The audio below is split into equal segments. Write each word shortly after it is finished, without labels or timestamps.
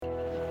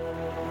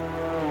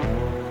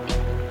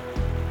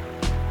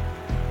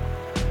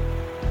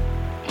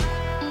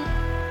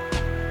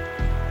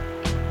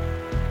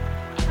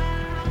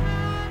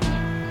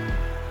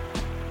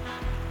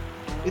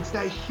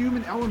that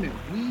human element.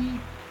 We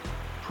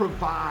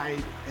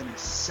provide an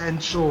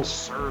essential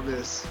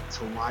service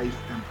to life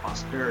and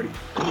prosperity,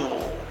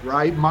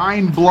 right?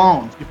 Mind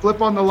blown. You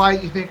flip on the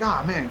light, you think,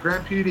 oh man,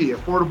 Grant PUD,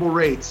 affordable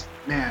rates.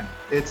 Man,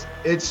 it's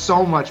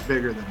so much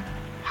bigger than that.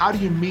 How do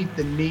you meet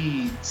the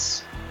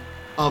needs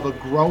of a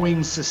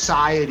growing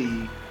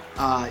society,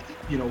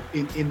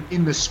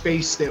 in the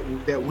space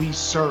that we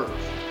serve?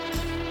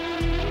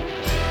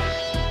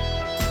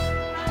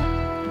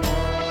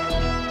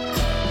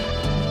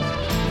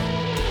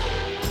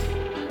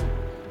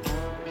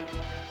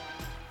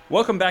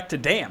 Welcome back to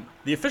DAM,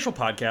 the official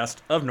podcast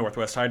of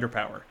Northwest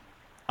Hydropower.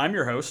 I'm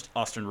your host,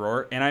 Austin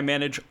Rohr, and I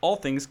manage all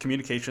things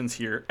communications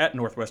here at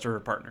Northwest River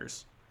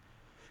Partners.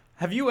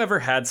 Have you ever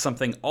had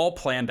something all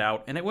planned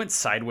out and it went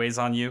sideways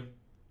on you?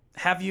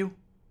 Have you?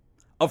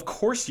 Of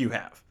course you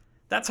have.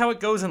 That's how it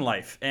goes in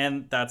life,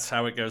 and that's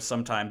how it goes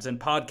sometimes in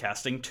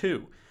podcasting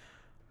too.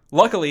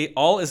 Luckily,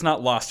 all is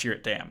not lost here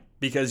at DAM,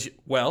 because,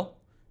 well,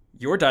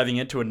 you're diving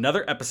into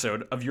another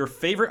episode of your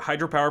favorite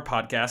hydropower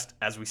podcast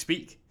as we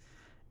speak.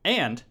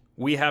 And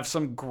we have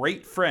some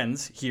great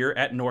friends here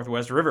at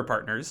Northwest River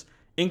Partners,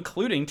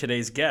 including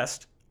today's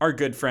guest, our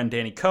good friend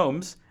Danny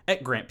Combs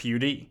at Grant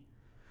PUD.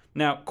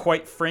 Now,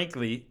 quite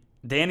frankly,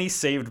 Danny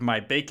saved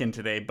my bacon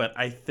today, but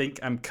I think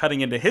I'm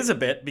cutting into his a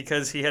bit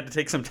because he had to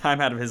take some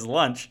time out of his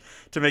lunch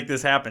to make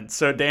this happen.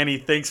 So, Danny,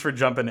 thanks for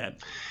jumping in.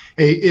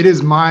 Hey, it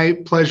is my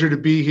pleasure to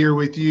be here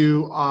with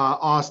you,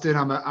 Austin.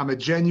 I'm a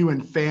genuine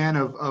fan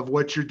of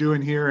what you're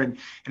doing here and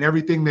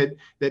everything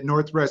that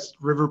Northwest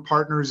River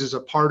Partners is a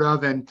part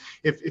of. And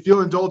if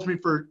you'll indulge me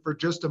for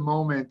just a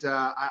moment,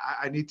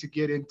 I need to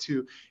get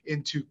into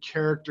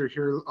character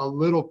here a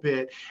little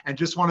bit and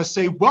just want to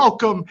say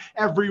welcome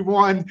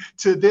everyone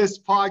to this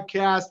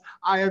podcast.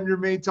 I am your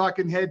main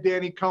talking head,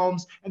 Danny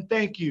Combs, and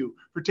thank you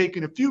for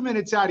taking a few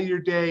minutes out of your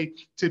day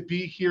to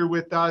be here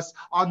with us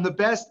on the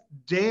best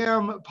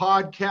damn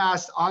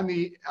podcast on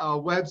the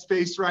web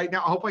space right now.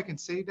 I hope I can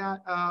say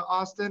that,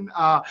 Austin.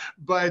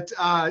 But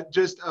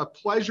just a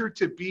pleasure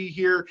to be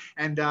here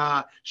and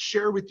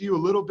share with you a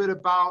little bit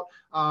about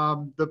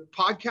the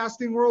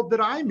podcasting world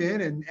that I'm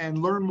in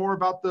and learn more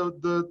about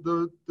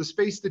the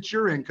space that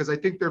you're in, because I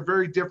think they're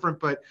very different,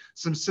 but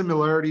some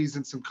similarities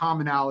and some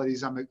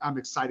commonalities I'm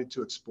excited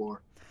to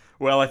explore.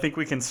 Well, I think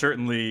we can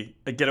certainly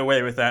get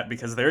away with that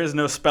because there is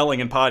no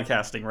spelling in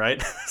podcasting,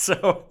 right?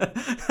 So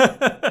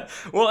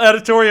we'll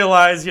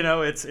editorialize,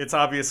 it's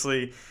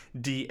obviously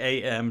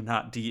D-A-M,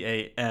 not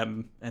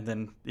D-A-M, and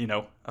then,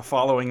 a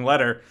following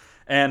letter.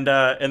 And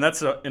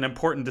that's an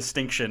important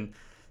distinction.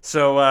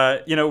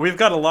 So, we've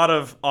got a lot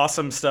of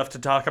awesome stuff to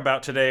talk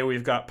about today.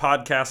 We've got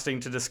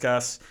podcasting to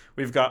discuss.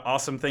 We've got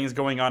awesome things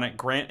going on at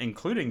Grant,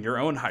 including your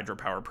own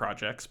hydropower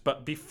projects.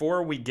 But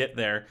before we get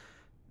there,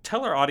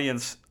 tell our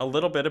audience a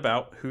little bit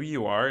about who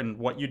you are and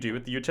what you do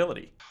at the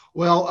utility.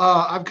 Well,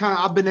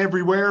 I've been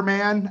everywhere,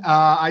 man.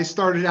 I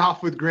started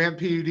off with Grant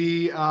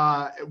PUD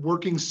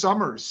working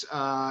summers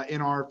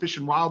in our fish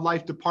and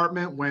wildlife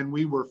department when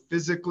we were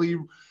physically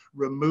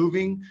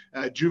removing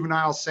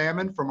juvenile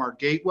salmon from our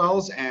gate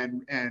wells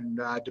and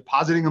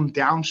depositing them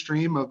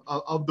downstream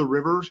of the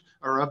rivers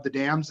or of the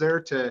dams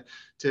there to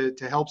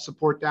help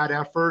support that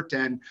effort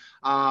and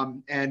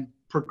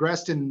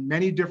progressed in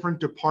many different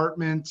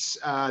departments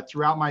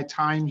throughout my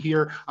time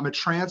here. I'm a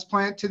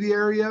transplant to the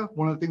area.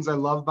 One of the things I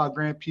love about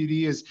Grant PUD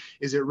is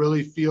it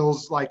really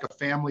feels like a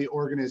family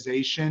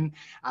organization.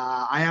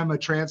 I am a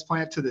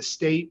transplant to the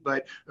state,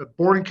 but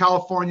born in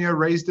California,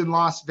 raised in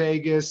Las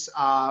Vegas,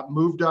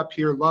 moved up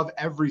here, love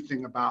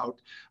everything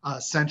about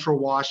Central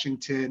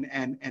Washington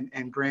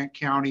and Grant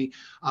County.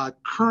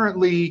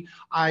 Currently,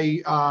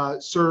 I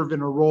serve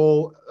in a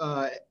role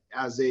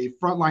as a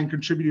frontline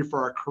contributor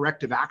for our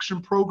corrective action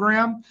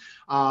program,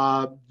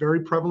 very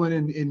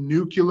prevalent in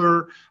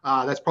nuclear.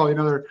 That's probably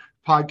another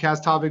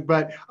podcast topic,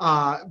 but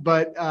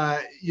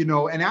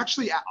and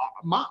actually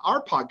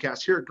our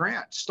podcast here at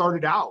Grant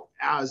started out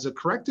as a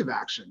corrective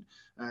action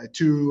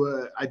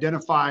to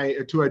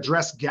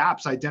address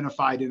gaps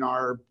identified in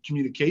our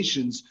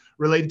communications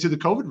related to the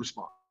COVID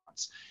response.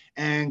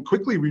 And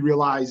quickly we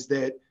realized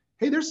that,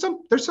 hey, there's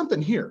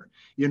something here,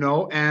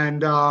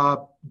 and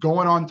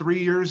going on 3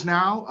 years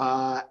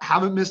now,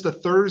 haven't missed a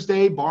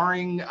Thursday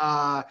barring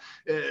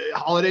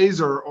holidays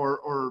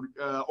or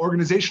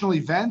organizational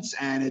events.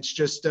 And it's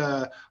just,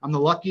 I'm the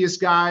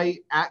luckiest guy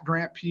at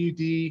Grant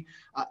PUD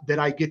that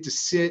I get to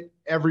sit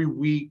every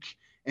week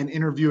and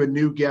interview a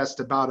new guest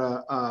about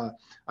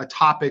a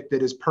topic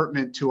that is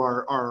pertinent to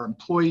our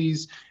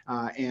employees,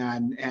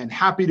 and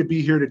happy to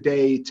be here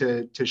today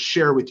to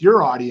share with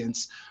your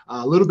audience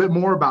a little bit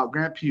more about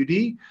Grant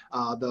PUD,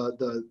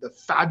 the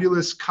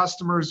fabulous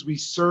customers we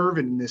serve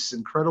in this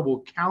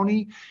incredible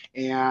county,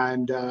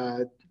 and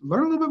learn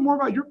a little bit more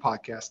about your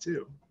podcast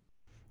too.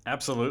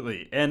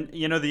 Absolutely. And,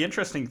 the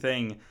interesting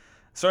thing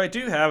So I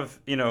do have,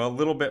 a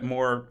little bit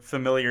more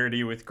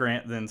familiarity with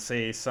Grant than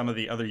say some of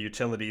the other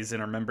utilities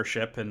in our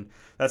membership, and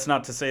that's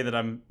not to say that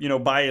I'm,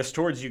 biased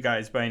towards you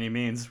guys by any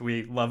means.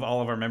 We love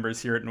all of our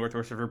members here at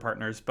Northwest River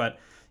Partners, but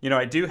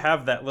I do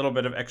have that little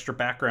bit of extra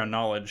background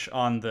knowledge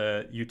on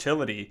the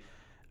utility.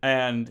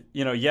 And,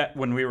 yet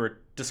when we were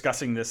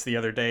discussing this the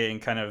other day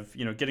and kind of,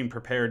 getting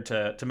prepared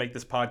to make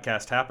this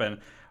podcast happen,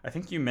 I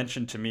think you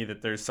mentioned to me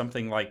that there's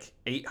something like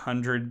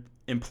 800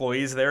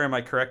 employees there. Am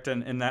I correct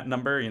in that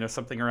number?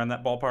 Something around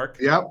that ballpark?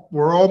 Yep,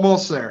 we're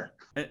almost there.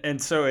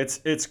 And so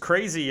it's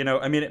crazy,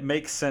 I mean, it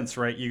makes sense,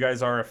 right? You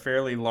guys are a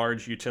fairly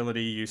large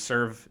utility. You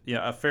serve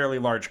a fairly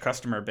large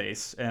customer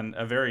base and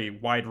a very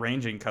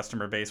wide-ranging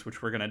customer base,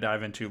 which we're going to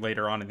dive into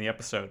later on in the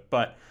episode.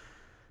 But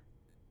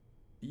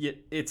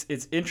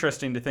it's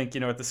interesting to think,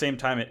 at the same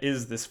time, it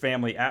is this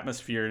family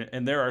atmosphere,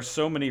 and there are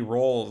so many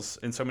roles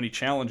and so many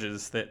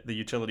challenges that the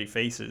utility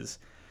faces.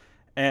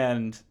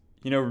 And,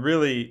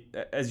 really,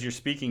 as you're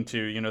speaking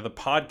to, the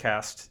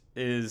podcast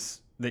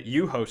is that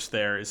you host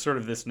there is sort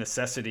of this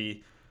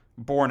necessity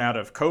born out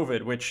of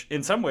COVID, which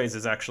in some ways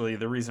is actually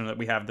the reason that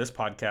we have this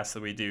podcast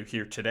that we do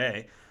here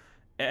today.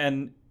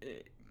 And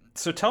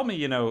so tell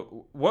me,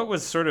 what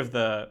was sort of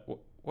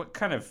what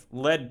kind of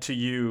led to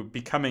you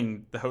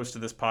becoming the host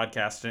of this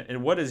podcast,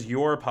 and what is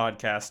your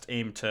podcast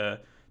aim to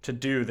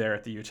do there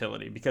at the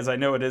utility? Because I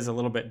know it is a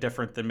little bit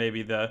different than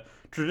maybe the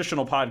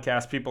traditional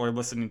podcast people are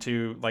listening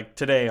to like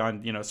today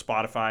on,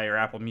 Spotify or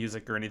Apple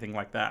Music or anything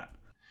like that.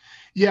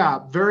 Yeah,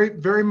 very,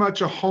 very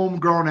much a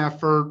homegrown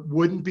effort.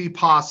 Wouldn't be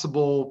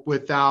possible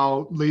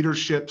without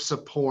leadership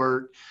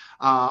support.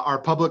 Our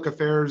public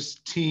affairs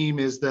team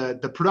is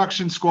the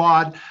production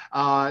squad.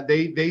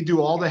 They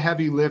do all the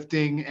heavy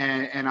lifting,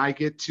 and I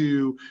get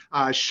to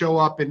show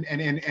up and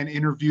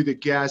interview the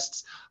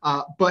guests.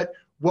 But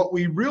what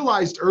we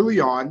realized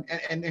early on,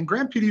 and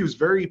Grant PUD was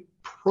very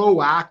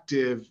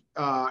proactive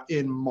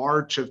in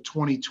March of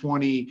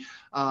 2020,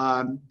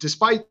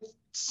 despite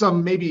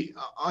some maybe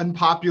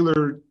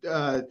unpopular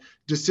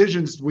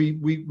decisions.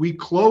 We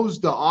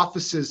closed the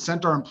offices,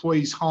 sent our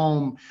employees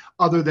home,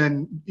 other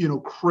than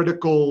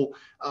critical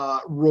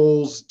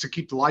roles to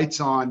keep the lights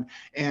on.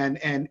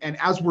 And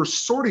as we're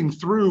sorting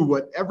through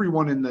what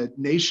everyone in the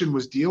nation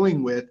was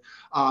dealing with,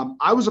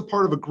 I was a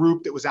part of a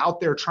group that was out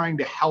there trying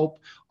to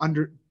help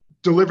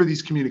deliver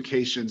these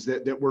communications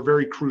that were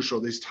very crucial,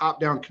 these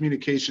top-down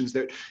communications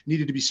that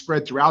needed to be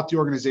spread throughout the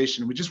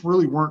organization. We just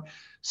really weren't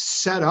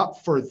set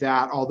up for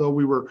that, although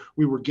we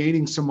were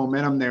gaining some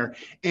momentum there.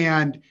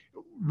 And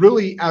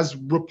really, as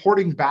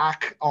reporting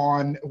back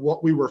on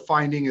what we were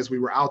finding as we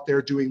were out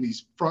there doing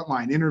these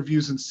frontline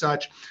interviews and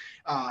such,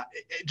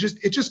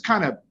 it just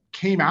kind of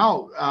came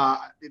out.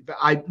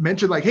 I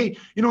mentioned like, hey,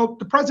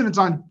 the president's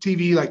on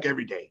TV like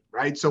every day,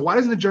 right? So why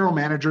doesn't the general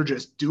manager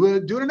just do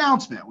an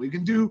announcement? We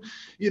can do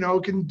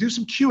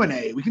some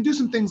Q&A. We can do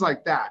some things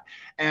like that.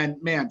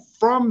 And man,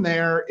 from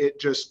there, it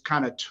just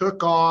kind of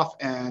took off,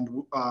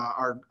 and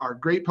our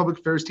great public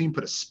affairs team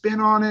put a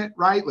spin on it,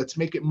 right? Let's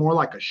make it more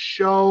like a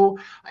show.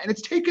 And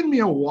it's taken me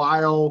a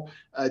while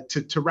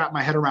to wrap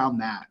my head around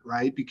that,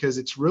 right? Because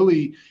it's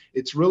really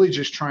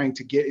just trying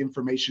to get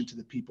information to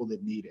the people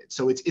that need it.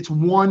 So it's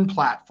one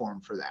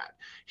platform for that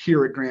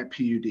here at Grant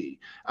PUD.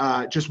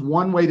 Just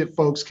one way that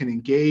folks can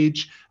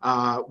engage.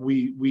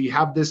 We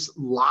have this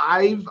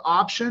live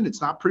option.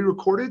 It's not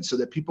pre-recorded, so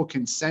that people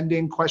can send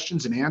in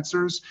questions and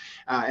answers,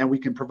 and we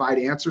can provide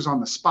answers on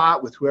the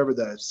spot with whoever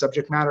the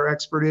subject matter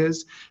expert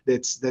is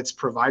that's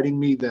providing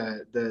me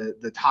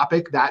the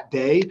topic that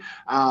day.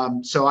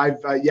 So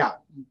I've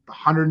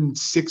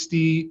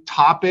 160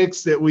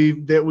 topics that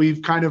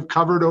we've kind of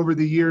covered over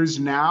the years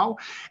now,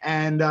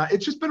 and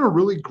it's just been a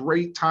really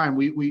great time.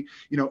 We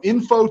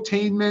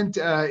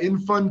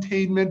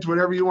infotainment,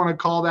 whatever you want to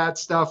call that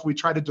stuff. We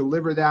try to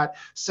deliver that,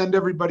 send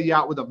everybody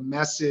out with a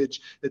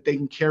message that they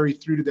can carry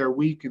through to their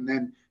week, and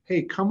then,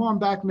 hey, come on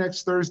back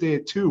next Thursday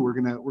at 2. We're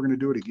gonna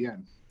do it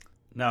again.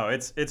 No,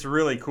 it's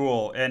really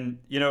cool, and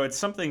it's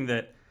something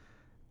that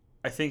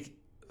I think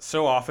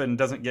so often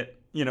doesn't get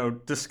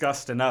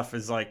discussed enough.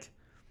 Is like,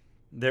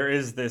 there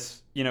is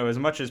this, as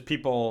much as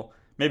people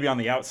maybe on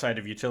the outside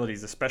of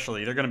utilities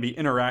especially, they're going to be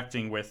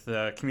interacting with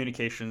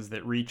communications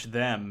that reach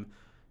them,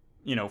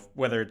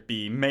 whether it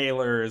be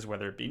mailers,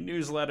 whether it be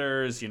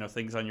newsletters,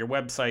 things on your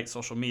website,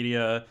 social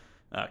media,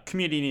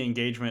 community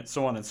engagement,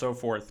 so on and so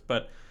forth.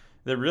 But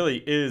there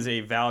really is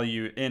a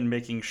value in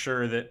making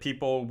sure that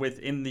people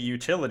within the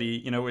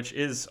utility, which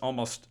is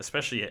almost,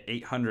 especially at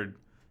 800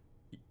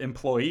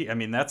 employee, I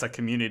mean, that's a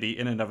community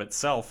in and of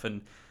itself.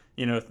 And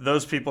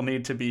those people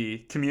need to be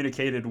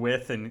communicated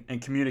with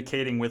and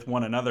communicating with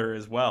one another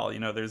as well.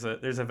 There's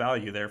a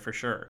value there for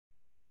sure.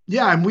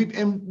 Yeah,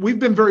 and we've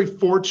been very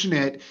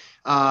fortunate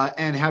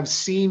and have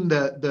seen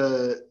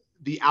the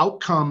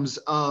outcomes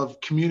of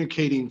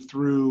communicating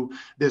through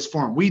this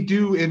forum. We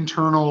do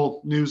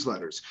internal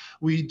newsletters.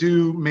 We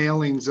do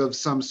mailings of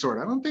some sort.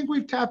 I don't think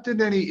we've tapped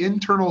into any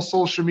internal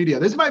social media.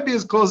 This might be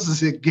as close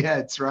as it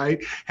gets,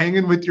 right?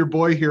 Hanging with your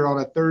boy here on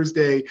a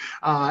Thursday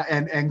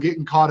and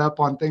getting caught up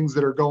on things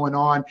that are going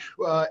on,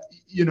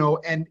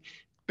 and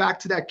back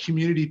to that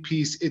community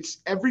piece, it's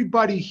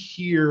everybody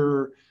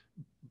here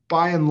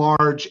by and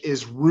large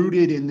is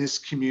rooted in this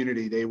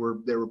community. They were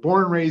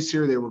born and raised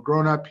here, they were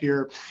grown up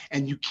here,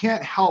 and you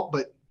can't help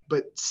but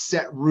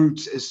set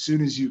roots as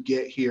soon as you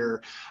get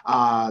here.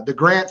 The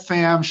Grant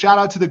fam, shout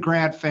out to the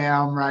Grant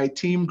fam, right?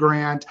 Team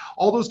Grant,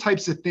 all those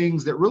types of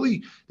things that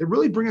really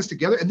bring us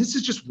together. And this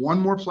is just one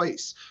more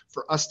place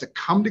for us to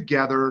come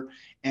together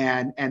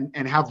and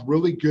have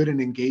really good and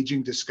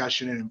engaging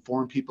discussion and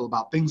inform people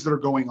about things that are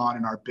going on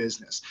in our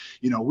business.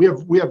 We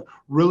have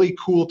really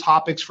cool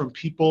topics from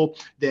people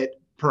that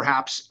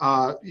perhaps,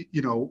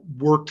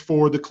 worked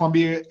for the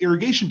Columbia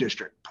Irrigation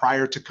District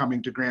prior to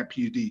coming to Grant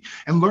PUD,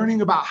 and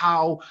learning about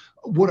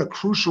what a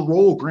crucial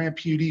role Grant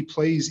PUD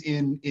plays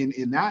in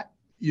that,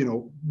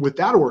 with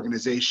that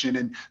organization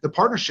and the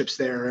partnerships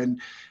there. And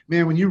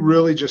man, when you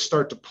really just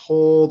start to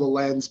pull the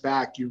lens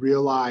back, you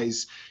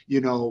realize,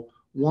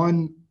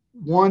 one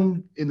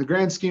in the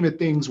grand scheme of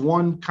things,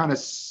 one kind of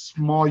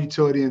small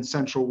utility in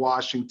Central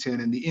Washington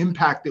and the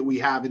impact that we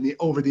have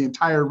over the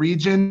entire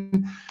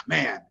region,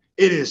 man,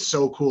 it is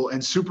so cool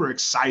and super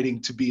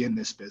exciting to be in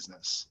this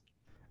business.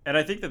 And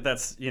I think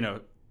that's,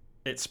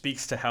 it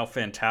speaks to how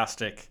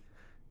fantastic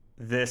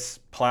this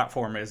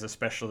platform is,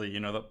 especially,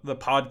 the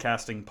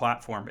podcasting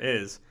platform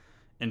is,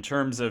 in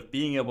terms of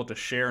being able to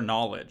share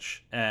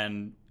knowledge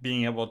and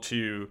being able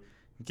to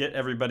get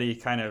everybody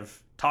kind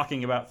of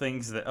talking about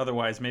things that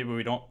otherwise maybe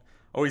we don't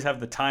always have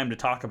the time to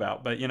talk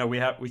about. But,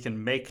 we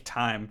can make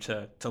time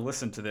to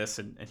listen to this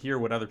and hear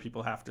what other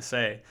people have to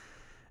say.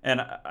 And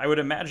I would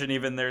imagine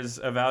even there's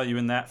a value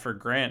in that for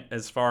Grant,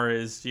 as far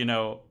as,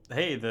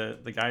 hey,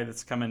 the guy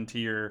that's coming to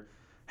your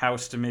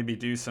house to maybe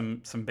do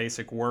some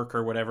basic work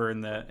or whatever in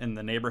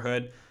the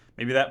neighborhood.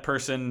 Maybe that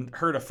person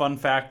heard a fun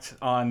fact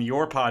on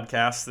your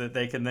podcast that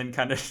they can then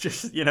kind of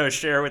just,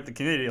 share with the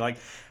community. Like,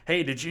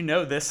 hey, did you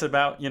know this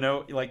about,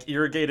 like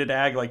irrigated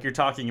ag, like you're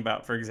talking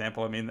about, for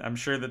example? I mean, I'm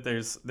sure that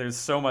there's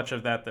so much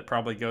of that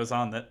probably goes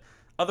on that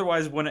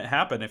otherwise wouldn't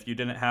happen if you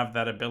didn't have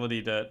that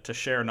ability to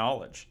share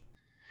knowledge.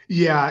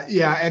 Yeah,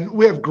 and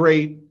we have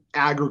great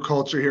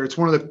agriculture here. It's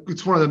one of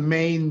the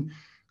main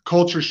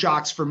culture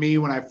shocks for me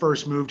when I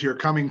first moved here,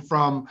 coming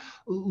from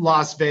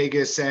Las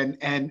Vegas,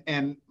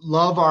 and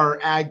love our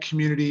ag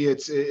community.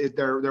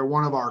 They're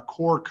one of our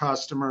core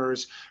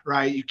customers,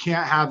 right? You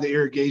can't have the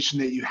irrigation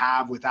that you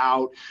have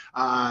without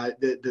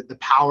the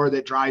power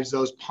that drives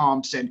those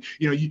pumps. And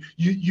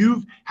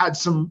you've had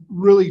some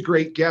really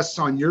great guests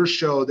on your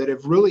show that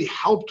have really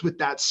helped with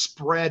that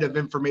spread of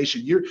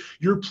information.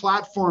 Your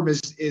platform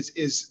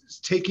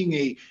is taking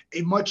a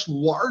much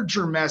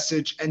larger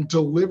message and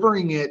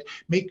delivering it,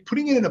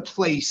 putting it in a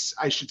place,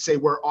 I should say,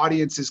 where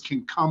audiences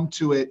can come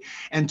to it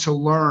and to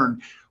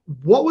learn.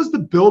 What was the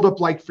buildup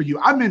like for you?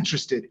 I'm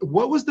interested.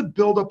 What was the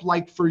buildup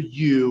like for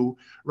you,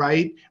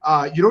 right?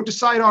 You don't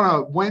decide on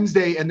a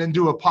Wednesday and then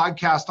do a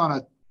podcast on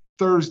a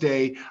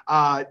Thursday.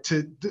 What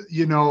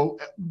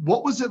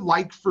was it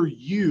like for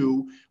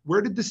you?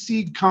 Where did the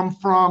seed come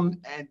from,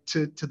 and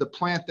to the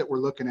plant that we're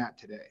looking at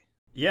today?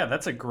 Yeah,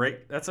 that's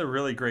a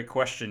really great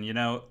question.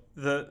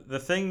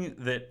 The thing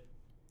that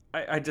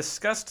I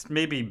discussed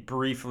maybe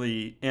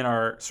briefly in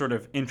our sort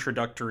of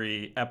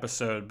introductory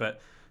episode,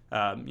 but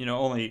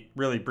only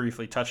really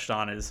briefly touched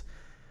on, is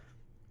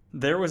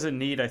there was a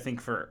need, I think,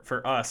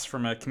 for us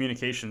from a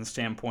communication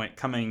standpoint,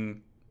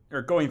 going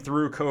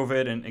through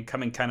COVID and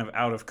coming kind of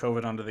out of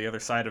COVID onto the other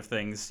side of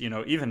things.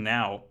 Even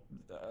now,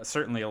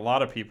 certainly a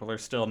lot of people are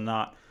still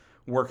not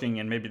working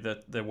in maybe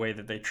the way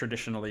that they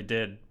traditionally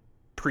did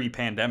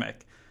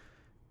pre-pandemic,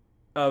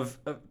 of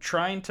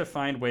trying to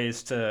find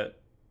ways to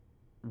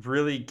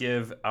really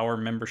give our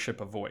membership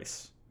a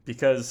voice.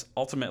 Because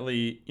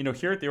ultimately,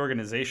 here at the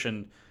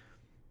organization,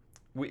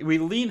 we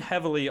lean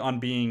heavily on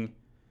being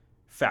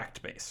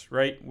fact-based,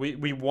 right?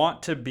 We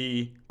want to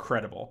be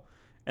credible.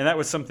 And that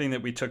was something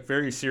that we took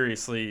very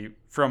seriously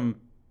from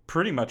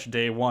pretty much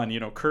day one.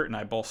 Kurt and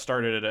I both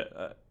started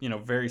at a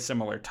very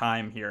similar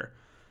time here,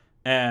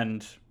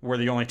 and we're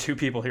the only two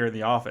people here in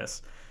the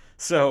office.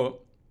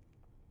 So,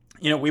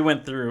 we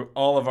went through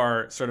all of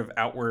our sort of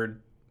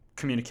outward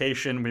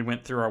communication. We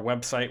went through our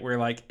website. We're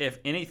like, if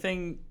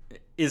anything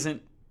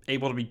isn't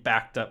able to be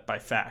backed up by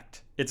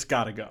fact, it's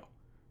got to go,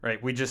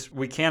 right?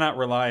 We cannot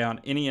rely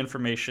on any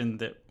information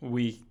that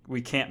we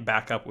can't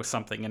back up with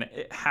something, and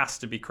it has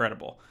to be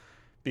credible,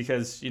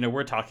 because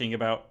we're talking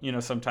about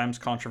sometimes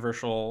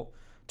controversial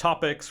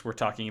topics. We're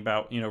talking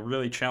about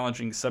really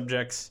challenging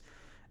subjects,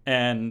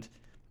 and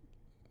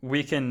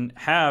we can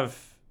have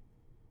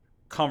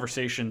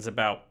conversations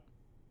about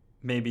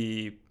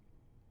maybe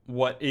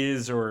what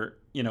is or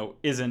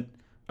isn't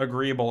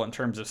agreeable in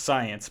terms of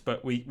science,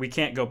 but we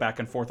can't go back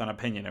and forth on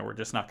opinion, and we're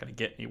just not going to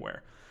get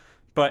anywhere.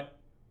 But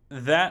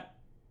that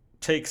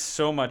takes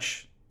so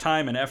much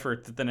time and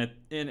effort that then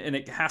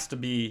it has to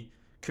be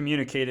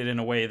communicated in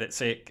a way that,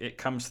 say, it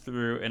comes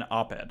through an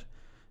op-ed,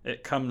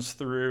 it comes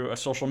through a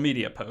social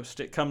media post,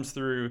 it comes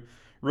through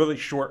really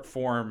short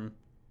form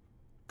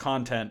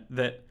content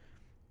that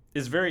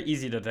is very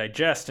easy to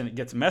digest, and it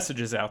gets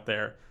messages out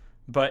there,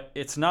 but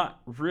it's not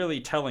really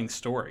telling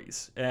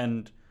stories.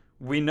 And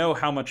we know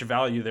how much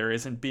value there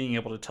is in being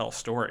able to tell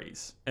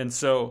stories. And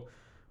so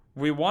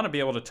we want to be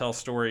able to tell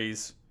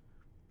stories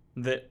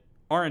that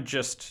aren't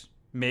just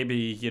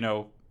maybe,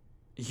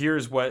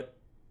 here's what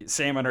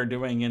salmon are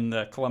doing in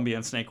the Columbia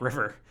and Snake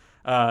River.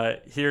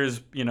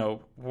 Here's,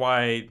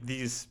 why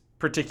these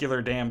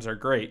particular dams are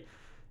great.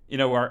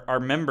 Our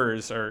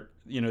members are,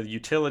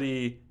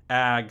 utility,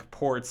 ag,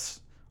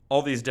 ports,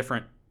 all these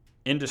different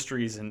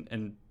industries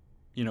and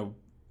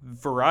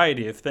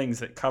variety of things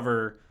that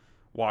cover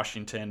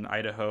Washington,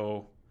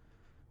 Idaho,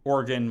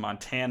 Oregon,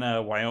 Montana,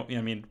 Wyoming.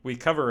 I mean, we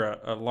cover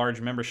a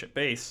large membership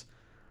base.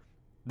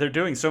 They're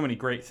doing so many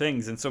great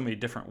things in so many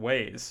different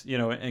ways,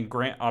 and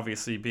Grant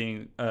obviously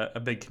being a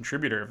big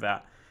contributor of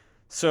that.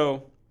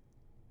 So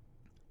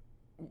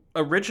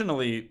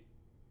originally,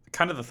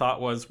 kind of the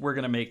thought was we're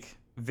going to make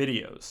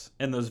videos,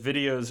 and those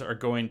videos are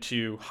going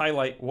to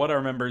highlight what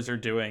our members are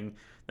doing.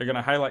 They're going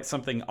to highlight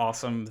something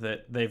awesome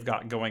that they've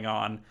got going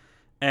on.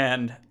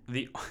 And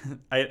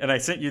I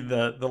sent you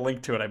the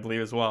link to it, I believe,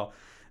 as well.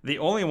 The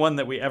only one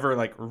that we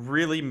ever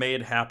really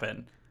made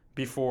happen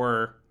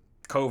before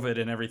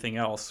COVID and everything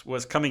else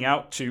was coming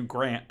out to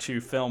Grant to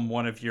film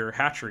one of your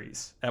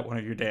hatcheries at one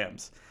of your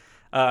dams.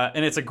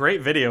 And it's a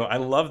great video. I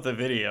love the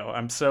video.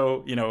 I'm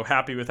so,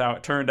 happy with how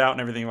it turned out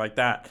and everything like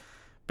that.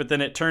 But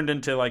then it turned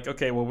into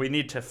okay, well, we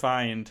need to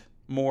find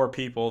more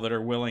people that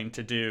are willing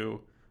to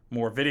do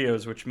more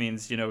videos, which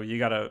means, you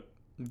got to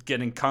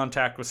get in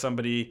contact with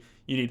somebody.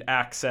 You need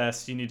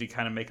access. You need to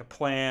kind of make a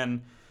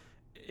plan.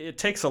 It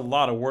takes a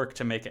lot of work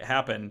to make it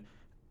happen.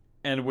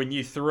 And when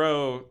you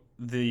throw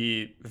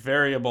the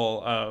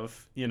variable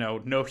of,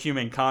 no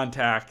human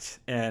contact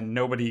and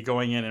nobody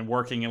going in and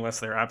working unless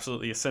they're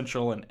absolutely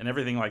essential and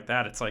everything like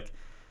that, it's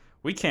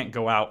we can't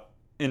go out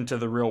into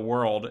the real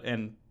world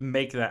and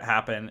make that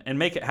happen and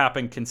make it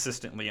happen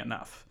consistently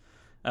enough.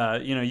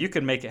 You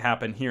can make it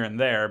happen here and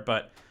there,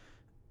 but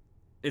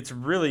it's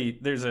really,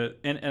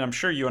 and I'm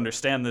sure you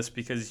understand this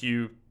because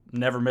you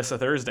never miss a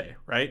Thursday,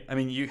 right? I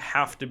mean, you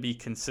have to be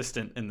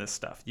consistent in this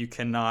stuff. You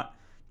cannot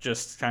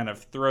just kind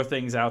of throw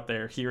things out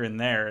there here and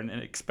there and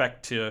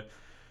expect to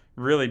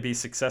really be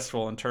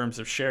successful in terms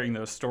of sharing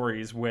those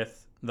stories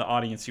with the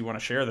audience you want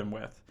to share them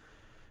with.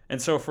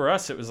 And so for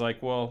us, it was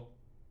well,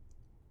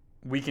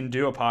 we can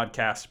do a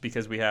podcast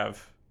because we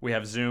have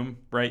Zoom,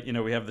 right?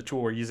 We have the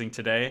tool we're using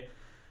today.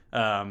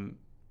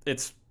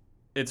 It's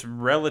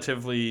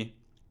relatively,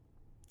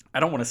 I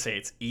don't want to say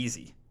it's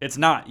easy. It's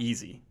not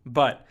easy,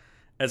 but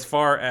as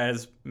far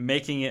as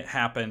making it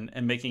happen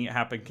and making it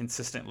happen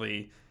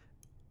consistently,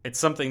 it's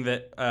something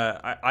that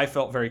I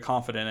felt very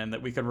confident in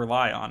that we could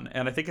rely on.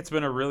 And I think it's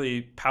been a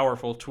really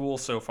powerful tool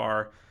so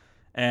far.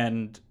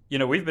 And,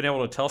 we've been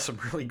able to tell some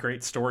really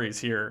great stories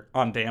here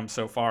on DAM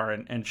so far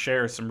and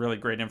share some really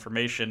great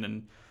information.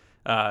 And,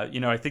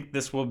 I think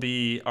this will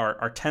be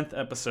our 10th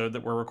episode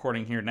that we're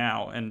recording here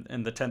now,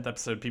 and the 10th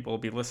episode people will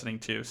be listening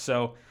to.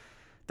 So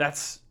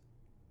that's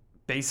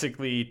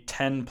basically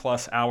 10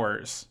 plus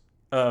hours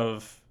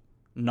of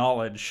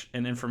knowledge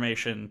and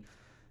information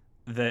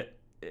that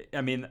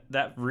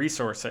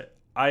resource,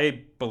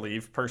 I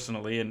believe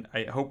personally, and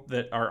I hope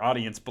that our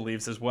audience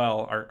believes as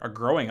well, our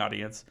growing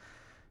audience,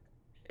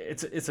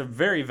 it's a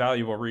very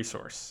valuable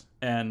resource.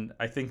 And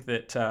I think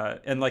that,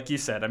 and like you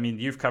said,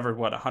 you've covered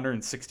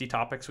 160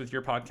 topics with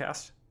your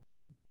podcast?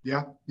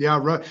 Yeah,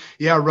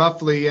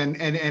 roughly.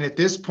 And at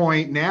this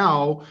point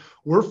now,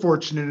 we're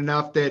fortunate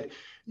enough that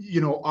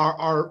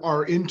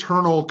our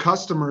internal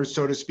customers,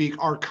 so to speak,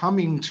 are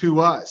coming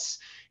to us.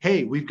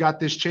 Hey, we've got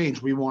this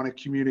change. We want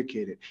to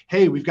communicate it.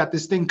 Hey, we've got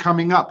this thing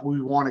coming up.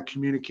 We want to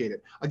communicate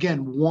it. Again,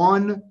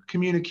 one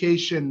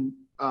communication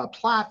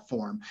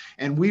platform,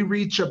 and we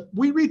reach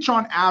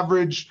on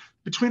average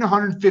between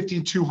 150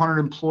 and 200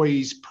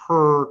 employees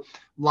per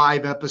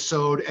live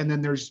episode. And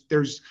then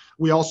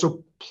we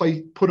also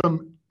put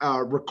them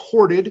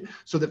recorded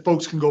so that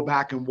folks can go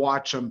back and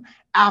watch them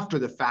after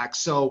the fact.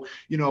 So,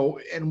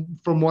 and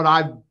from what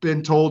I've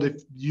been told,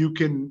 if you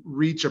can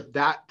reach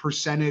that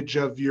percentage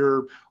of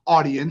your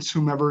audience,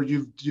 whomever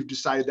you've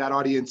decided that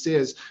audience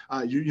is,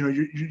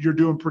 you're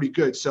doing pretty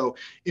good. So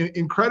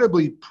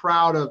incredibly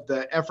proud of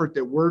the effort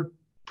that we're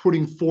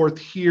putting forth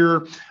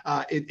here.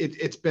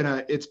 It's been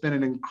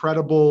an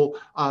incredible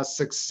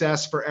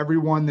success for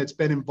everyone that's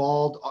been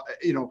involved.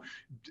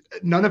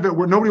 None of it,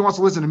 nobody wants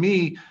to listen to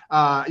me,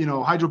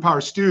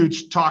 hydropower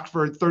stooge talk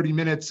for 30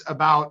 minutes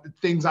about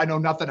things I know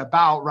nothing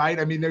about, right?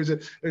 There's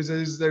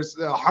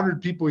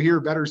 100 people here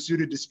better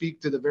suited to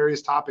speak to the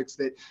various topics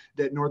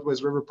that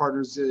Northwest River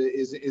Partners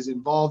is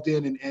involved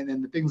in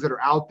and the things that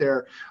are out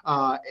there.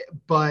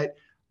 But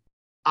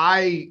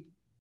I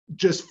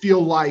just feel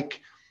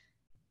like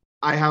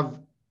I have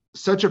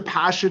such a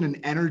passion and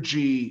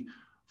energy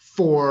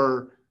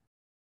for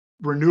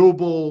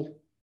renewable,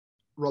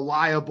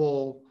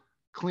 reliable,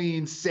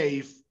 clean,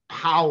 safe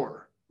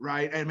power,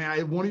 right?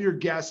 One of your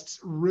guests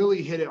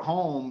really hit it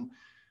home,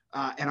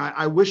 and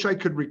I wish I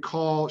could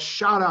recall.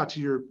 Shout out to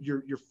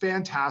your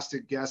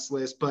fantastic guest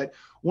list. But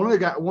one of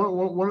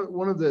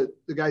the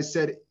guys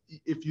said,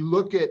 if you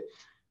look at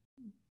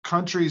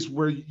countries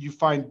where you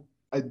find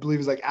I believe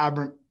is like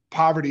aberrant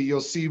poverty,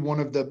 you'll see one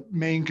of the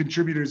main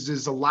contributors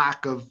is a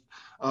lack of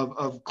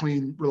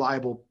clean,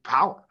 reliable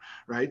power,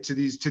 right, to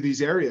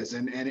these areas.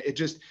 And it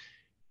just,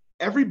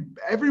 every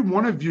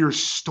one of your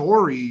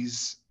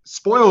stories,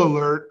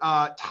 spoiler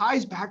alert,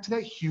 ties back to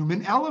that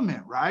human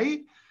element,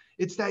 right?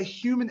 It's that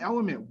human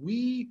element.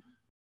 We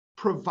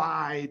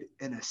provide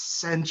an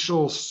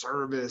essential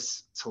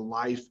service to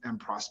life and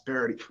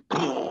prosperity,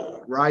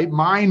 right?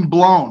 Mind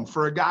blown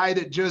for a guy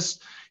that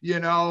just,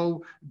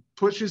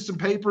 pushes some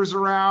papers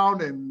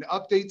around and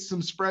updates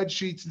some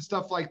spreadsheets and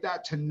stuff like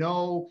that, to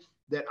know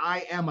that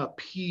I am a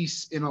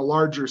piece in a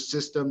larger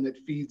system that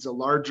feeds a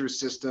larger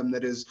system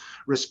that is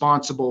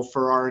responsible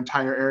for our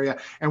entire area.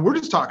 And we're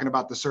just talking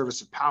about the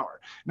service of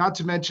power. Not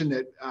to mention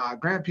that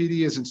Grant PUD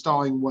is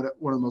installing one of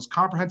the most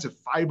comprehensive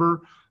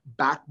fiber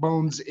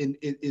backbones in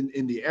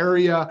the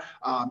area.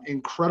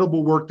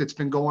 Incredible work that's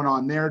been going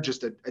on there.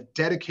 Just a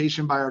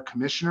dedication by our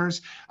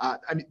commissioners. I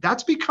mean,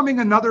 that's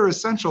becoming another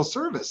essential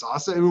service.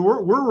 Also, I mean,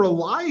 we're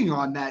relying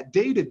on that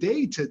day to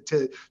day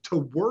to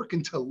work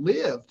and to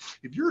live.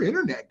 If your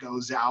internet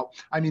goes out,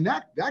 I mean,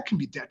 that can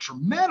be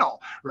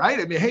detrimental, right?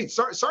 I mean, hey,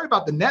 sorry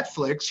about the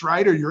Netflix,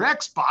 right, or your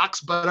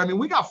Xbox, but I mean,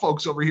 we got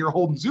folks over here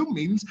holding Zoom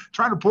meetings,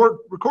 trying to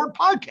record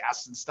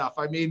podcasts and stuff.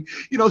 I mean,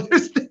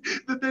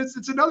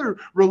 it's another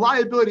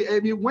reliability.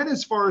 I mean, went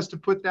as far as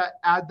to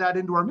add that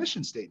into our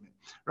mission statement,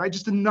 right?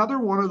 Just another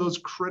one of those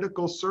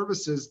critical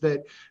services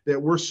that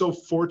we're so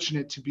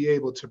fortunate to be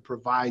able to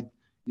provide,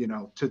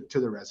 to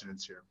the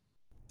residents here.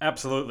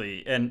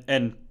 Absolutely.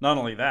 And not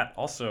only that,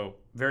 also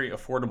very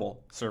affordable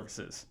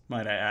services,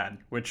 might I add,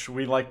 which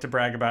we like to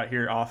brag about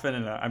here often,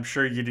 and I'm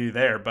sure you do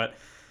there. But,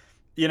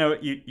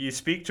 you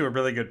speak to a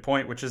really good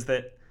point, which is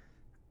that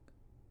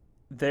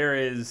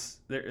there's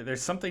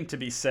something to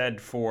be said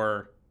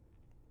for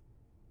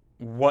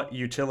what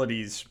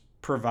utilities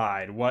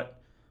provide,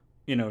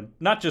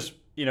 not just,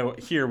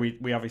 here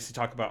we obviously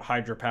talk about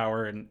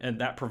hydropower,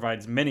 and that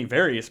provides many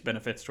various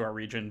benefits to our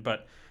region,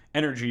 but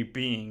energy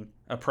being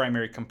a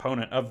primary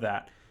component of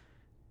that.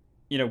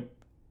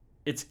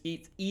 It's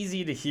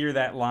easy to hear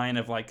that line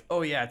of like,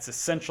 oh yeah, it's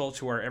essential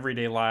to our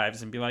everyday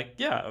lives, and be like,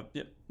 yeah,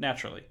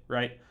 naturally,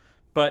 right?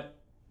 But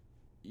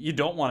you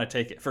don't want to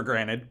take it for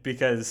granted,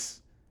 because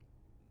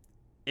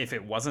if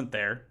it wasn't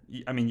there,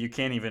 I mean, you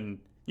can't even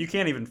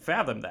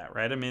fathom that,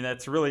 right? I mean,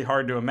 that's really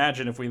hard to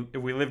imagine if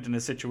we lived in a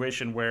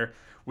situation where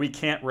we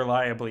can't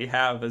reliably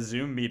have a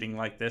Zoom meeting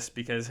like this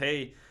because,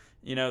 hey,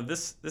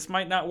 this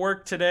might not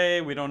work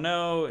today. We don't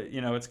know.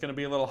 It's going to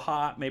be a little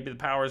hot. Maybe the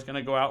power is going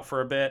to go out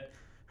for a bit.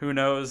 Who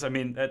knows? I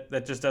mean,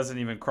 that just doesn't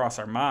even cross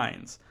our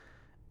minds.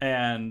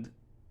 And,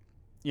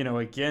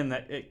 again,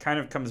 that it kind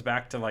of comes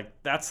back to like,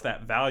 that's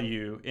that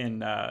value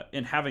in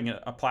having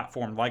a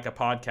platform like a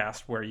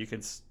podcast where you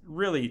can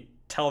really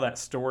tell that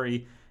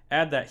story,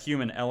 add that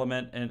human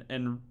element,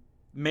 and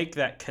make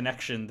that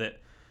connection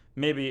that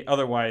maybe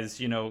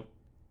otherwise,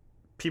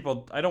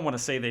 people, I don't want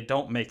to say they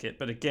don't make it,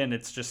 but again,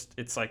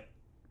 it's like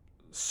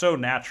so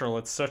natural.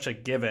 It's such a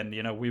given.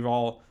 We've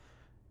all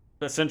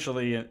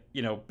essentially,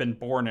 been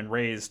born and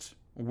raised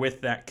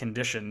with that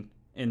condition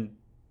in,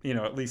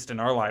 at least in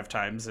our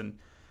lifetimes. And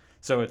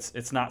so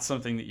it's not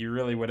something that you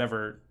really would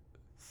ever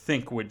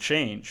think would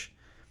change.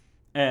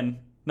 And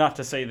not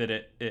to say that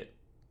it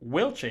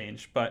will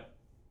change, but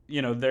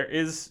there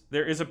is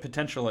a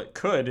potential it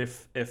could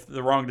if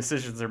the wrong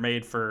decisions are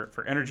made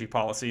for energy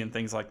policy and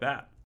things like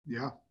that.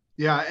 Yeah.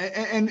 Yeah.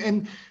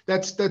 And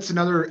that's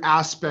another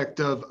aspect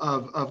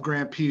of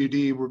Grant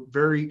PUD. We're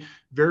very,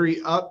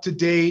 very up to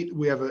date.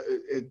 We have a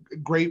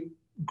great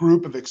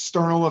group of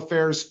external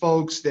affairs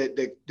folks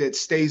that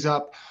stays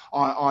up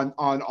on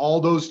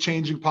all those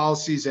changing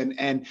policies,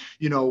 and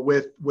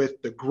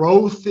with the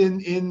growth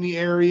in the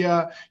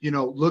area,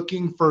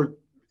 looking for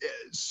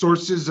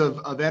sources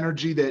of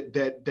energy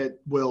that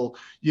will,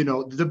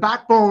 the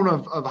backbone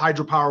of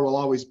hydropower will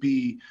always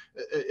be,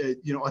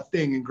 a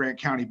thing in Grant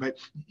County, but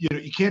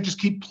you can't just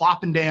keep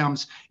plopping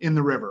dams in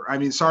the river. I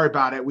mean, sorry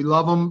about it. We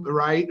love them,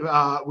 right?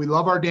 We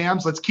love our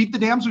dams. Let's keep the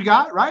dams we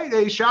got, right?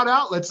 Hey, shout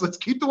out. Let's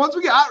keep the ones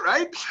we got,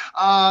 right?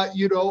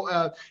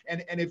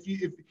 And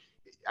if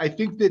I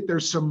think that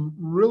there's some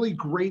really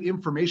great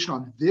information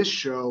on this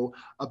show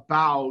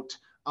about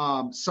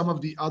some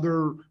of the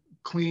other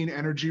clean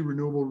energy,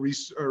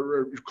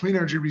 clean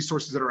energy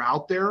resources that are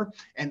out there,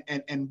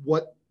 and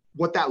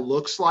what that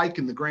looks like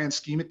in the grand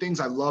scheme of things.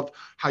 I love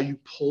how you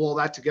pull all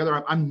that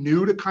together. I'm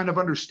new to kind of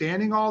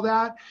understanding all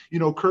that.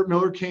 Kurt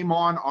Miller came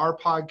on our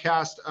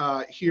podcast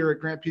here at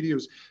Grant PUD. It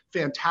was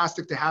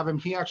fantastic to have him.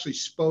 He actually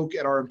spoke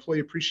at our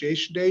Employee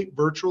Appreciation Day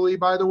virtually,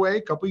 by the way,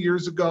 a couple of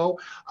years ago.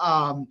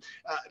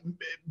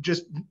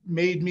 Just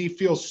made me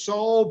feel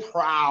so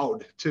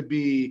proud to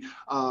be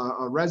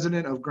a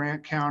resident of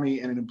Grant County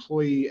and an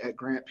employee at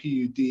Grant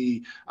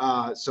PUD.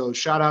 So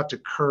shout out to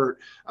Kurt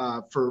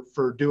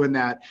for doing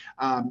that.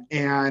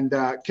 And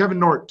Kevin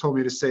Nort told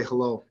me to say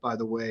hello, by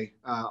the way,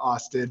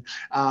 Austin.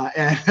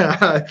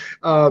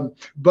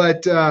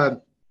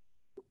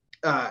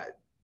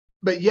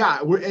 But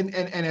yeah, we're and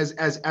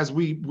as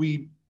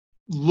we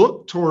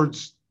look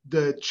towards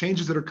the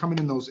changes that are coming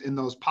in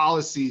those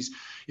policies,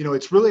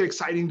 it's really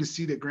exciting to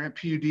see that Grant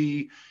PUD,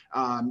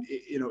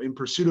 in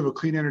pursuit of a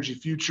clean energy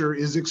future,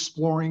 is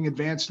exploring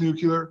advanced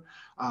nuclear,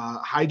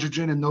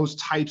 hydrogen, and those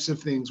types of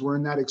things. We're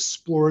in that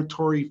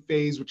exploratory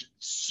phase, which is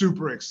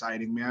super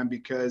exciting, man,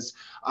 because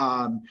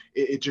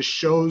it just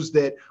shows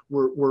that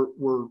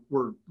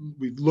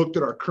we've looked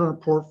at our current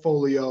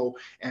portfolio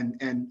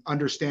and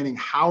understanding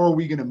how are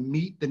we going to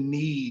meet the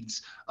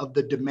needs of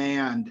the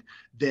demand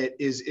that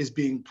is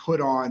being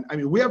put on. I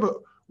mean,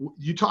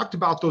 you talked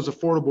about those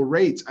affordable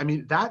rates. I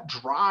mean, that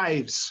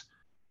drives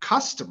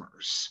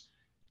customers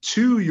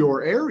to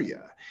your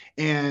area.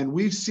 And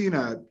we've seen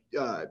a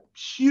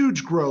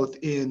huge growth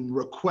in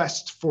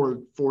requests for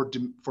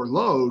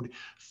load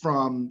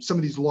from some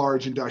of these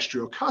large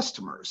industrial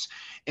customers.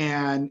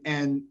 And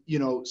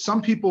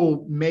some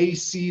people may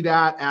see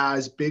that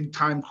as big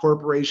time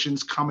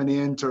corporations coming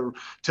in to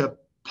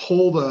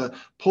pull the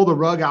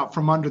rug out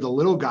from under the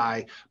little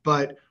guy.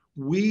 But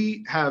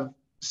we have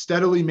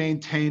steadily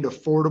maintained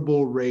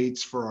affordable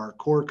rates for our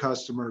core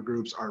customer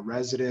groups, our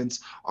residents,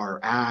 our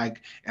ag,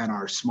 and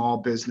our small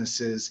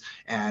businesses.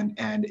 And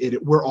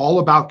we're all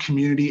about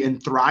community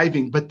and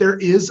thriving, but there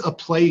is a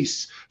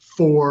place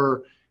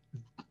for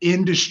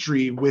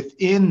industry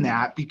within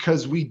that,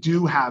 because we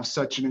do have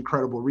such an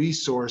incredible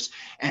resource.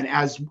 And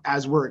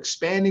as we're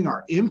expanding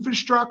our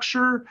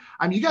infrastructure,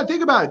 I mean, you got to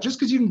think about it. Just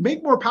because you can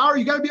make more power,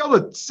 you got to be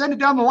able to send it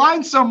down the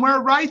line somewhere,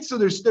 right? So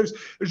there's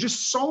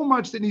just so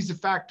much that needs to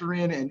factor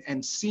in,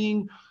 and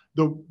seeing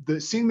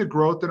the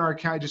growth in our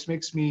county just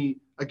makes me,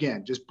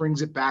 again, just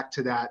brings it back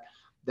to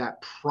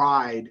that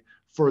pride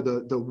for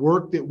the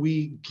work that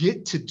we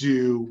get to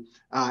do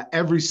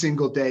every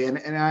single day.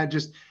 And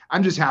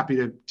I'm just happy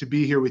to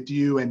be here with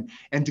you and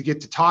to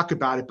get to talk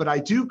about it. But I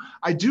do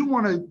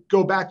want to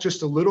go back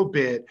just a little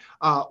bit.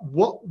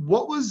 What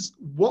was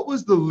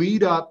the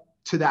lead up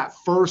to that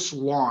first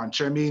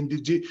launch? I mean,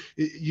 did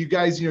you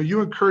guys,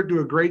 you and Kurt do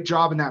a great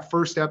job in that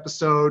first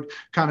episode,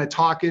 kind of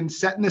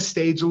setting the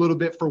stage a little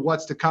bit for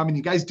what's to come. And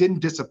you guys didn't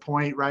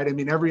disappoint, right? I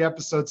mean, every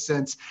episode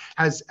since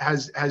has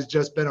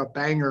just been a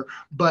banger.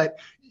 But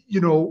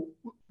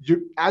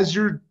as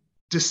you're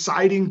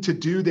deciding to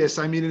do this,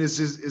 I mean, is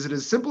it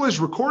as simple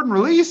as record and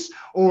release,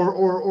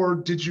 or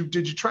did you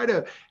try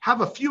to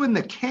have a few in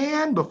the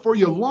can before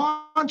you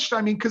launched?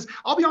 I mean, because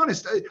I'll be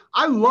honest,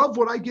 I love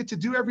what I get to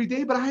do every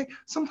day, but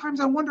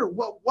sometimes I wonder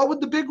what would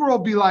the big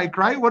world be like,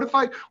 right? What if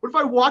I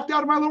walked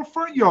out of my little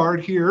front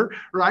yard here,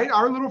 right,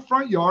 our little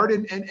front yard,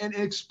 and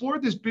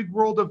explored this big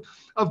world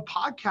of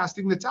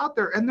podcasting that's out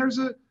there, and there's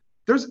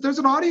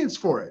an audience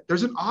for it.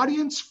 There's an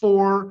audience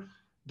for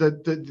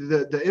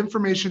the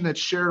information that's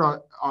shared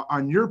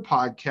on your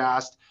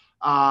podcast.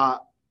 I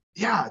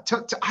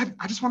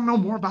just want to know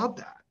more about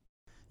that.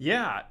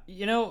 Yeah.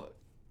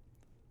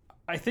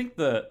 I think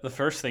the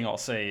first thing I'll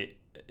say,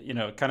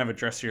 kind of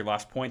address your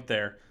last point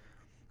there,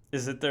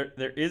 is that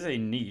there is a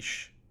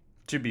niche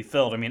to be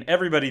filled. I mean,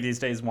 everybody these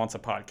days wants a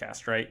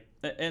podcast, right?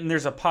 And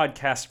there's a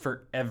podcast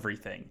for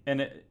everything.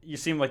 And you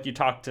seem like you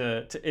talk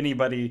to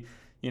anybody,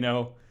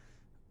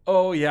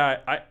 oh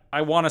yeah,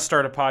 I want to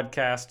start a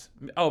podcast.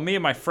 Oh, me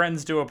and my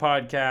friends do a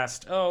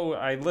podcast. Oh,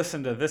 I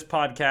listen to this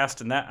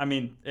podcast and that. I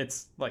mean,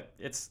 it's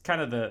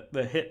kind of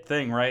the hit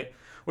thing, right?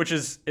 Which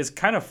is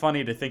kind of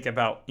funny to think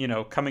about,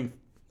 coming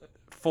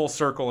full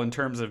circle in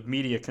terms of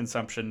media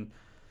consumption,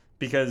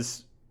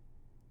 because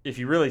if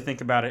you really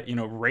think about it,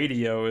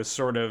 radio is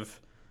sort of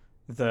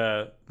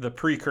the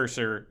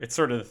precursor. It's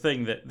sort of the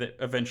thing that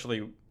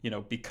eventually,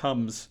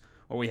 becomes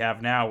what we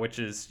have now, which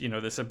is,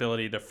 this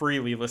ability to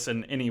freely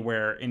listen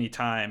anywhere,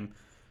 anytime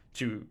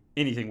to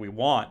anything we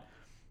want.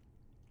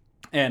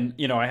 And,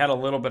 I had a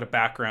little bit of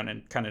background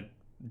in kind of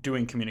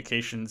doing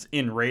communications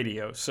in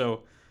radio.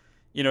 So,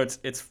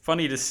 it's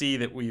funny to see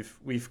that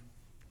we've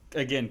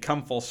again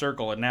come full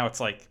circle, and now it's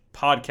like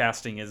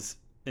podcasting is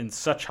in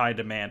such high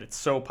demand. It's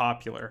so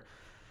popular.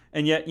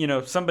 And yet,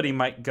 somebody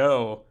might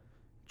go,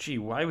 gee,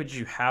 why would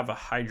you have a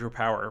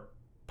hydropower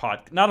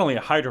not only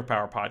a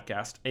hydropower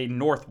podcast, a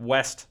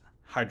Northwest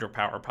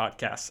hydropower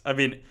podcast? I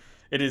mean,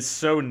 it is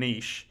so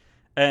niche.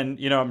 And,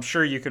 I'm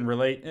sure you can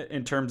relate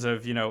in terms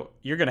of, you're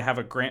going to have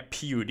a Grant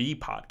PUD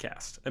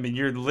podcast. I mean,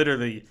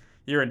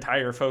 your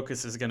entire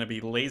focus is going to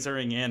be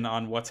lasering in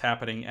on what's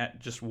happening at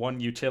just one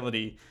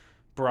utility,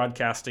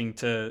 broadcasting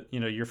to,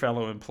 your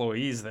fellow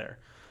employees there.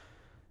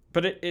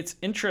 But it's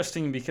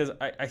interesting because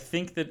I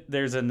think that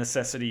there's a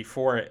necessity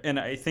for it. And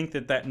I think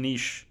that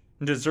niche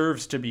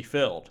deserves to be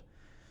filled.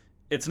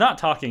 It's not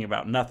talking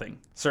about nothing,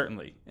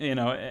 certainly,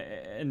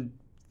 and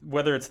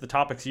whether it's the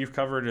topics you've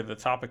covered or the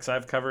topics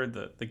I've covered,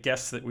 the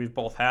guests that we've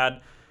both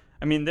had,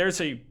 I mean, there's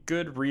a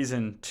good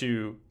reason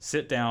to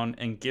sit down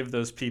and give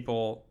those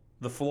people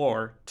the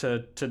floor to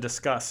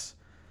discuss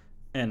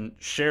and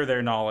share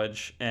their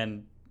knowledge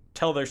and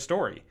tell their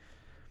story.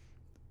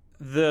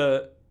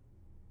 The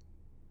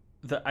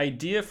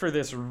idea for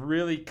this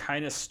really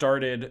kind of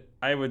started,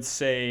 I would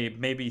say,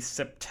 maybe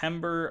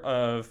September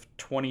of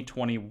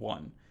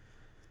 2021.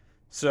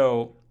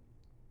 So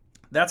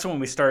that's when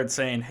we started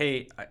saying,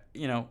 hey, I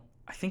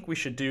think we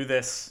should do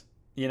this,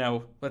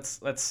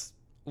 let's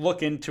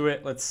look into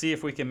it. Let's see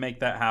if we can make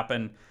that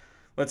happen.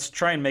 Let's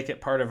try and make it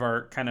part of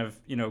our kind of,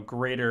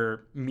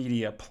 greater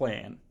media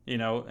plan,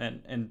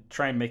 and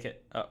try and make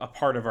it a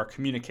part of our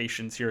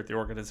communications here at the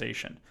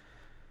organization.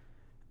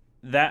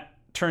 That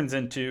turns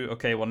into,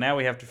 okay, well, now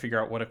we have to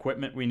figure out what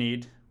equipment we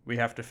need. We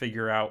have to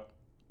figure out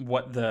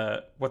what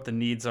the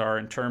needs are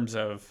in terms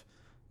of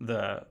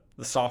the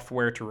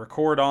software to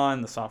record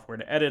on, the software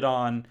to edit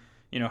on.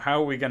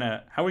 How are we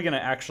gonna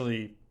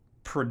actually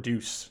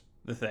produce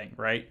the thing,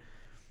 right?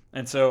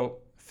 And so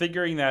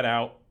figuring that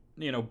out,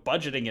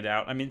 budgeting it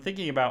out. I mean,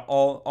 thinking about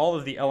all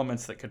of the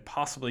elements that could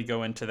possibly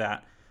go into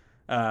that.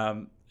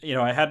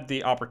 I had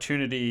the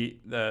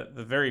opportunity, the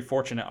very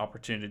fortunate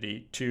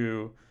opportunity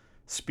to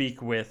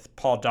speak with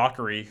Paul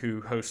Dockery,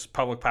 who hosts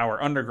Public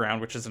Power Underground,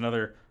 which is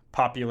another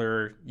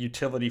popular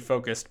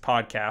utility-focused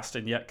podcast,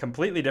 and yet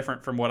completely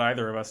different from what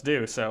either of us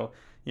do. So,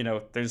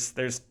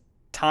 there's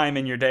time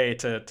in your day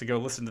to go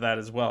listen to that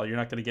as well. You're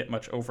not going to get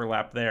much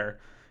overlap there.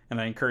 And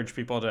I encourage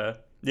people to,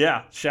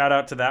 shout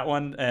out to that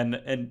one.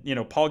 And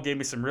Paul gave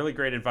me some really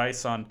great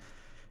advice on,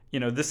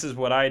 this is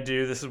what I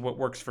do. This is what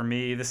works for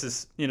me. This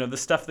is, the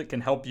stuff that can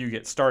help you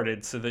get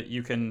started so that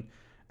you can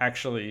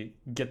actually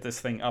get this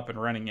thing up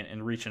and running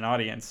and reach an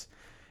audience.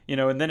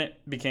 And then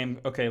it became,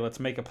 okay, let's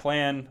make a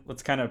plan.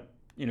 Let's kind of,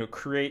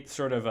 create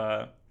sort of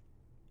a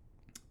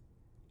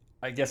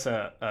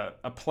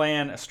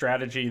plan, a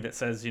strategy that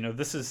says,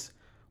 this is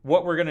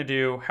what we're going to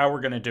do, how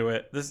we're going to do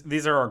it.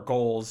 These are our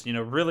goals,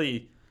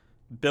 really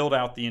build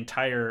out the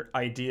entire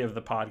idea of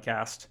the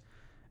podcast.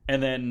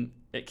 And then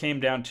it came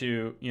down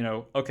to,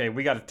 okay,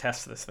 we got to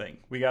test this thing.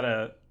 We got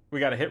to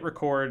hit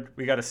record.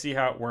 We got to see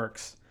how it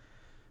works.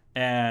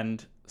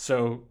 And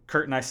so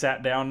Kurt and I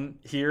sat down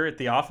here at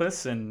the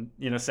office and,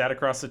 sat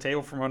across the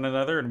table from one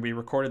another, and we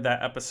recorded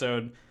that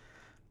episode,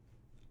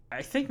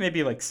 I think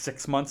maybe like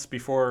 6 months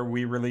before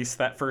we released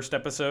that first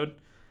episode.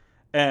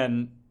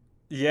 And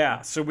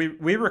so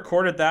we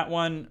recorded that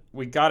one,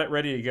 we got it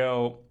ready to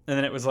go, and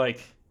then it was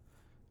like,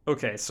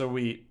 okay, so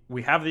we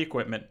have the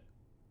equipment,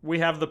 we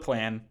have the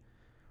plan,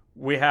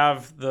 we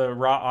have the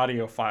raw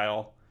audio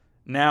file.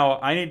 Now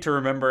I need to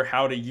remember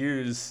how to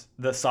use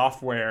the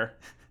software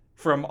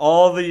from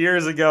all the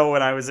years ago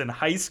when I was in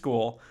high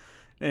school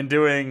and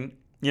doing,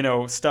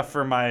 stuff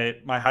for my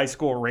high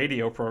school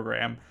radio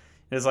program.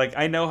 It's like,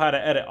 I know how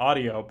to edit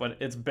audio, but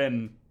it's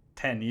been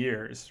 10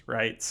 years,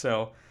 right?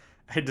 So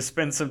I had to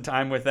spend some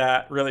time with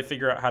that, really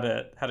figure out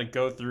how to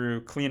go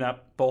through, clean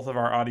up both of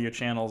our audio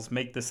channels,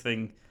 make this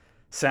thing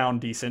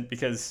sound decent,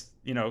 because,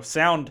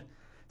 sound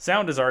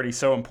is already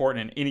so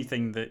important in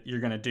anything that you're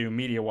going to do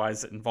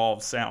media-wise that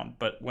involves sound.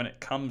 But when it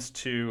comes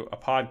to a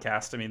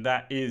podcast, I mean,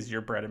 that is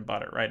your bread and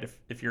butter, right?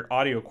 If your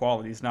audio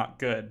quality is not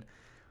good,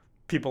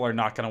 people are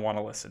not going to want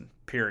to listen,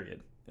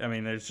 period. I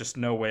mean, there's just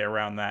no way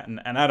around that. And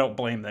I don't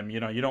blame them. You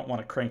don't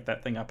want to crank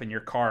that thing up in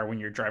your car when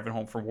you're driving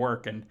home from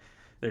work and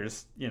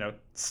there's,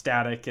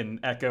 static and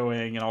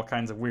echoing and all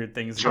kinds of weird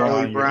things.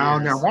 Charlie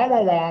Brown. Yeah. Wah,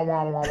 wah, wah,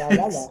 wah, wah,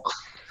 wah, wah.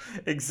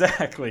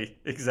 Exactly.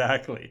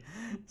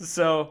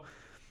 So,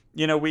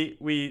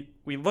 we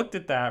looked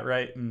at that,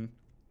 right? And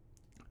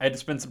I had to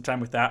spend some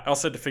time with that. I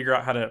also had to figure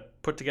out how to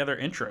put together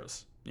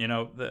intros.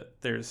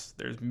 There's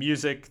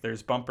music,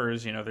 there's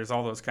bumpers, there's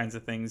all those kinds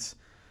of things.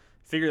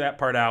 Figure that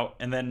part out.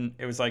 And then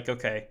it was like,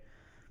 okay,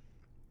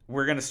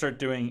 we're going to start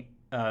doing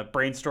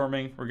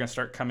brainstorming. We're going to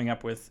start coming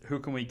up with who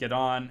can we get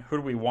on? Who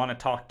do we want to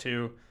talk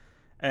to?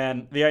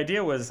 And the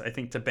idea was, I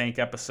think, to bank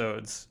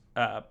episodes.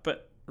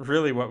 But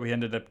really what we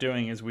ended up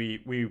doing is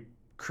we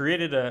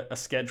created a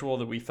schedule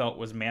that we felt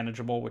was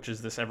manageable, which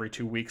is this every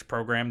 2 weeks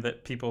program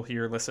that people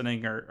here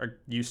listening are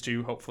used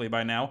to, hopefully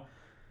by now.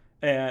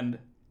 And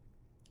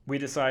we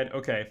decide,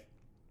 okay,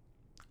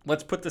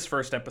 let's put this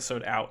first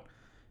episode out.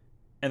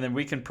 And then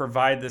we can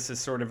provide this as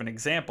sort of an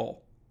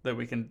example that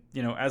we can,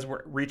 as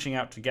we're reaching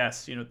out to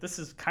guests, this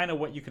is kind of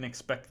what you can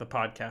expect the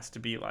podcast to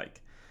be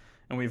like.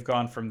 And we've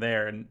gone from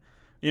there. And,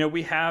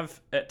 we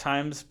have at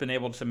times been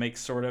able to make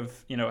sort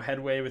of,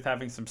 headway with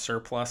having some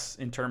surplus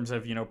in terms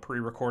of,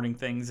 pre-recording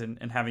things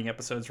and having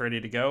episodes ready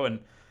to go.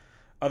 And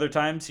other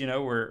times,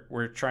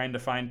 we're trying to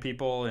find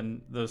people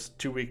in those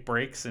 2 week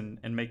breaks and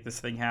make this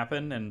thing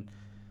happen. And,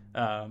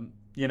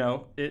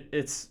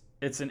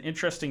 it's an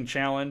interesting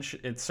challenge.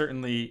 It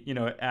certainly,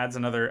 it adds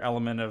another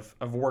element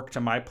of work to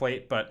my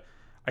plate, but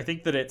I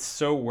think that it's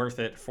so worth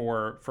it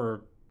for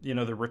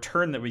the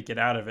return that we get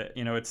out of it.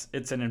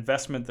 It's an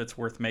investment that's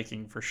worth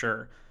making for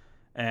sure.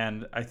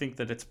 And I think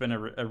that it's been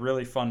a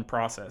really fun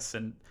process.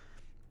 And,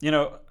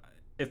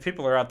 if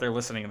people are out there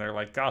listening and they're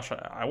like, gosh,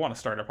 I want to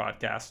start a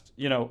podcast,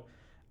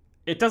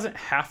 it doesn't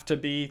have to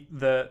be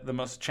the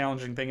most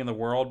challenging thing in the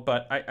world,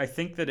 but I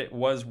think that it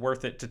was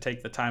worth it to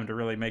take the time to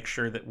really make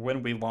sure that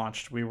when we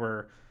launched, we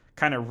were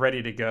kind of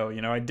ready to go.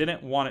 I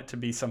didn't want it to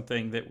be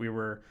something that we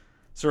were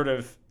sort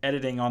of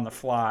editing on the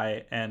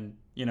fly and,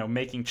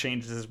 making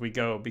changes as we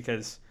go,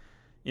 because,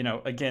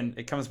 again,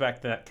 it comes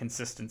back to that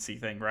consistency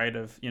thing, right?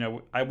 Of,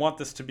 I want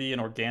this to be an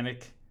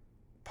organic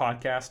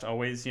podcast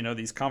always.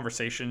 These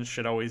conversations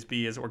should always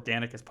be as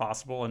organic as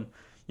possible. And,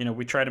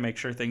 we try to make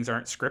sure things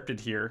aren't scripted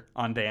here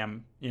on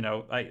DAM.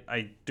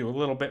 I do a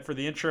little bit for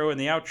the intro and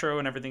the outro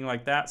and everything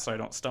like that, so I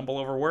don't stumble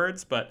over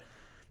words, but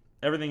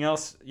everything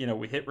else,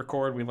 we hit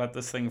record, we let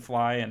this thing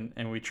fly,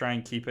 and we try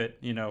and keep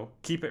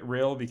it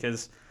real,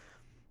 because,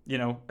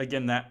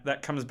 again,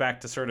 that comes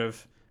back to sort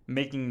of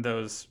making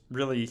those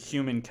really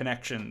human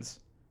connections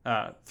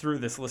through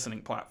this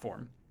listening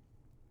platform.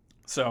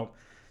 So,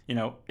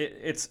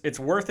 it's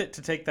worth it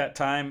to take that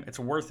time. It's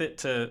worth it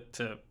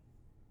to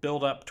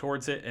build up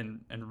towards it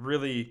and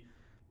really,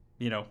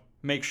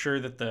 make sure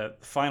that the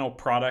final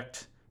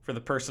product for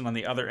the person on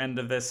the other end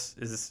of this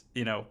is,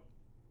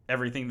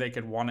 everything they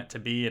could want it to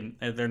be, and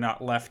they're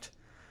not left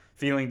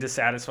feeling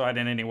dissatisfied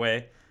in any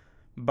way.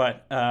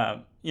 But,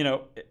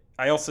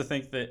 I also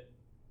think that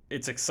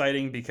it's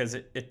exciting because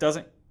it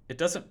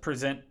doesn't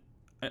present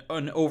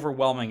an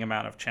overwhelming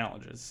amount of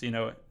challenges,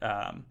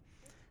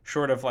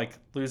 short of like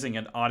losing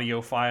an audio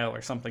file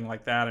or something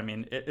like that. I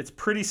mean, it's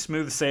pretty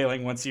smooth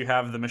sailing once you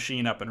have the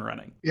machine up and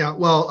running. Yeah.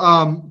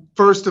 Well,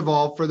 first of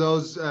all, for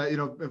those,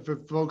 for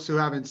folks who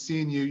haven't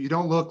seen you, you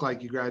don't look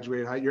like you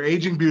graduated. You're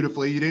aging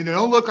beautifully. You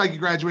don't look like you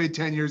graduated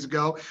 10 years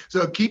ago.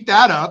 So keep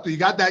that up. You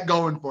got that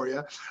going for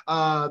you.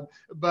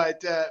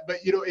 But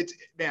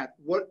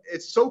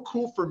it's so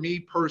cool for me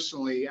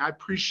personally. I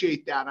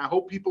appreciate that. And I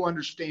hope people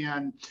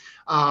understand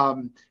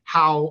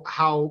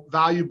how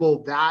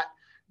valuable that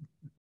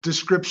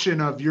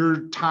description of your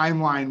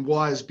timeline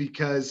was,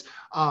 because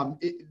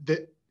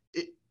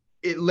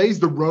it lays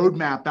the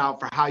roadmap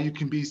out for how you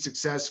can be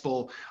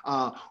successful.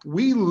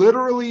 We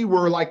literally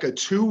were like a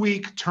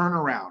 2-week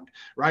turnaround,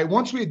 right?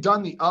 Once we had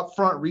done the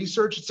upfront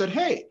research and said,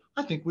 hey,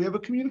 I think we have a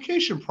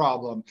communication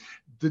problem.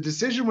 The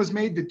decision was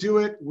made to do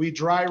it. We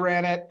dry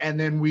ran it. And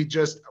then we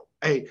just,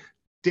 hey,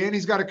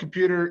 Danny's got a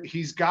computer.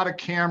 He's got a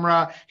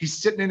camera. He's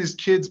sitting in his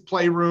kid's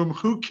playroom.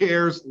 Who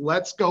cares?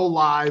 Let's go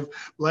live.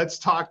 Let's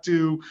talk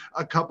to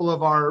a couple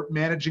of our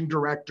managing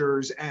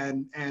directors.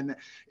 And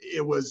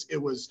it was,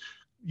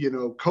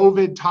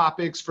 COVID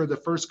topics for the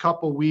first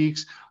couple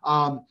weeks.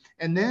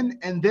 And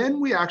then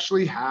we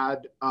actually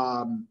had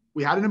an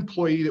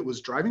employee that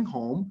was driving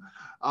home.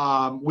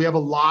 We have a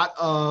lot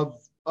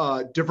of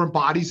different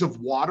bodies of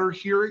water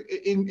here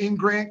in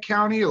Grant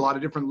County, a lot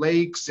of different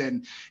lakes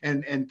and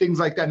things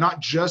like that.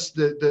 Not just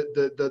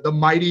the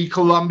mighty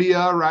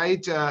Columbia,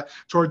 right,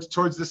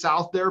 towards the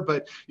south there,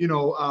 but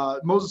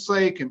Moses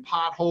Lake and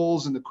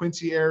potholes in the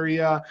Quincy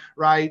area,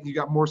 right. You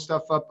got more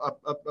stuff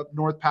up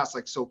north past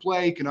like Soap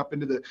Lake and up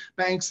into the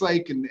Banks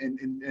Lake and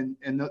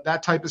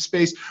that type of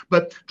space.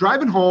 But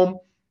driving home,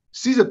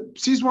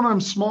 sees one of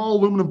them small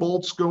aluminum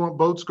boats going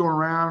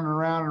around and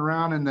around and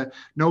around, and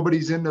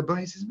nobody's in the boat.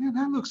 He says, man,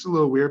 that looks a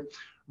little weird.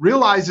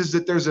 Realizes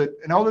that there's an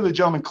elderly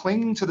gentleman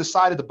clinging to the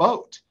side of the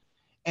boat,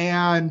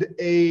 and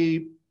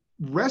a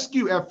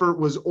rescue effort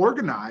was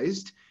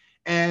organized,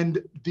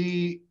 and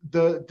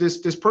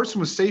this person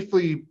was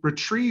safely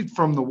retrieved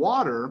from the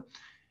water.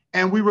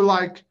 And we were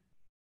like,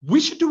 we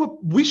should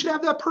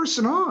have that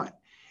person on.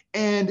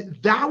 And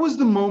that was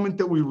the moment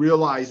that we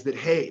realized that,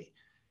 hey,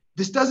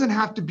 this doesn't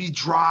have to be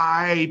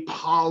dry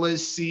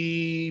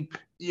policy,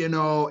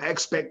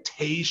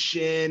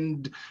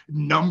 expectation,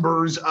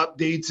 numbers,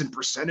 updates, and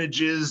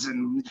percentages.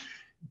 And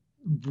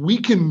we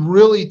can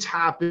really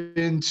tap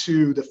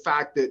into the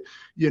fact that,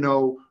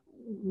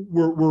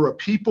 we're a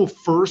people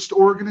first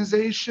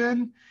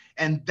organization.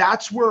 And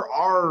that's where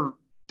our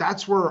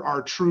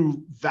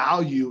true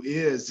value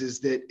is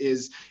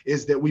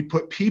that we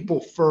put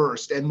people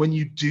first. And when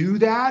you do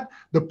that,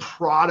 the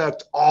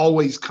product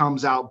always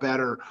comes out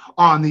better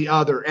on the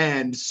other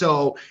end.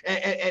 So,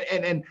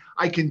 and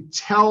I can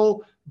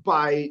tell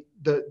by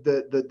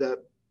the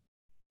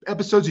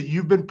episodes that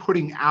you've been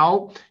putting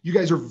out, you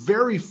guys are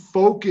very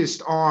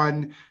focused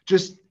on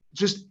just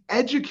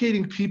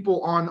educating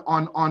people on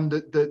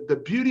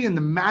the beauty and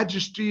the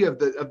majesty of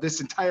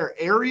this entire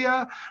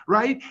area,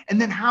 right? And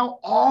then how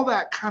all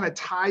that kind of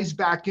ties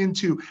back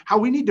into how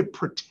we need to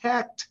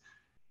protect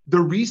the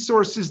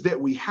resources that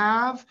we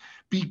have,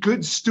 be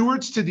good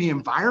stewards to the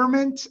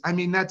environment.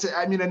 Grant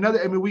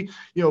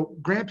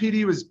PUD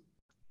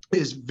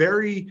is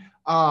very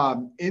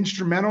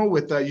instrumental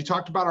with you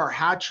talked about our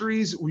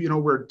hatcheries.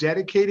 We're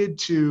dedicated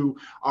to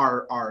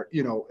our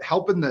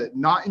helping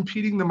not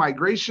impeding the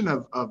migration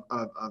of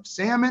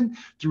salmon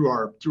through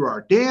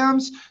our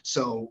dams.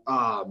 So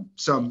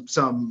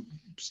some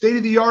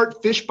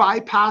state-of-the-art fish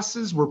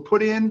bypasses were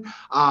put in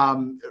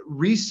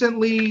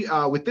recently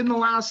within the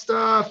last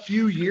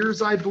few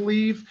years, I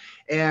believe,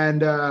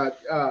 and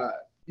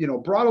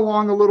brought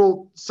along a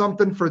little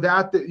something for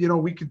that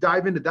we could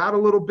dive into that a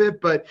little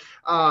bit, but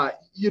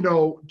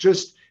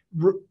just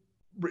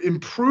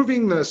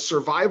improving the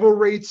survival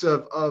rates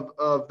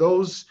of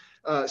those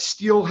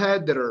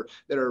steelhead that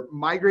are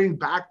migrating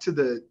back to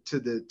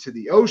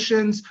the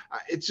oceans.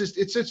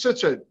 It's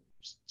such a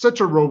such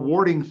a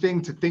rewarding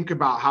thing to think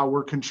about how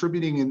we're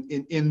contributing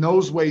in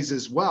those ways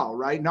as well,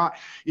 right? Not,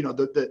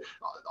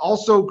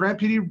 also Grant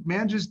PD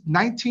manages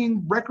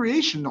 19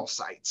 recreational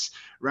sites,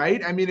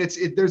 right? I mean,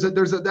 there's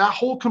that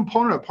whole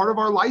component of part of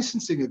our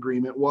licensing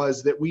agreement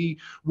was that we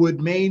would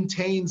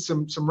maintain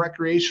some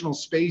recreational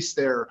space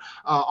there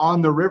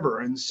on the river.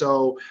 And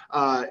so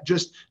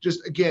just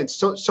again,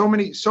 so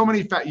many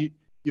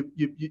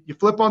you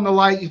flip on the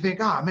light, you think,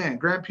 oh man,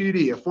 Grant PUD,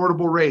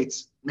 affordable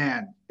rates,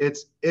 man,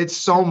 it's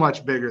so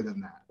much bigger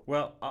than that.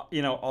 Well,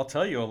 I'll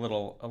tell you a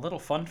little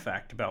fun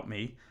fact about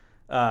me.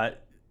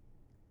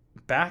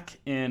 Back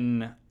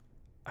in,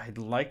 I'd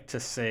like to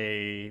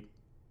say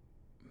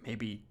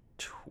maybe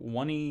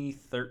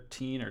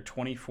 2013 or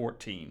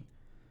 2014,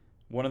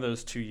 one of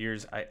those 2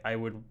 years, I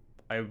would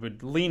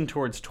lean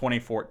towards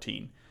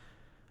 2014.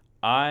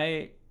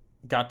 I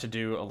got to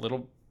do a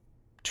little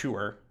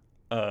tour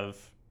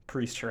of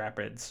Priest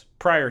Rapids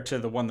prior to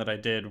the one that I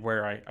did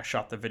where I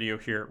shot the video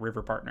here at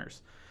River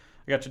Partners.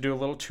 I got to do a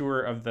little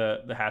tour of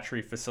the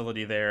hatchery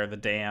facility there, the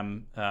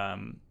dam.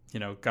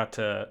 Got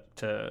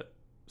to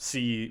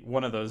see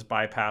one of those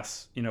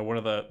bypass, one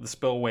of the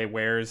spillway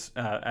wares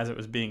as it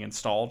was being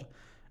installed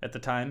at the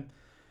time,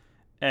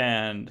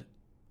 and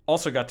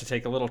also got to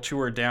take a little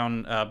tour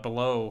down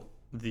below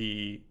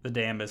the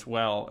dam as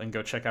well and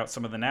go check out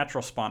some of the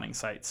natural spawning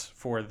sites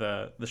for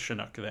the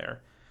Chinook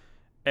there.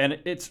 And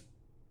it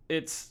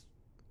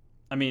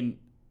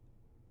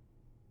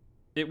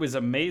was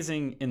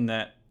amazing in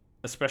that,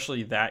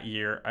 especially that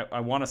year,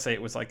 I want to say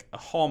it was like a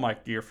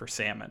hallmark year for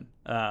salmon.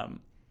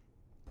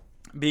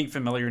 Being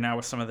familiar now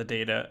with some of the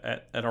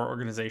data at our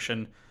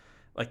organization,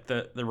 like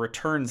the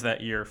returns that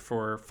year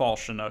for fall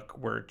Chinook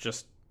were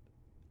just,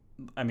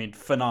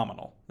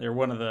 phenomenal. They're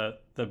one of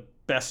the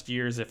best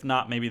years, if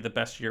not maybe the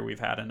best year we've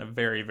had in a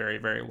very, very,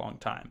 very long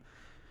time.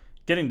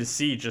 Getting to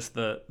see just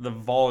the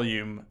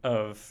volume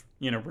of,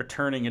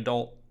 returning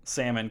adult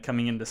salmon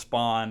coming into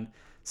spawn,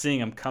 seeing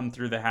them come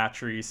through the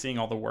hatchery, seeing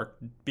all the work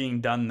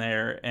being done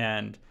there,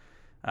 and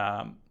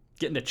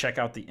getting to check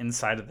out the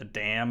inside of the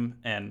dam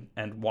and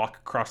walk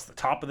across the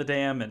top of the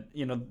dam.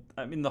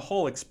 And, the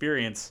whole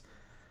experience,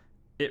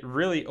 it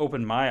really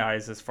opened my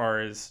eyes as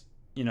far as,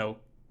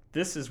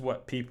 this is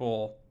what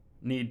people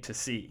need to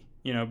see,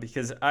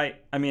 because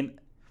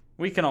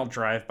we can all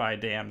drive by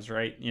dams,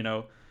 right?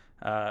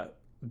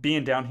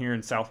 Being down here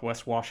in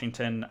Southwest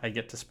Washington, I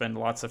get to spend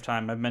lots of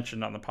time. I've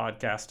mentioned on the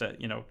podcast,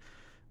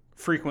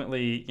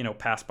 frequently,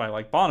 pass by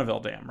like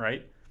Bonneville Dam,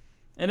 right?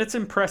 And it's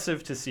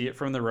impressive to see it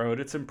from the road.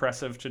 It's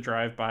impressive to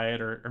drive by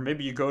it, or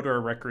maybe you go to a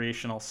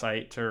recreational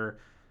site, or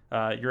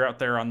you're out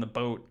there on the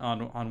boat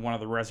on one of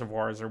the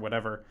reservoirs or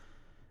whatever.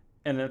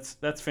 And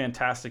that's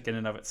fantastic in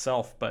and of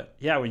itself. But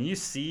yeah, when you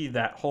see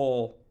that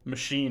whole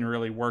machine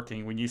really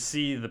working, when you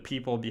see the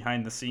people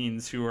behind the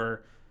scenes who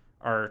are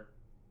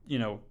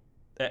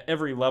at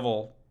every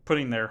level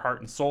putting their heart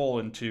and soul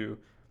into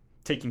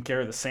taking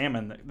care of the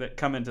salmon that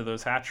come into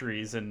those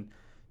hatcheries, and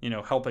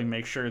helping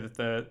make sure that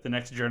the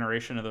next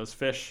generation of those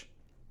fish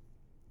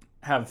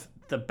have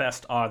the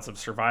best odds of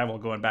survival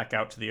going back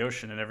out to the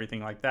ocean and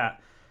everything like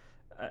that.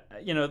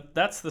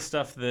 That's the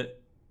stuff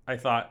that I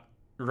thought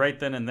right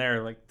then and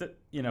there, like,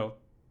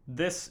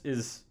 this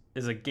is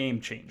a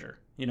game changer.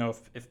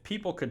 If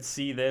people could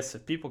see this,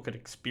 if people could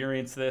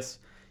experience this,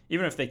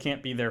 even if they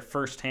can't be there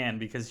firsthand,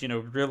 because,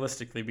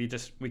 realistically,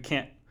 we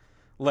can't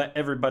let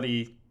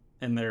everybody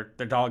and their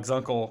dog's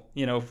uncle,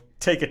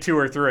 take a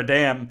tour through a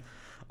dam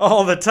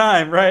all the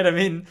time, right?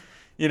 That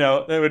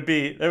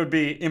would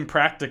be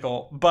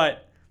impractical.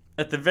 But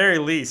at the very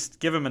least,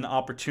 give them an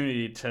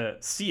opportunity to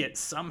see it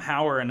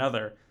somehow or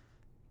another.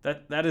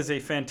 That is a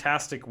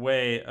fantastic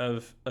way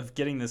of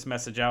getting this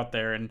message out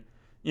there. And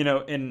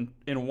in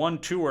one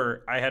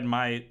tour, I had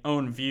my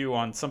own view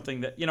on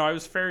something that, I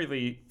was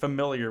fairly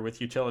familiar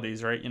with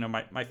utilities, right?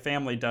 My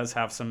family does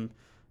have some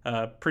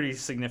pretty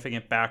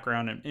significant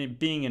background in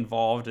being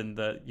involved in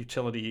the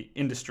utility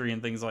industry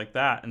and things like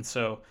that. And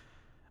so,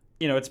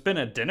 it's been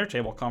a dinner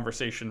table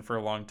conversation for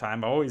a long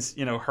time. I always,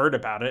 heard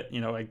about it.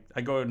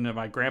 I go into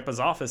my grandpa's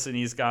office and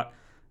he's got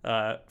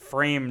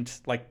framed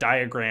like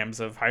diagrams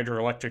of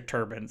hydroelectric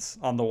turbines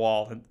on the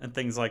wall and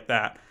things like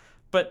that.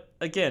 But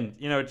again,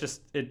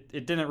 it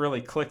didn't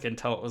really click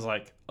until it was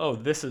like, oh,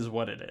 this is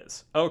what it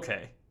is.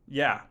 Okay,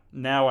 yeah,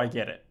 now I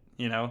get it.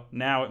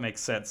 Now it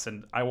makes sense,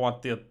 and I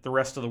want the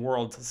rest of the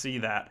world to see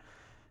that.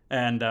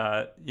 And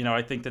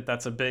I think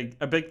that's a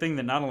big thing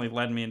that not only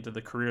led me into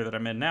the career that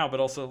I'm in now, but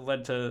also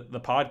led to the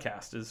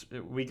podcast. Is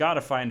we got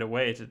to find a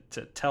way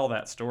to tell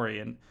that story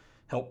and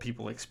help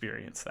people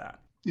experience that.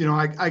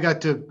 I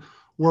got to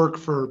work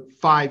for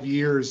 5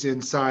 years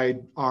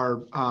inside our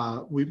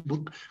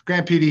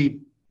Grant PD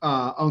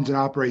owns and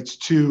operates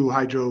 2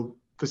 hydro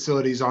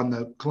facilities on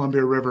the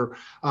Columbia River,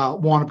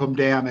 Wanapum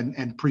Dam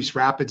and Priest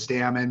Rapids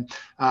Dam, and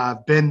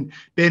been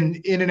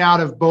in and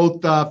out of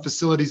both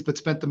facilities, but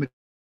spent the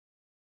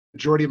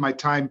majority of my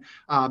time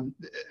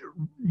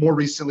more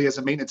recently as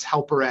a maintenance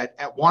helper at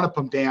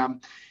Wanapum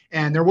Dam.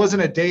 And there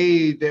wasn't a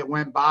day that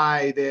went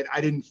by that I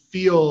didn't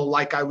feel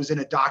like I was in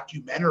a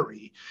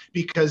documentary,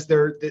 because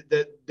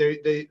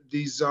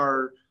these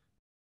are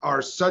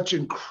such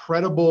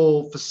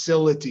incredible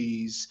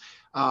facilities,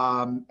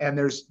 and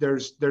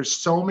there's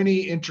so many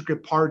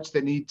intricate parts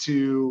that need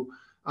to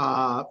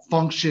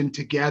function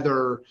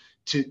together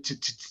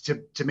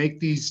to make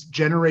these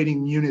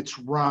generating units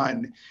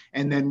run.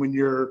 And then when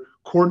you're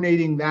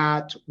coordinating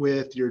that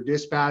with your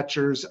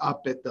dispatchers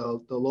up at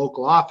the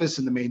local office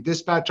and the main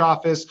dispatch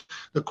office,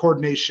 the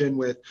coordination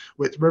with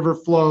river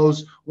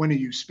flows, when are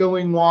you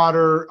spilling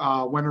water,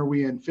 when are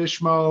we in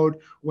fish mode,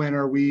 when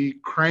are we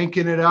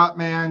cranking it up,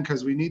 man,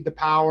 because we need the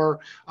power.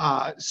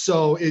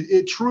 So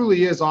it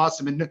truly is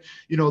awesome. And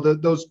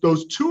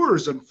those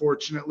tours,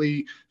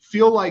 unfortunately,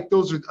 feel like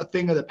those are a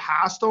thing of the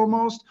past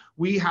almost.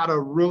 We had a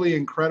really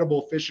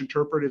incredible fish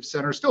interpretive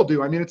center, still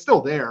do. I mean, it's still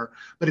there,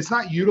 but it's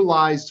not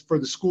utilized for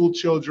the school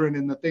children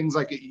and the things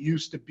like it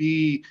used to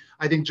be.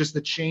 I think just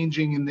the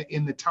changing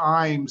in the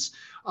times.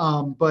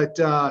 But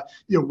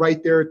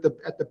right there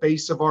at the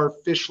base of our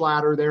fish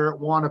ladder there at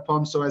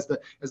Wanapum. So as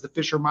the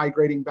fish are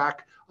migrating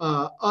back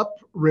up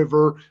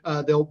river,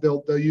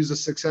 they'll use a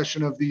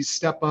succession of these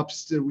step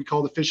ups we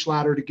call the fish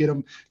ladder to get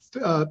them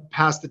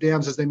past the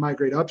dams as they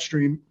migrate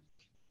upstream.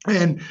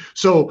 And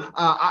so,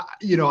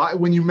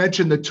 when you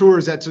mentioned the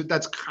tours,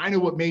 that's kind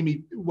of what made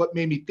me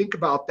think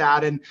about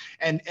that, and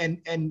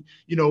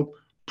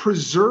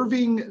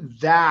preserving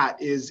that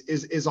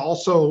is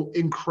also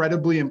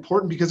incredibly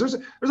important, because there's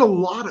a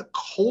lot of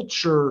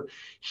culture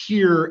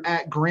here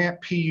at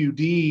Grant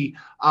PUD.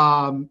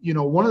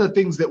 One of the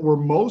things that we're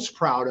most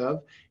proud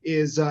of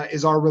is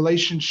our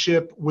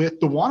relationship with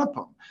the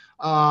Wanapum,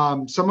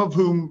 some of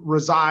whom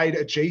reside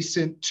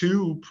adjacent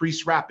to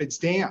Priest Rapids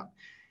Dam.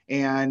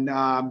 And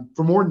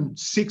for more than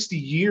 60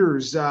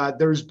 years,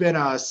 there's been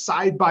a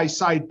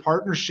side-by-side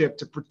partnership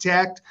to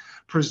protect,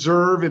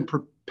 preserve, and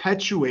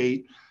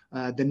perpetuate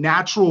the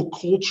natural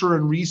culture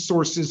and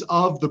resources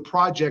of the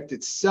project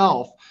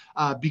itself,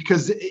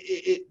 because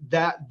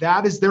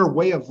that is their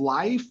way of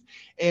life.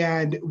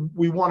 And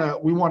we want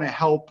to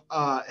help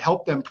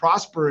them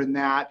prosper in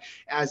that,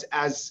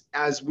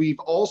 as we've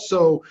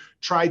also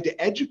tried to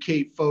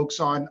educate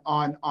folks on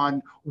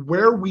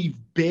where we've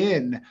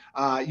been,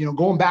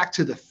 going back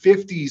to the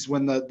 50s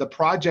when the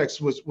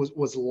projects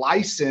was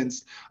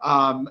licensed.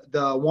 The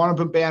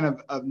Wanapum Band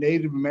of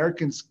Native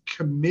Americans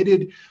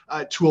committed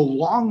to a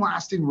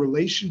long-lasting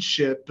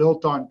relationship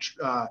built on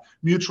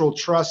mutual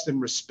trust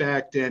and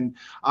respect, and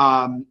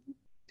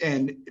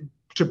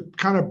to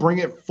kind of bring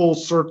it full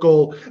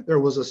circle, there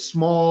was a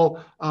small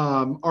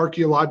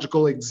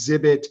archaeological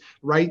exhibit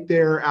right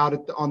there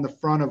out on the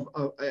front of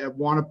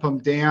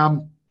Wanapum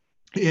Dam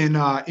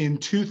in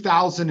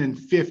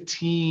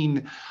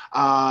 2015.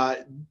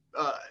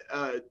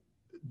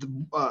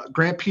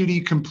 Grant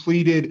PUD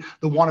completed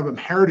the Wanapum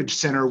Heritage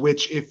Center,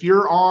 which, if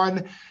you're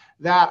on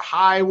that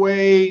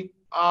highway,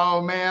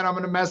 oh man, I'm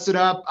going to mess it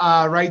up.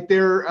 Right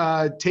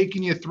there,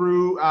 taking you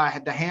through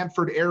the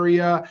Hanford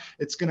area.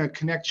 It's going to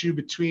connect you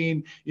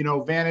between,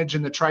 Vantage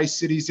and the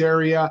Tri-Cities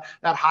area.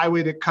 That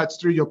highway that cuts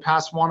through, you'll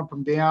pass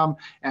Wanapum Dam.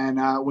 And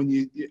when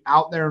you're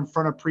out there in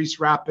front of Priest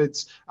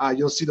Rapids,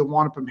 you'll see the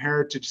Wanapum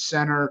Heritage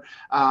Center.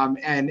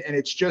 And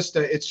it's just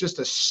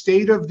a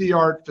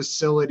state-of-the-art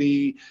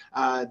facility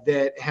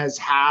that has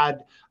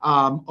had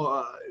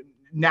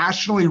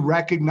nationally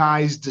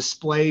recognized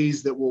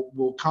displays that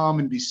will come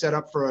and be set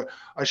up for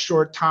a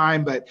short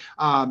time, but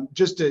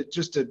just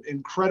an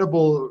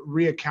incredible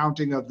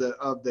recounting of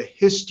the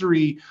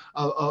history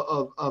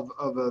of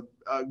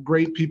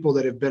great people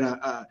that have been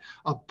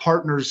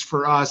partners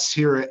for us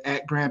here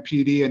at Grant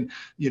PUD, and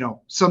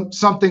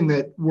something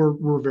that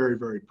we're very,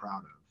 very proud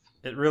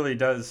of. It really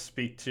does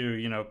speak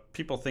to,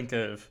 people think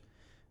of,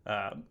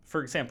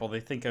 for example,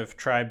 they think of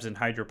tribes and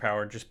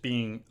hydropower just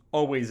being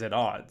always at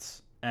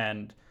odds,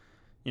 and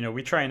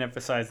we try and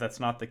emphasize that's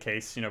not the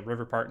case.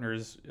 River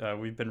Partners,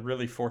 we've been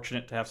really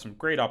fortunate to have some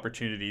great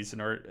opportunities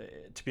in order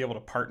to be able to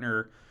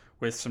partner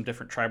with some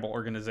different tribal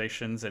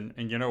organizations. And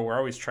we're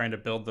always trying to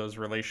build those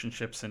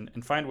relationships and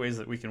find ways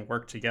that we can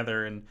work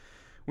together. And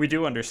we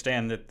do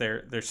understand that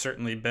there's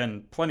certainly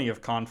been plenty of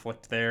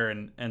conflict there.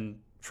 And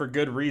for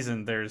good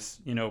reason,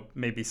 there's,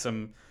 maybe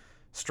some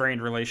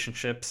strained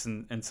relationships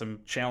and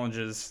some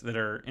challenges that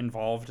are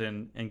involved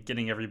in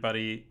getting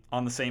everybody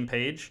on the same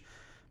page.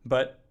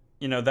 But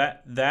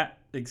that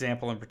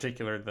example in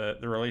particular,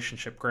 the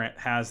relationship Grant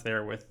has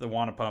there with the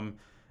Wanapum,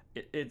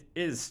 it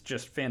is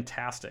just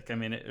fantastic. I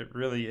mean, it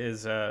really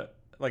is,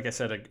 like I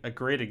said, a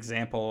great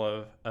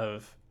example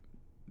of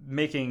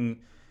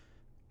making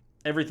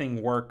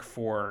everything work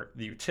for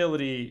the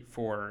utility,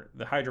 for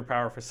the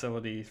hydropower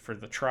facility, for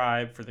the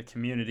tribe, for the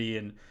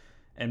community,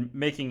 and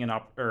making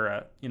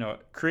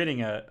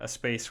creating a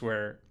space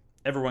where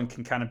everyone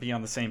can kind of be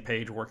on the same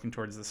page, working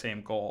towards the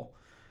same goal.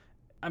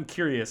 I'm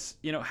curious,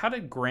 how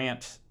did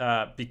Grant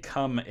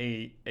become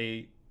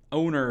a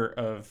owner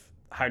of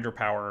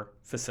hydropower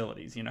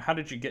facilities? How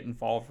did you get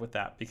involved with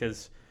that?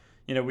 Because,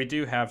 we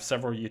do have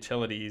several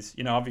utilities.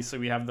 Obviously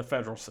we have the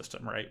federal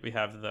system, right? We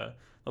have the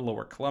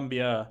lower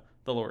Columbia,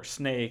 the lower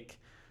Snake,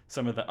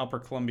 some of the upper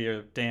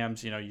Columbia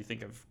dams. You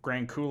think of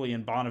Grand Coulee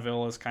and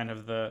Bonneville as kind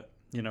of the,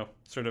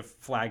 sort of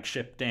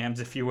flagship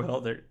dams, if you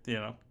will. They're,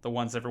 the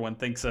ones everyone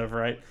thinks of,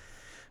 right?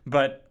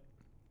 But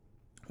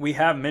we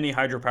have many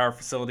hydropower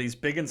facilities,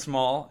 big and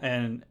small,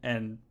 and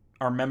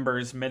our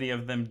members, many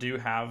of them do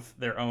have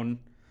their own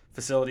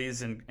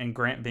facilities, and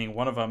Grant being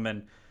one of them.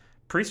 And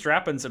Priest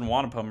Rapids and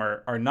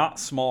Wanapum are not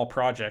small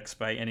projects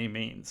by any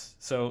means.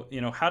 So,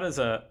 how does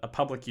a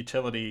public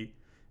utility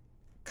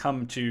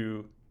come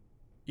to,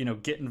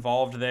 get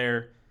involved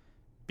there,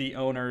 be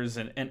owners,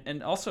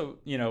 and also,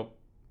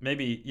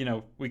 maybe,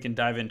 we can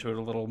dive into it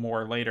a little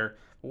more later.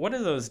 What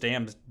do those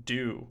dams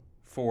do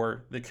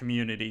for the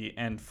community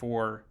and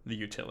for the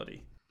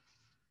utility?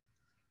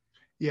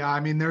 Yeah, I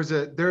mean, there's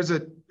a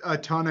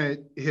ton of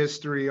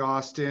history,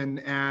 Austin,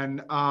 and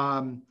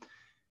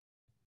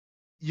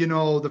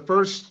the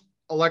first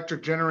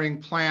electric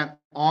generating plant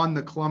on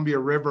the Columbia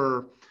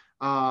River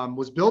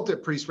was built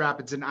at Priest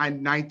Rapids in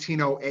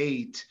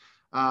 1908.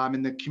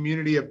 And the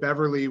community of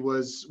Beverly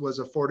was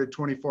afforded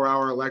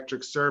 24-hour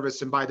electric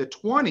service. And by the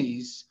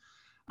 20s,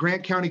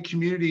 Grant County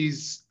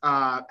communities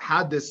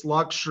had this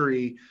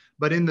luxury.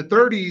 But in the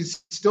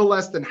 30s, still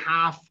less than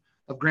half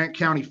of Grant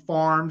County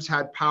farms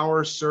had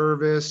power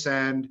service.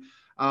 And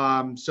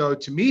so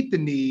to meet the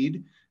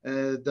need,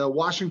 the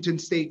Washington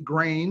State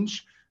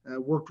Grange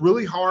worked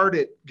really hard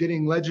at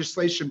getting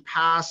legislation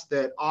passed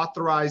that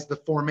authorized the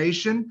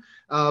formation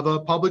of a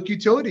public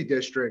utility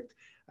district.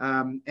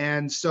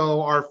 And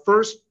so our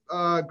first,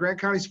 Grant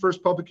County's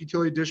first public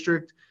utility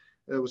district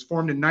was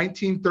formed in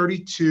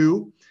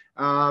 1932,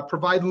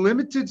 provide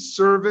limited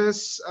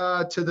service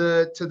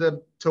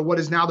to what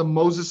is now the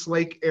Moses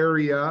Lake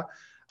area.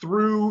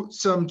 Through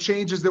some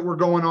changes that were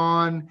going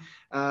on,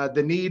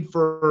 the need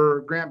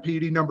for Grant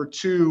PUD number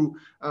 2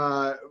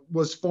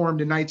 was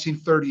formed in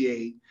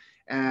 1938.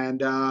 And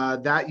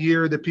that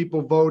year, the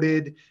people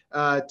voted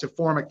to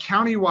form a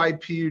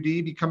countywide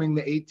PUD, becoming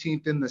the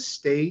 18th in the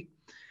state.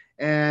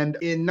 And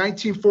in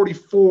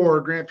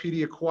 1944, Grant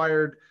PUD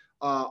acquired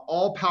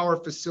all power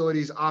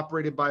facilities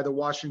operated by the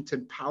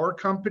Washington Power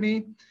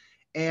Company.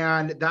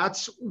 And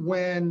that's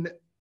when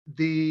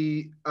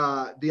the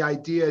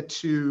idea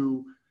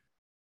to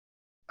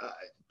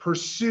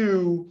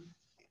pursue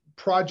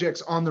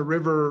projects on the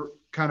river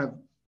kind of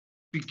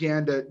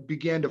began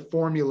to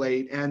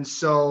formulate. And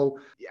so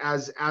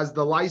as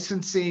the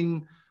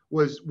licensing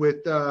was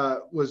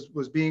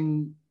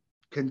being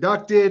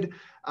conducted,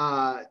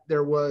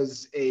 there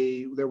was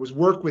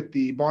work with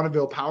the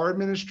Bonneville Power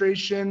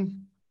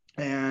Administration,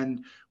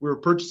 and we were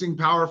purchasing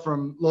power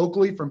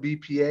locally from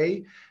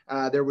BPA.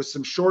 There was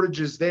some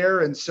shortages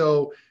there, and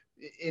so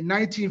in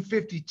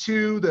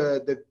 1952,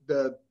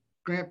 the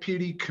Grant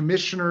PUD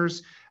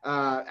commissioners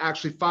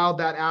actually filed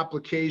that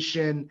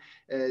application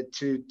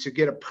to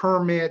get a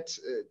permit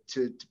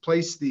to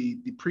place the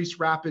Priest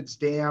Rapids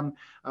Dam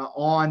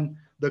on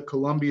the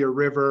Columbia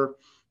River.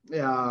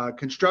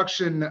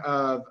 Construction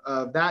of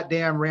that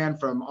dam ran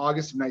from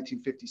August of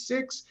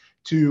 1956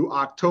 to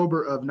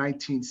October of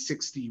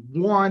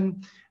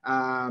 1961.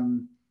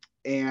 And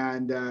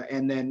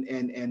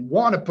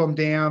Wanapum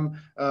Dam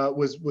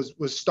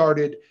was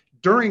started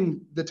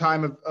during the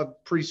time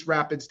of Priest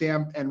Rapids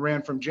Dam and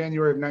ran from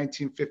January of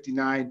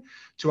 1959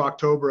 to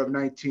October of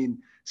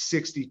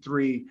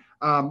 1963.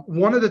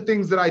 One of the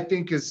things that I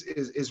think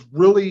is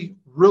really,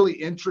 really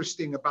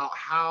interesting about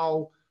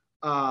how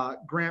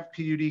Grant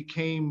PUD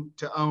came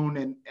to own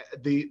and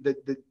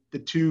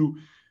the two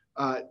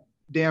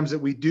dams that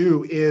we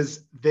do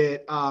is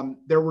that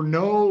there were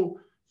no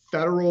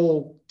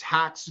federal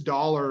tax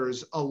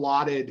dollars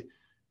allotted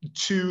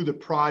to the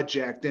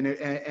project, and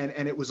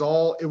it was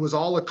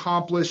all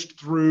accomplished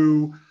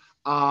through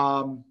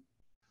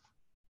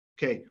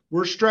okay,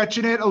 we're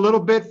stretching it a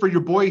little bit for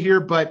your boy here,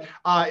 but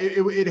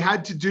it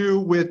had to do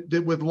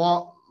with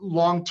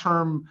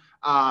long-term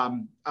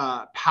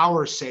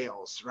power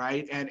sales,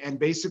 right? And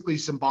basically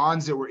some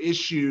bonds that were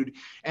issued.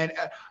 And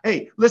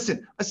hey,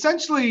 listen,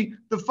 essentially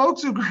the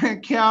folks of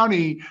Grant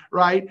County,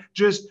 right,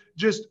 just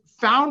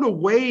found a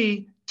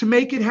way to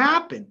make it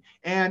happen,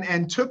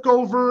 and took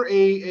over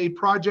a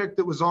project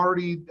that was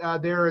already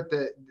there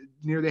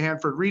near the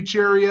Hanford Reach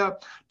area,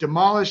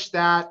 demolished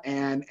that,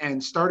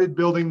 and started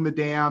building the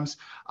dams.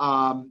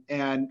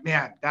 And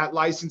man, that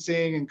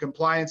licensing and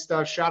compliance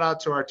stuff, shout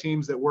out to our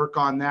teams that work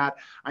on that.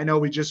 I know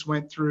we just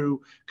went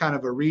through kind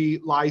of a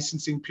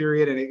re-licensing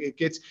period, and it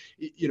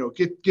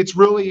gets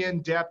really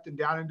in depth and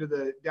down into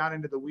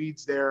the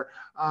weeds there.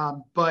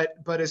 But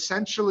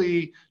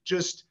essentially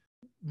just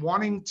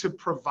wanting to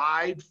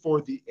provide for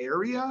the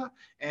area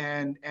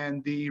and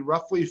the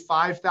roughly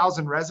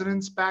 5,000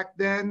 residents back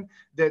then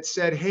that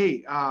said,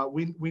 hey,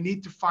 we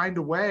need to find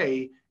a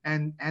way,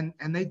 and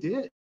they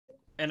did.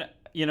 And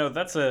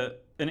that's an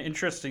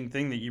interesting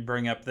thing that you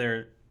bring up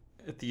there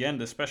at the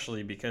end,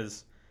 especially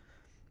because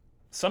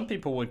some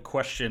people would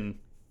question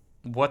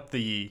what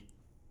the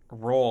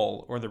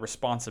role or the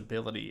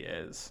responsibility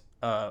is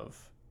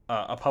of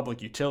a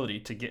public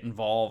utility to get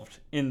involved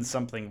in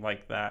something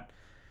like that.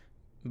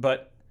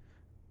 But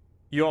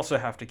you also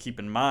have to keep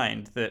in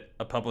mind that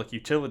a public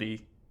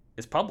utility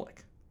is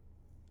public.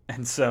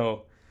 And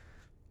so,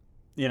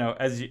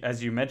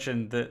 as you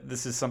mentioned, that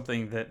this is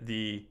something that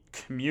the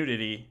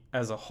community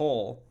as a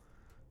whole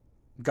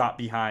got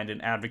behind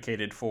and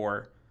advocated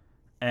for,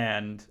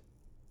 and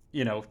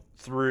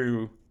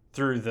through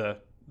the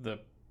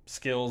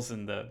skills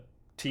and the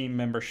team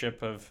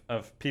membership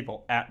of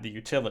people at the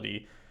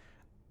utility,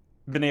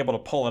 been able to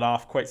pull it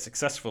off quite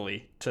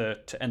successfully to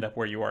end up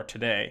where you are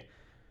today.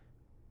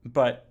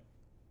 But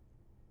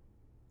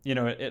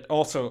it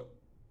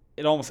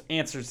almost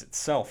answers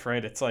itself,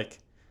 right? It's like,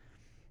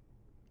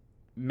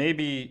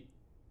 maybe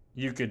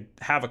you could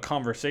have a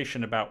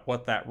conversation about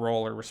what that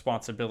role or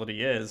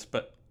responsibility is,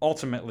 but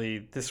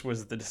ultimately this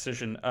was the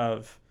decision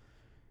of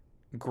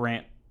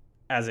Grant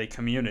as a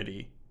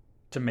community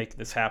to make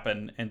this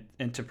happen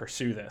and to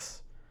pursue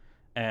this.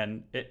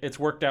 And it's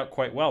worked out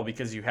quite well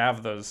because you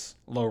have those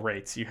low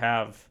rates. You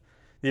have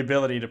the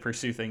ability to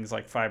pursue things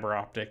like fiber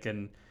optic.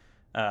 And,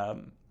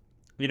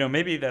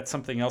 maybe that's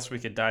something else we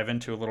could dive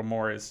into a little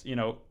more is,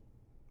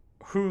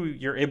 who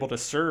you're able to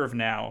serve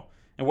now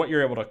and what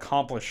you're able to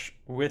accomplish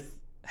with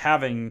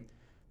having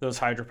those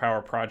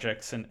hydropower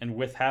projects and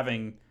with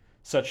having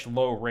such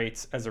low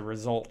rates as a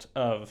result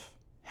of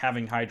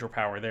having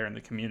hydropower there in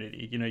the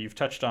community. You've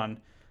touched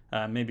on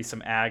maybe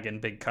some ag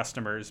and big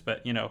customers,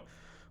 but,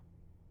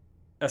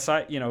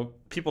 aside,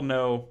 people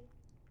know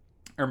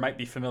or might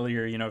be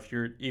familiar, if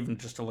you're even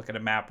just to look at a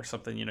map or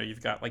something,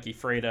 you've got like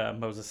Ephrata,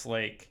 Moses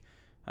Lake,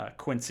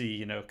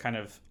 Quincy, kind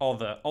of all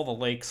the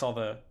lakes, all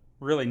the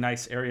really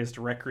nice areas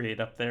to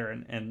recreate up there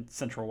in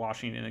central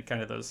Washington and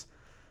kind of those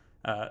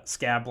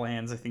scab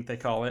lands, I think they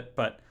call it.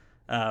 But,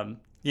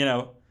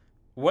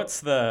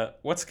 what's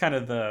kind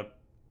of the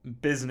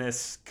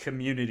business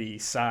community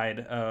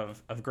side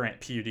of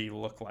Grant PUD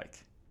look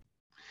like?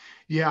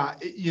 Yeah,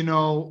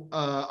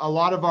 a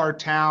lot of our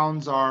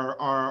towns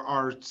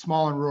are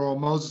small and rural.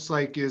 Moses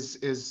Lake is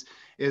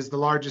the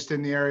largest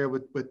in the area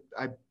with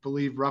I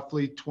believe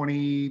roughly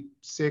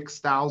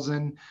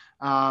 26,000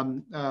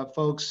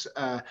 folks.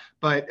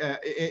 But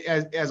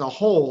as a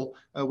whole,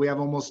 we have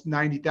almost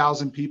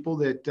 90,000 people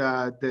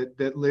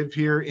that live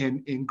here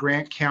in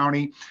Grant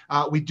County.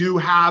 We do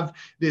have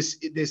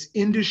this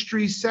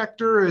industry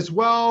sector as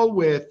well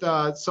with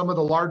some of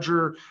the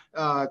larger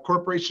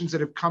corporations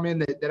that have come in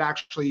that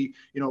actually,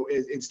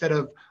 instead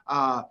of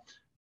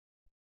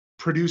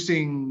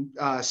producing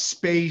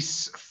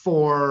space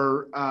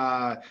for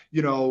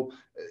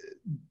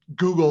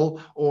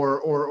Google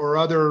or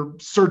other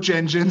search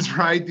engines,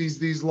 right?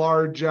 These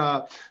large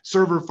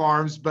server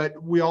farms,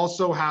 but we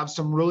also have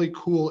some really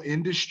cool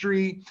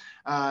industry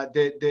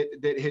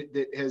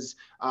that has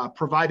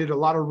provided a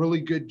lot of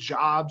really good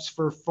jobs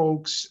for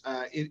folks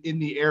in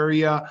the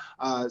area.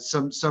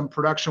 Some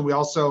production. We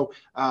also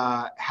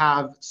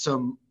have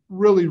some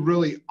really,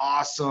 really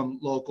awesome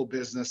local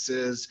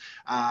businesses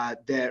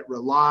that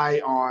rely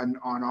on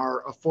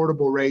our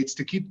affordable rates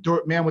to keep,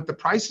 man, with the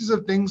prices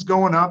of things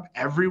going up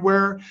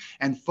everywhere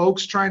and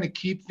folks trying to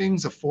keep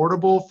things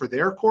affordable for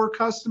their core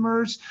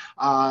customers,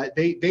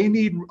 they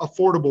need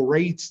affordable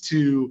rates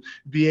to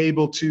be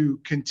able to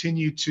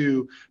continue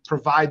to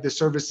provide the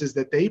services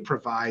that they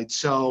provide.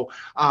 So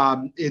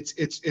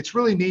it's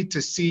really neat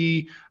to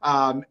see,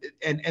 and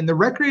the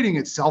recreating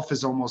itself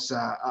is almost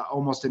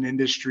an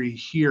industry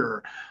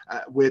here.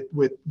 With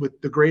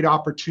the great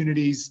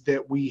opportunities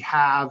that we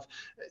have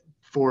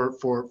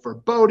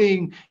for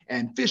boating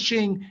and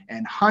fishing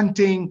and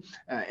hunting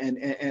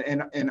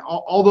and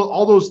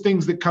all those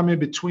things that come in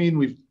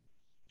between.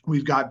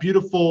 We've got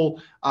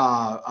beautiful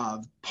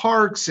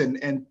parks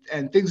and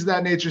things of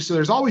that nature. So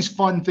there's always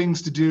fun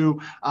things to do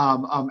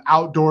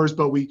outdoors,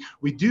 but we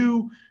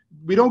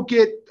don't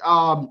get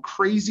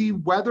crazy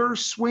weather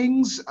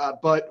swings,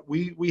 but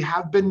we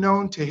have been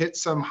known to hit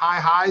some high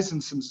highs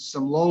and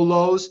some low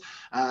lows,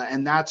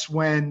 and that's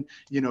when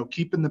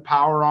keeping the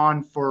power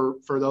on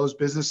for those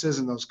businesses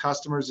and those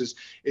customers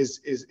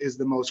is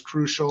the most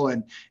crucial.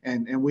 And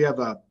we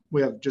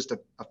have just a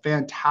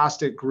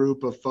fantastic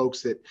group of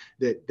folks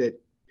that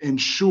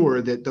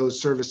ensure that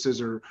those services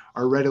are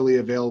readily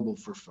available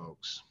for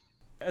folks.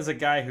 As a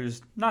guy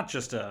who's not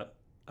just a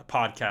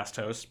podcast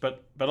host,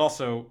 but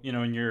also,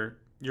 in your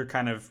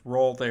kind of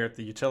role there at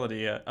the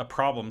utility, a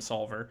problem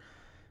solver,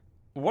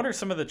 what are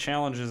some of the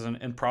challenges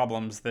and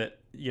problems that,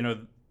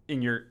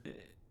 in your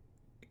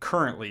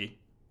currently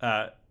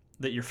that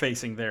you're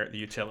facing there at the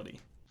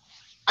utility?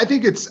 I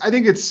think it's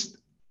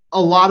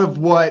a lot of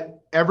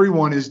what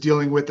everyone is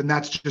dealing with, and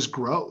that's just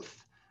growth.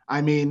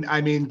 I mean,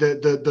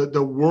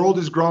 the world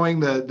is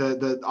growing.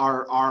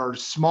 Our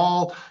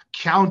small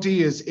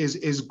county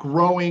is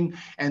growing,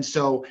 and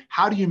so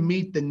how do you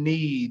meet the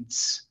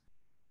needs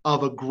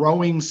of a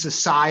growing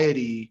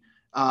society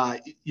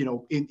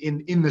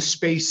in the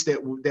space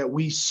that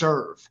we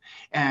serve.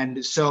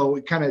 And so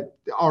it kind of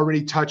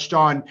already touched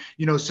on,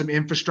 some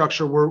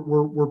infrastructure.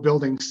 We're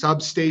building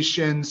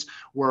substations.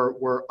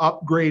 We're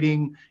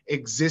upgrading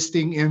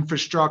existing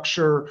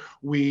infrastructure.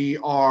 We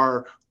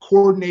are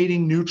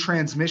coordinating new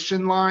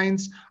transmission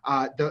lines.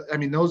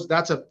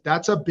 That's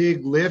a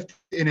big lift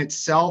in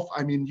itself.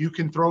 I mean, you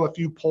can throw a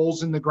few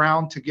poles in the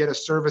ground to get a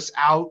service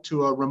out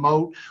to a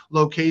remote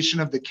location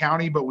of the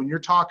county, but when you're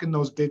talking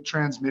those big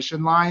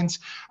transmission lines,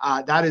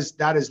 that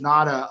is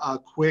not a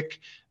quick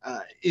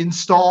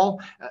install,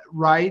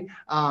 right?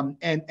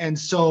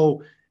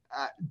 So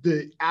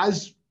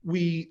as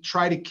we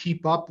try to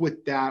keep up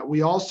with that,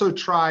 we also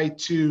try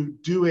to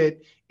do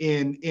it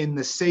in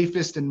the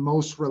safest and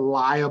most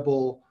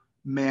reliable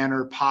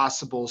manner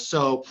possible.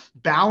 So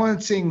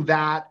balancing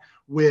that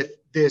with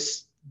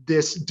this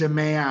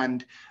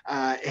demand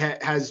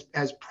has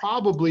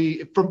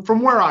probably,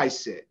 from where I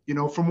sit,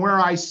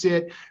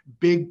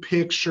 big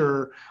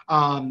picture,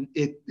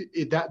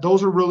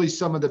 those are really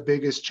some of the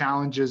biggest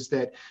challenges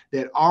that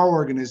our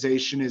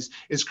organization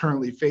is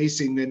currently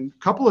facing. And a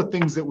couple of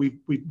things that we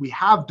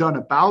have done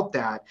about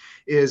that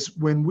is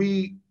when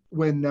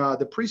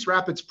the Priest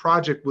Rapids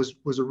project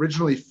was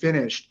originally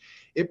finished,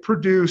 it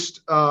produced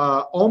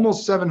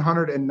almost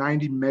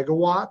 790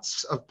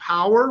 megawatts of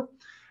power,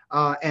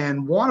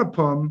 and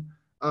Wanapum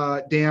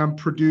Dam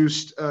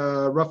produced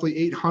roughly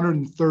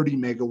 830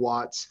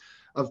 megawatts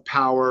of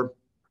power.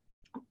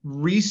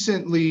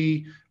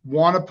 Recently,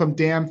 Wanapum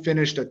Dam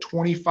finished a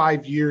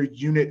 25-year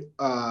unit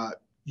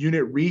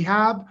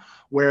rehab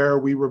where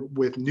we were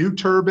with new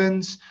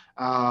turbines,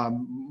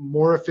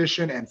 more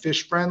efficient and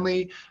fish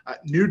friendly,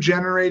 new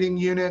generating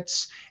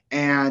units.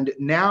 And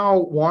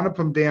now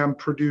Wanapum Dam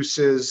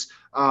produces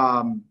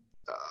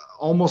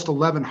almost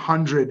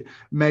 1,100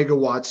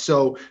 megawatts.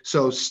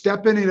 So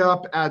stepping it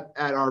up at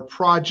our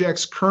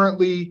projects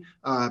currently,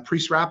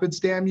 Priest Rapids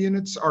Dam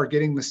units are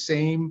getting the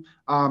same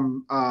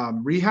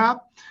rehab.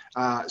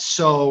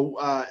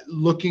 So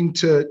looking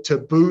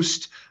to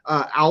boost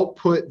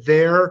output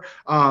there.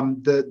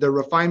 The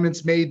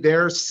refinements made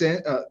there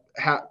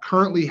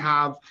currently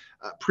have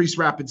Priest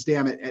Rapids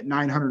Dam at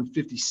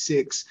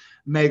 956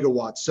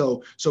 megawatts.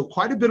 So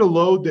quite a bit of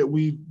load that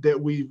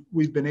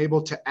we've been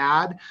able to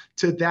add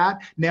to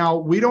that. Now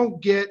we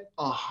don't get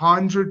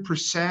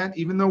 100%,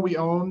 even though we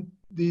own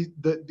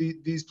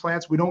these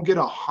plants, we don't get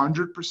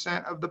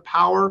 100% of the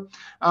power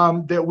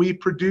that we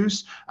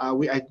produce.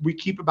 We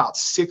keep about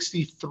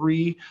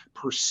 63%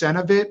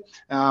 of it,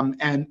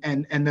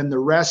 and then the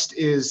rest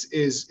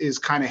is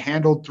kind of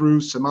handled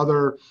through some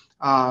other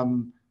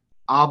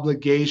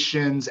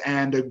obligations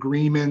and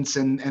agreements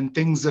and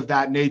things of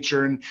that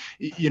nature, and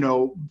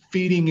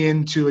feeding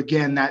into,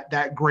 again,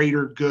 that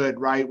greater good,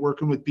 right?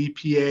 Working with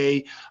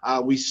BPA,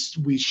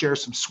 we share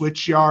some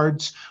switch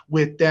yards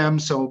with them,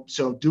 so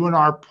doing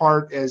our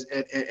part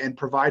and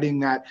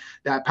providing that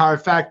power. In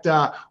fact,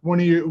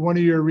 one of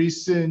your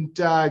recent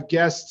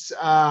guests,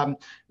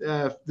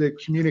 the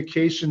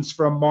communications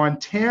from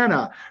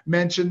Montana,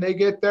 mentioned they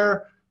get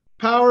their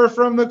power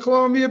from the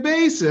Columbia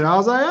Basin. I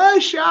was like, hey,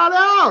 shout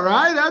out,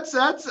 right?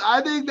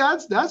 I think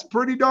that's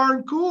pretty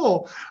darn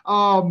cool.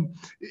 And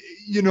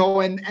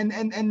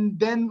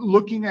then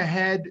looking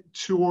ahead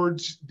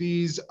towards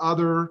these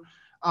other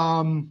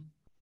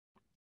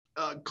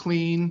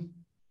clean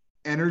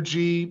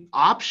energy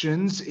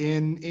options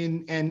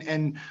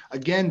and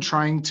again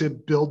trying to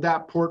build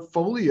that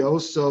portfolio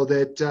so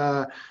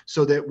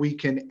that we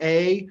can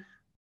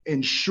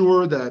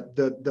ensure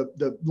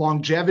the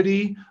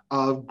longevity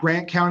of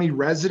Grant County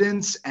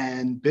residents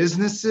and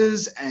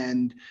businesses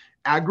and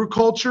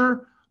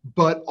agriculture,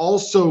 but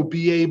also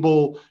be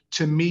able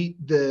to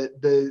meet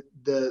the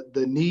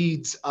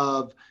needs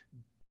of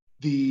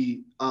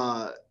the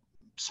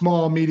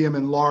small, medium,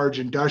 and large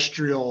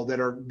industrial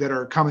that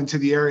are coming to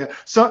the area.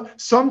 So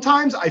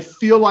sometimes I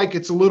feel like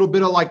it's a little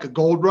bit of like a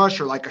gold rush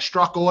or like a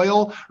struck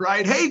oil,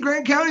 right? Hey,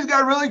 Grant County's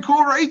got really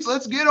cool rates.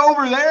 Let's get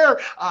over there.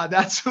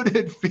 That's what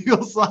it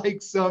feels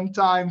like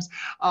sometimes.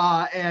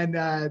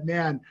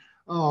 Man,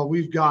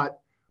 we got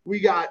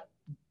a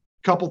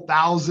couple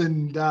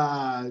thousand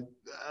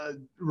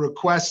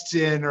requests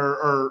in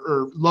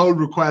or load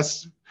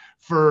requests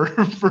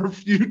for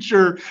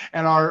future,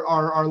 and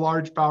our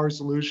large power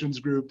solutions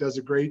group does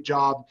a great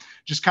job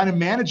just kind of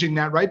managing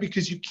that, right?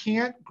 Because you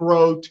can't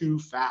grow too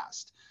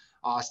fast,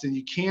 Austin.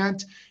 You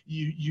can't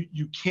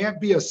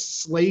be a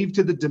slave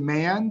to the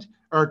demand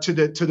or to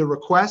the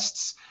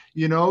requests.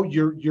 You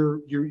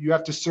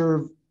have to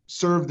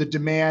serve the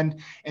demand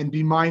and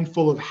be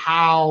mindful of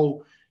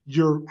how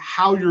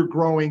you're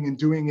growing and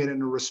doing it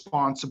in a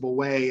responsible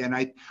way. And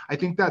I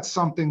think that's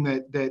something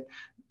that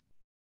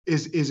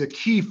is a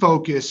key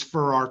focus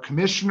for our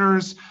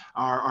commissioners,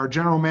 our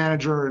general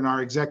manager, and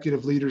our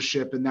executive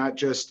leadership, and that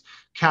just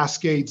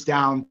cascades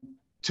down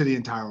to the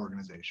entire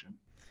organization.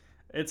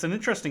 It's an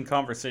interesting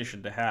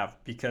conversation to have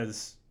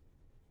because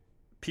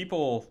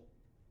people,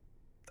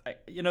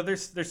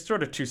 there's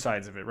sort of two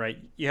sides of it, right?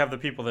 You have the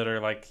people that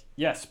are like,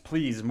 yes,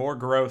 please, more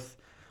growth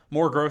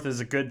is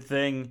a good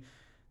thing.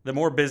 the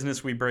more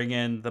business we bring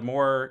in, the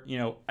more,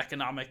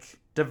 economic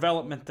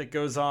development that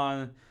goes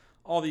on,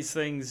 all these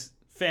things,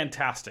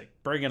 fantastic.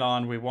 Bring it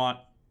on. We want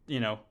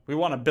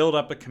to build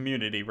up a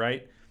community,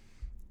 right?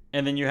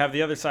 And then you have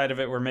the other side of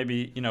it where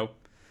maybe,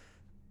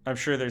 I'm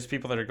sure there's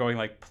people that are going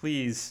like,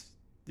 please,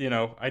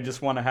 I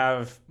just want to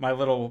have my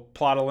little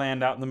plot of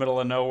land out in the middle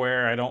of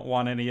nowhere. I don't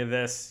want any of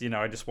this.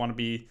 I just want to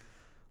be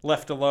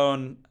left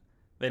alone.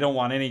 They don't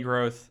want any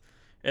growth.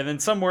 And then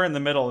somewhere in the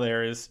middle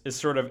there is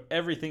sort of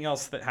everything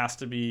else that has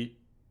to be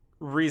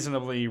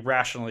reasonably,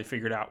 rationally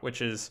figured out,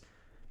 which is,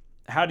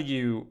 how do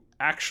you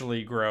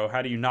actually grow?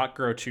 How do you not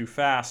grow too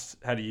fast?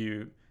 How do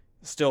you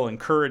still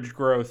encourage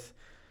growth?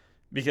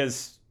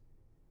 Because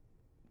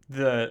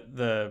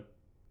the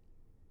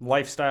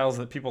lifestyles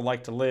that people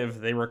like to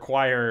live, they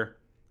require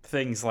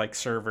things like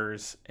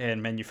servers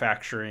and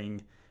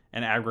manufacturing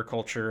and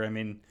agriculture. I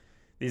mean,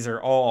 these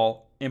are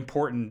all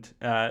important.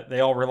 They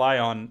all rely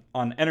on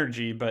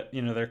energy, but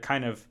they're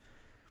kind of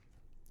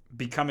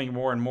becoming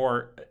more and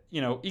more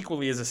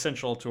equally as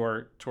essential to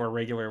our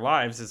regular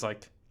lives. Is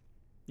like,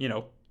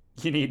 you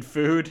need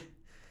food,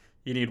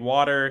 you need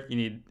water, you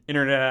need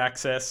internet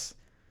access,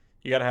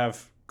 you got to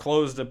have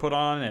clothes to put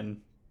on,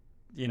 and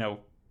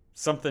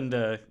something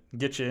to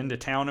get you into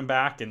town and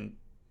back. And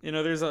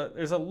there's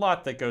a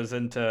lot that goes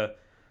into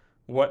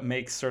what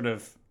makes sort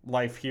of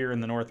life here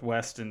in the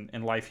Northwest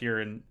and life here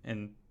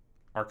in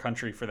our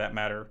country, for that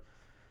matter,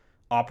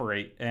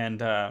 operate.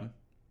 And I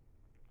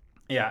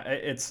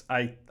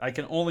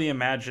can only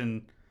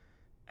imagine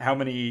how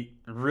many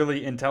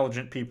really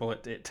intelligent people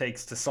it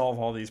takes to solve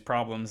all these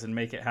problems and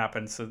make it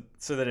happen so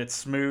that it's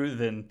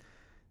smooth, and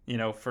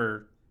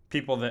for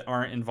people that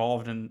aren't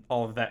involved in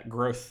all of that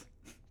growth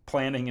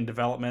planning and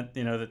development,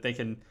 that they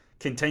can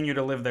continue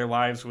to live their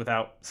lives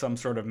without some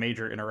sort of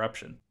major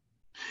interruption.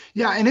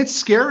 Yeah, and it's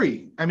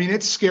scary. I mean,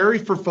 it's scary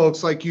for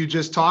folks like you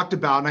just talked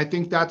about. And I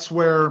think that's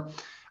where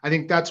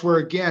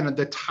again,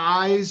 the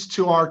ties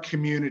to our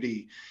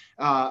community.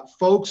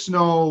 Folks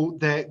know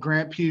that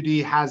Grant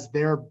PUD has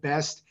their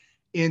best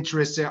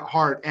interests at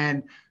heart.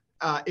 And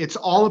it's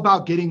all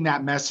about getting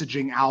that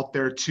messaging out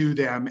there to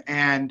them.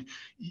 And,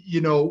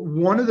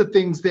 one of the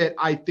things that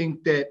I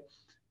think that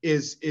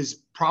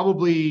is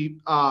probably,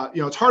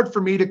 it's hard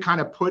for me to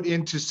kind of put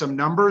into some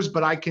numbers,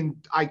 but I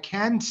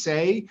can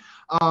say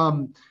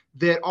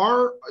that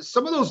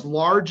some of those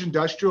large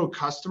industrial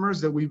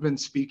customers that we've been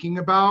speaking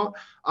about,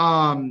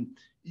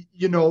 the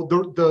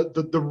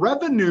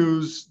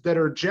revenues that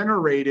are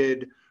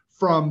generated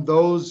from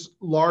those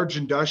large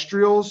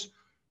industrials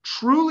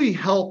truly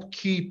help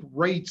keep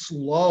rates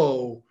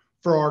low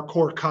for our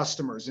core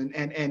customers. And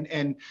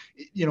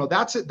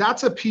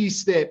that's a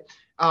piece that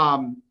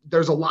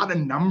there's a lot of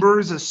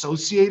numbers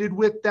associated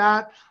with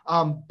that.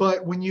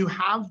 But when you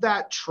have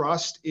that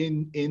trust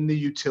in the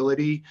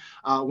utility,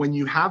 when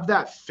you have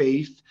that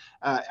faith,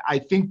 I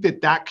think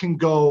that can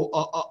go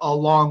a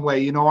long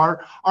way.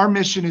 Our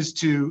mission is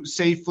to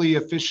safely,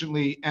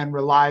 efficiently, and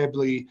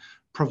reliably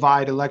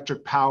provide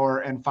electric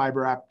power and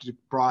fiber optic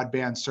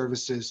broadband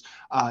services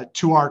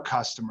to our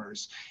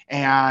customers.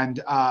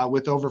 And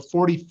with over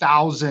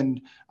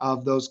 40,000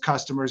 of those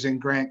customers in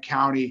Grant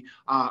County,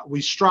 we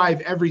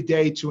strive every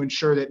day to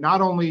ensure that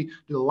not only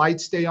do the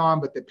lights stay on,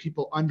 but that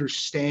people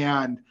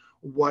understand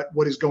what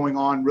is going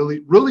on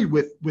really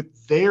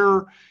with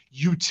their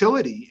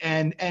utility.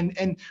 And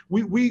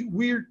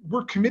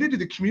we're committed to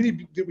the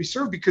community that we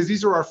serve, because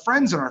these are our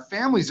friends and our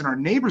families and our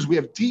neighbors. We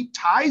have deep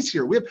ties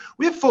here. We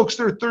have folks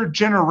that are third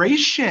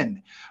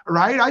generation,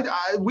 right?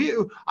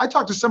 I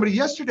talked to somebody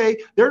yesterday.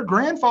 Their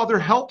grandfather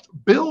helped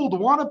build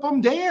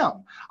Wanapum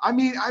Dam. I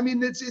mean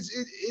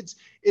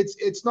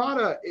it's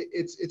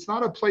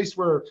not a place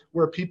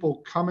where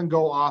people come and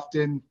go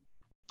often.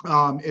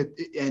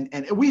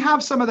 And we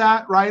have some of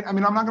that, right? I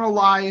mean, I'm not going to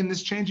lie, in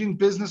this changing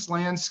business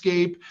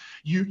landscape,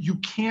 you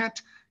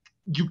can't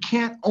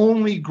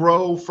only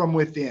grow from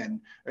within.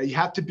 You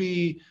have to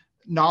be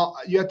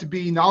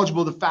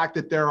knowledgeable of the fact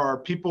that there are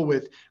people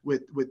with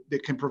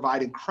that can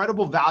provide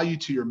incredible value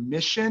to your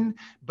mission,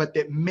 but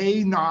that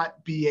may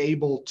not be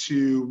able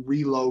to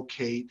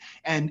relocate.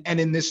 And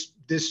in this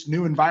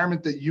new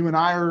environment that you and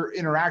I are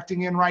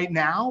interacting in right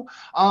now,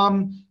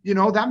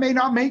 that may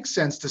not make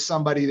sense to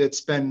somebody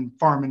that's been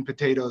farming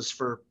potatoes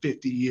for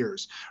 50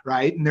 years,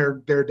 right? And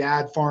their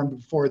dad farmed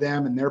before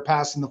them, and they're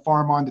passing the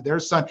farm on to their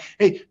son.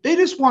 Hey, they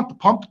just want the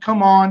pump to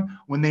come on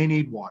when they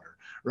need water.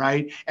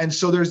 Right. And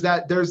so there's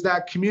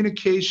that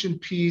communication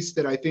piece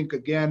that I think,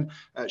 again,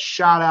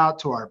 shout out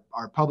to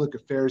our public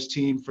affairs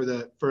team for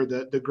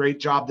the great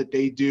job that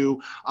they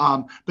do.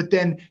 But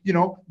then,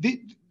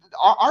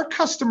 our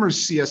customers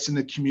see us in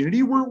the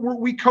community.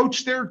 We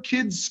coach their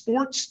kids'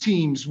 sports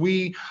teams.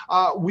 We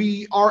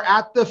are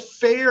at the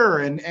fair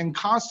and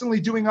constantly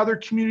doing other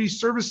community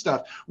service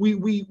stuff.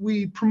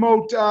 We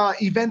promote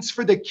events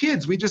for the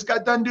kids. We just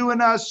got done doing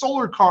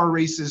solar car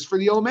races for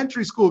the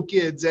elementary school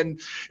kids,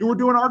 and we're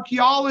doing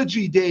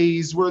archaeology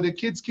days where the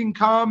kids can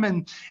come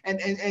and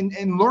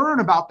learn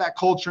about that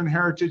culture and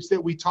heritage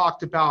that we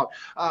talked about.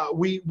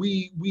 We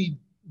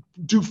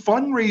do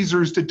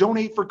fundraisers to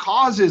donate for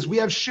causes. We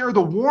have Share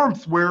the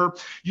Warmth, where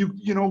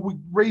we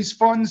raise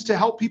funds to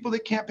help people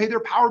that can't pay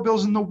their power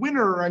bills in the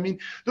winter. I mean,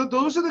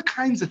 those are the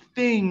kinds of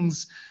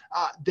things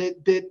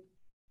that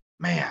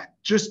man,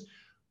 just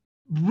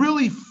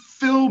really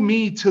fill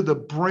me to the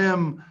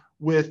brim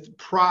with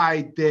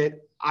pride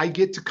that I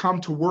get to come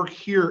to work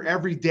here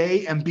every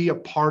day and be a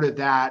part of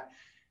that.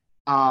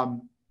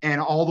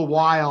 And all the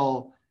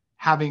while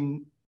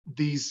having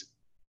these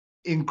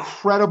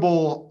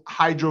incredible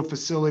hydro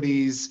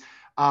facilities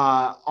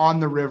on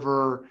the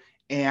river,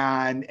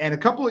 and a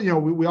couple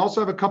of, we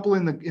also have a couple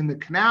in the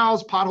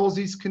canals, Potholes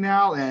East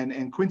Canal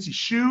and Quincy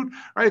Chute,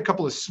 right? A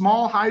couple of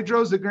small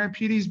hydros that Grant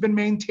PUD has been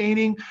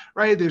maintaining,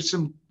 right? There's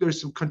some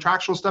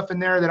contractual stuff in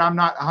there that I'm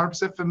not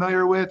 100%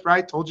 familiar with,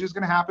 right? Told you it's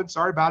going to happen.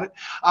 Sorry about it.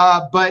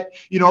 But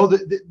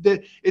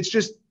it's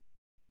just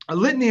a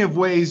litany of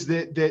ways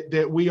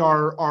that we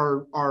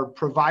are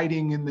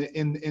providing in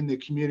the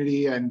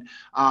community, and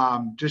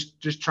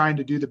just trying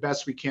to do the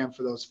best we can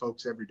for those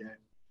folks every day.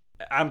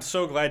 I'm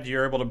so glad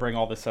you're able to bring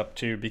all this up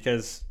too,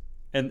 because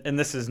and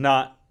this is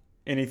not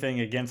anything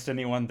against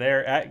anyone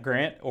there at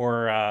Grant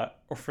or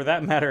for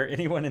that matter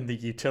anyone in the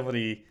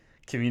utility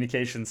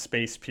communication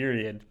space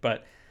period,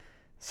 but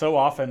so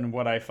often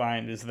what I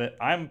find is that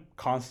I'm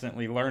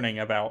constantly learning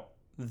about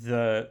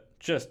the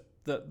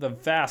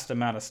vast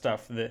amount of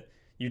stuff that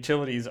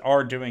utilities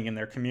are doing in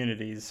their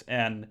communities,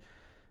 and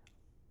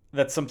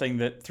that's something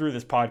that through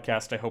this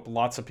podcast I hope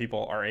lots of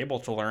people are able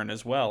to learn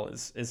as well,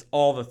 is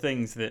all the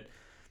things that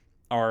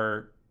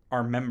our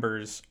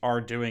members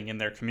are doing in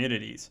their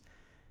communities.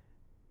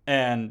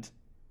 And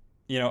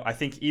I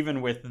think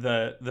even with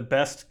the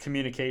best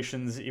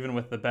communications, even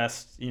with the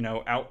best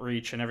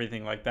outreach and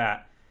everything like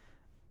that,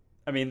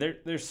 I mean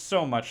there's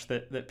so much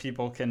that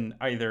people can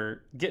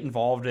either get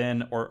involved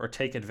in or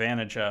take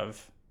advantage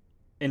of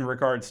in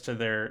regards to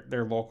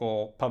their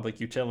local public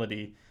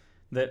utility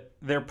that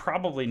they're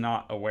probably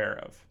not aware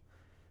of.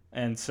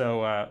 And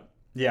so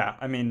yeah,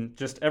 I mean,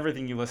 just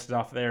everything you listed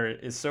off there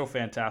is so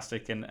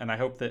fantastic, and I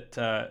hope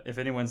that if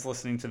anyone's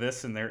listening to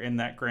this and they're in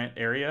that Grant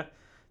area,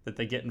 that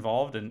they get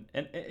involved, and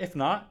if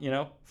not,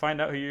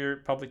 find out who your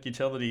public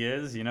utility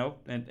is,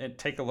 and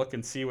take a look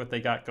and see what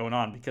they got going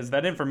on, because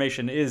that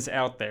information is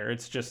out there.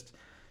 It's just,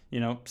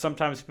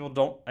 sometimes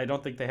people I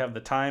don't think they have the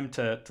time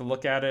to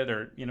look at it,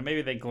 or,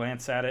 maybe they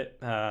glance at it,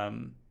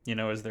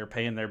 as they're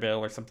paying their bill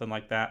or something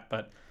like that,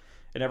 but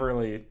it never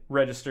really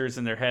registers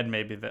in their head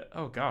maybe that,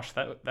 oh gosh,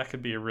 that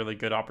could be a really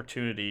good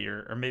opportunity,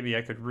 or maybe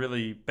I could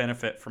really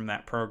benefit from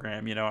that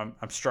program.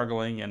 I'm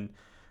struggling and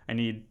I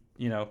need,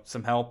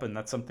 some help, and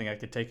that's something I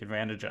could take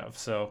advantage of.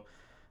 So,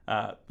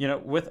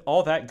 with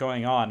all that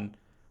going on,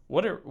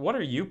 what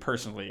are you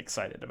personally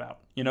excited about?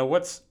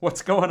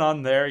 What's going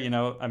on there?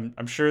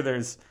 I'm sure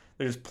there's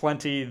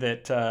plenty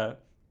that,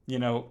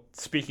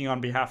 speaking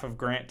on behalf of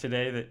Grant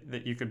today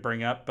that you could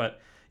bring up, but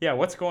yeah,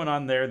 what's going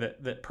on there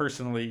that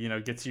personally,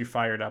 gets you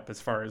fired up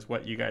as far as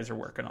what you guys are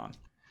working on?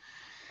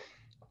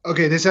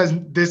 Okay, this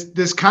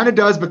kind of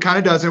does, but kind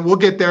of doesn't. We'll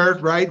get there,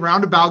 right?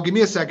 Roundabout. Give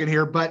me a second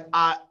here. But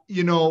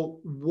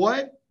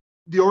what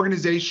the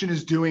organization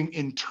is doing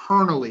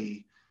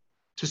internally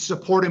to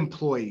support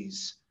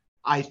employees,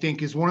 I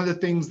think, is one of the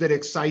things that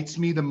excites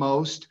me the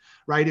most,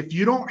 right? If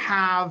you don't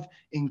have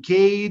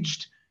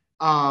engaged,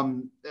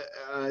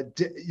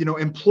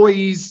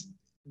 employees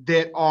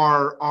that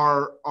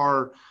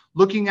are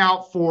looking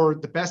out for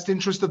the best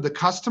interest of the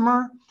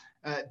customer,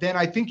 then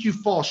I think you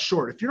fall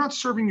short. If you're not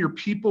serving your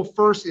people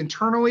first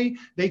internally,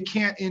 they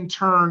can't in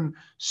turn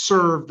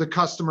serve the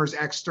customers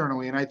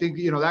externally. And I think,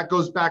 that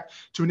goes back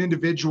to an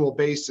individual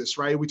basis,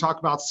 right? We talk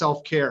about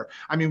self-care.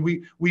 I mean,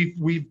 we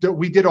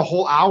did a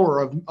whole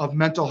hour of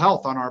mental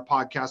health on our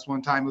podcast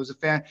one time.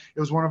 It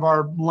was one of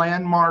our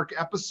landmark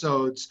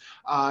episodes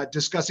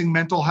discussing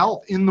mental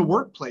health in the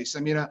workplace. I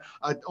mean,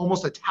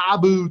 almost a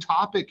taboo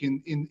topic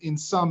in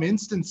some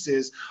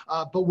instances,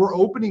 but we're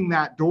opening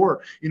that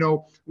door.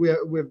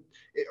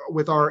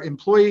 With our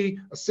employee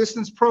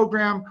assistance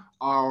program,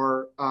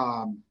 our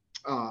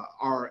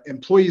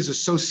employees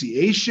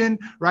association,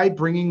 right?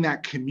 Bringing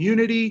that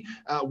community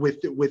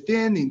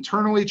within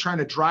internally, trying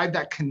to drive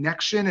that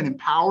connection and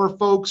empower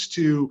folks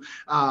to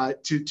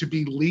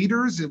be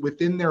leaders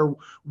within their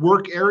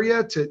work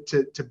area,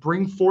 to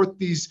bring forth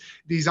these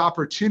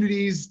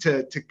opportunities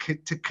to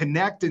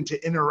connect and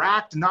to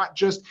interact, not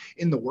just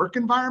in the work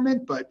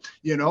environment, but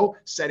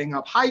setting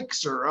up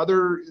hikes or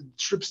other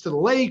trips to the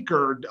lake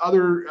or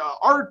other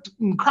art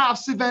and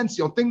crafts events,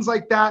 things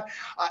like that,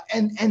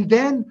 and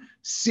then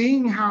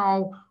seeing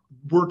how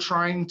we're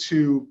trying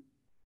to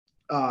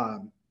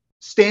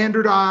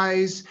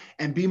standardize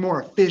and be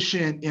more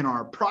efficient in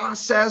our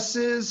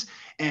processes,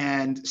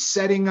 and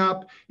setting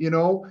up,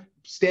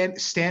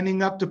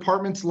 standing up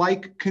departments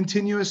like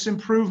continuous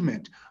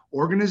improvement,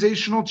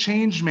 organizational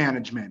change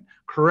management,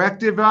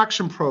 corrective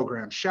action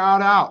program,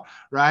 shout out,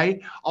 right?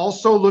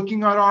 Also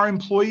looking at our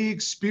employee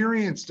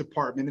experience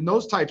department and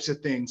those types of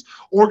things,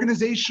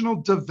 organizational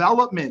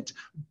development,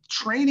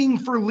 training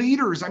for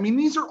leaders. I mean,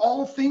 these are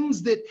all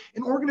things that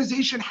an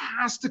organization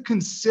has to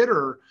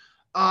consider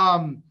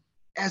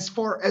as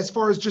far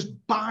as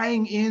just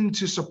buying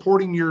into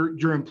supporting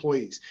your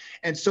employees.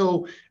 And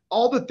so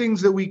all the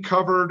things that we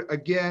covered,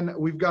 again,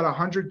 we've got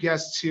 100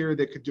 guests here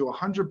that could do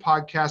 100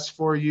 podcasts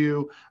for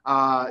you,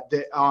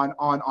 that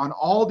on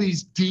all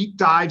these deep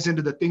dives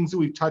into the things that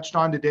we've touched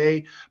on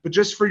today. But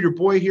just for your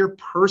boy here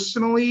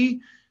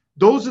personally,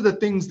 those are the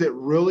things that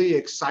really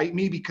excite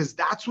me, because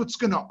that's what's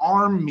going to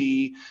arm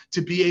me to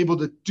be able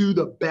to do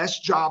the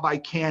best job I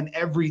can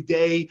every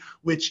day,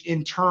 which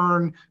in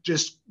turn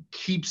just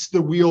keeps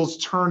the wheels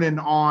turning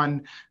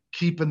on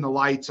keeping the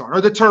lights on,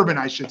 or the turbine,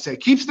 I should say,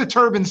 keeps the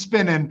turbine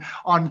spinning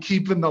on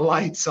keeping the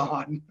lights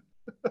on.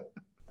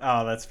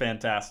 Oh, that's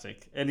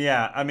fantastic. And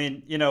yeah, I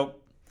mean,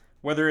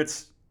 whether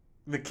it's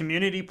the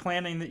community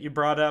planning that you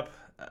brought up,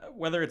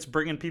 whether it's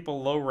bringing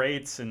people low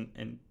rates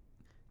and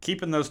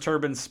keeping those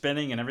turbines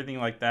spinning and everything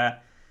like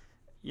that,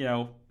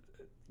 you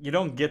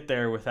don't get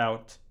there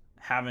without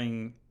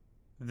having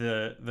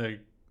the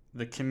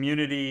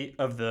community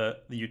of the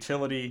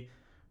utility,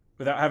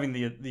 without having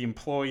the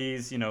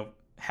employees,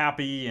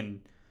 happy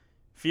and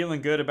feeling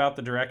good about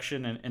the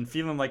direction and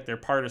feeling like they're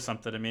part of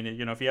something. I mean,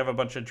 if you have a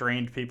bunch of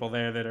drained people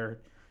there that are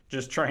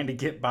just trying to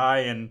get by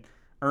and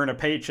earn a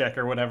paycheck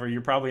or whatever,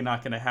 you're probably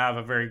not going to have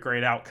a very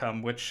great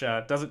outcome, which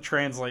doesn't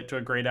translate to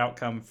a great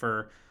outcome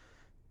for,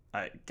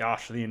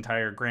 the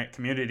entire Grant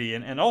community.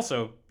 And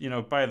also,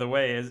 by the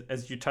way,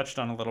 as you touched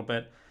on a little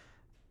bit,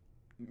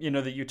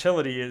 the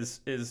utility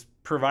is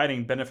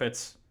providing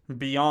benefits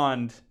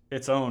beyond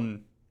its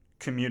own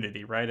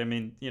community, right? I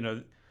mean,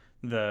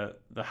 the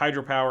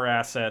hydropower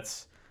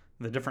assets,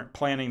 the different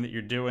planning that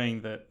you're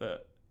doing, the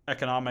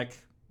economic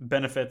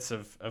benefits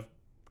of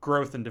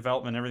growth and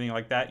development, everything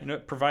like that,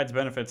 it provides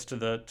benefits to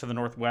the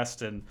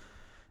Northwest and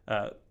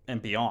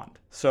beyond.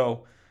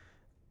 So,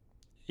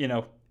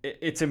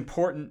 it's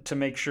important to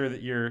make sure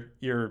that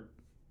you're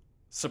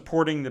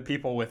supporting the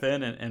people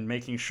within and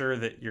making sure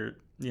that you're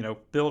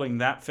building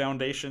that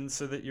foundation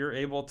so that you're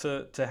able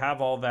to have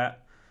all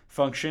that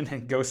function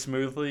and go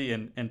smoothly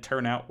and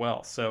turn out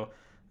well. So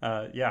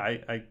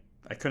I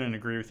couldn't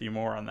agree with you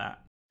more on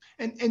that.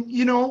 And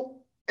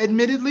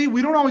admittedly,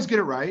 we don't always get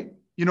it right.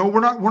 We're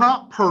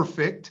not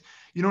perfect.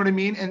 You know what I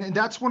mean? And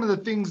that's one of the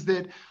things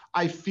that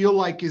I feel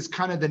like is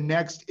kind of the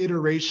next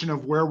iteration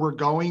of where we're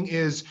going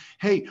is,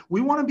 hey, we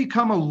want to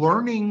become a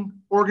learning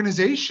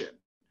organization,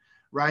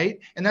 right?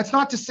 And that's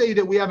not to say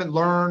that we haven't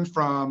learned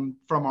from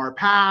our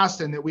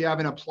past and that we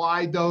haven't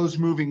applied those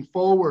moving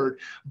forward,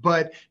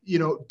 but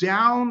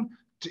down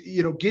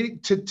to, getting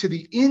to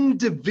the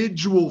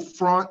individual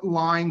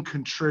frontline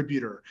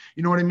contributor.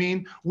 You know what I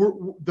mean?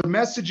 The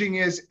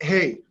messaging is,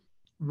 hey,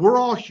 we're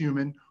all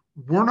human.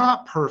 We're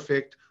not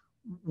perfect.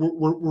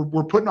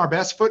 We're putting our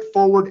best foot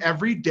forward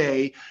every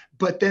day,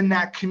 but then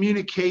that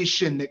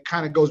communication that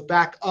kind of goes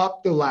back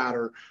up the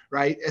ladder,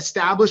 right?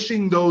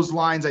 Establishing those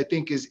lines, I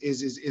think, is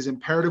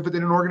imperative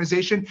within an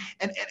organization.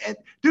 And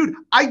dude,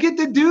 I get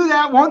to do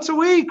that once a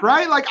week,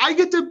 right? Like I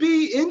get to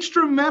be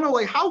instrumental.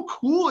 Like how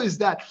cool is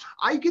that?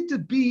 I get to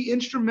be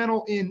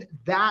instrumental in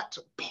that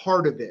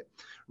part of it,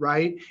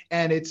 right?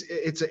 And it's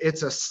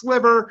a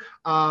sliver.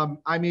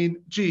 I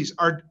mean, geez,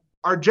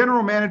 our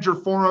general manager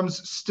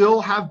forums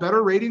still have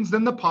better ratings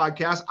than the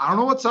podcast. I don't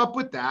know what's up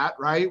with that,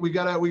 right? We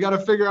gotta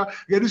figure out,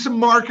 we gotta do some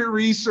market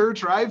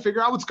research, right?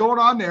 Figure out what's going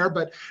on there.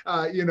 But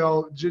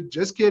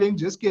just kidding.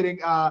 Shout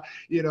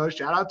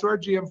out to our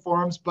GM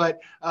forums, but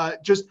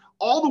just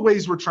all the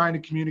ways we're trying to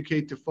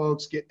communicate to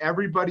folks, get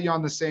everybody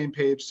on the same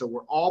page, so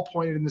we're all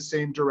pointed in the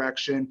same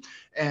direction.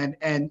 And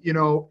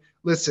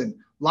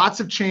listen.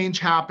 Lots of change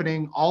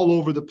happening all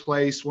over the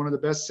place. One of the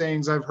best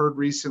sayings I've heard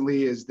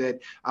recently is that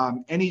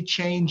any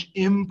change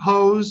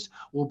imposed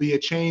will be a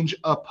change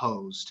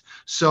opposed.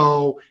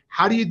 So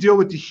how do you deal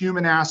with the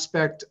human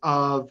aspect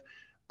of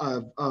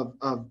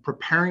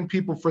preparing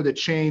people for the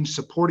change,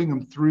 supporting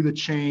them through the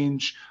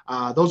change?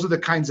 Those are the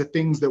kinds of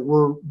things that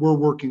we're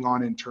working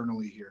on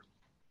internally here.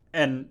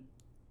 And,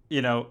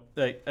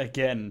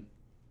 again,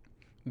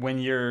 when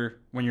you're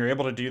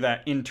able to do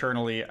that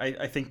internally,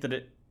 I think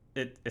that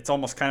it's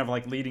almost kind of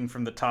like leading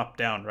from the top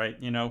down, right?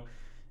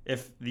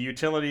 If the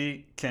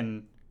utility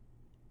can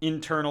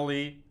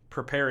internally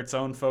prepare its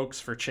own folks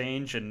for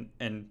change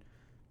and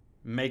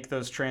make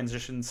those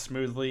transitions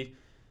smoothly,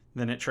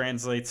 then it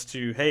translates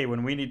to, hey,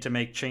 when we need to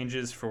make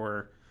changes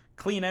for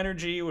clean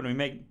energy, when we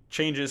make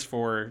changes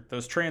for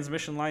those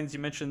transmission lines you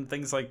mentioned,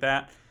 things like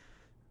that,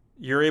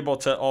 you're able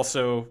to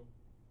also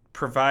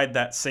provide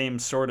that same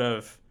sort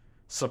of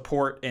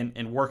support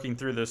and working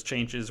through those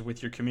changes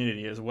with your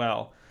community as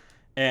well.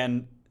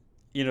 And,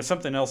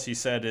 something else you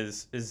said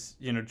is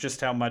just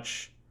how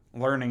much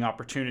learning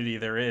opportunity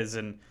there is.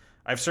 And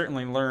I've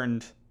certainly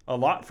learned a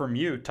lot from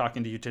you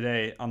talking to you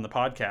today on the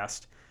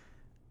podcast.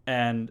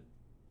 And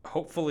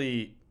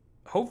hopefully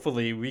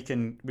we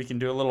can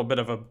do a little bit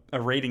of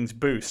a ratings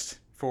boost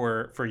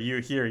for you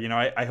here.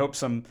 I hope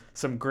some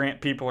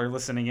Grant people are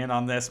listening in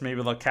on this.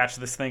 Maybe they'll catch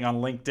this thing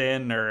on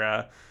LinkedIn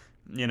or,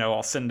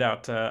 I'll send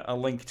out a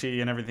link to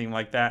you and everything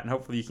like that. And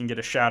hopefully you can get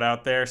a shout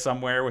out there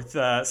somewhere with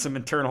some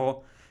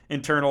internal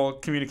internal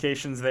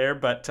communications there.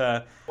 But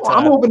well,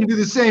 I'm hoping to do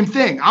the same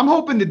thing. I'm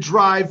hoping to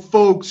drive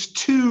folks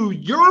to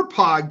your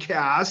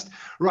podcast,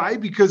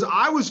 right? Because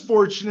I was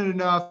fortunate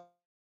enough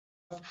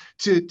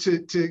to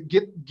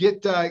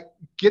get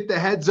the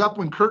heads up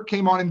when Kurt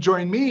came on and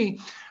joined me.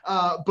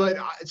 But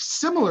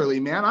similarly,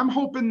 man, I'm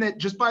hoping that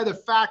just by the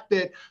fact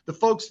that the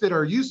folks that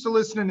are used to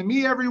listening to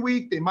me every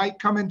week, they might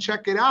come and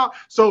check it out.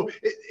 So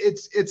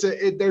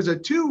there's a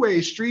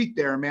two-way street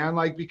there, man.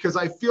 Like, because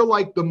I feel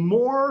like the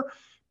more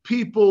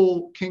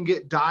people can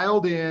get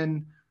dialed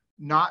in,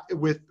 not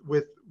with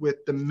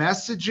the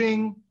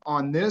messaging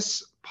on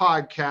this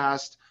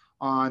podcast,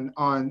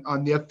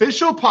 on the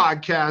official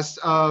podcast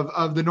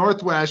of the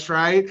Northwest,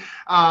 right?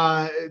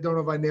 Don't know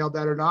if I nailed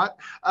that or not.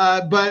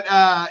 But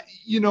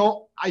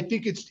I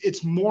think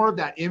it's more of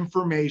that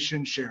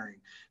information sharing.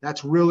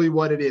 That's really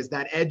what it is,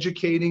 that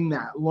educating,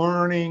 that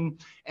learning,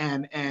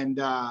 and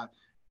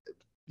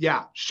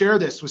share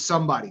this with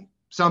somebody.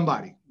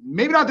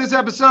 Maybe not this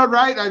episode,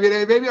 right? I mean,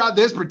 maybe not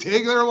this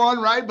particular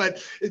one, right?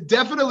 But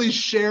definitely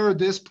share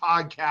this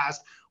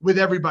podcast with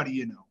everybody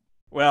you know.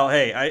 Well,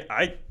 hey,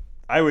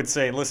 I would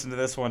say listen to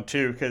this one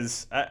too,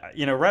 because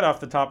right off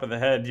the top of the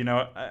head,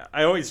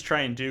 I always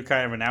try and do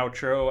kind of an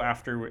outro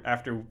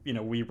after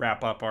we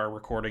wrap up our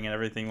recording and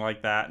everything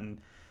like that,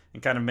 and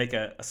kind of make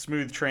a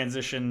smooth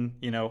transition,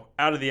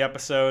 out of the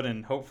episode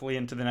and hopefully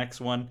into the next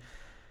one.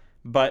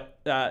 But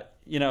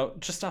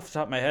just off the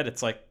top of my head,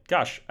 it's like,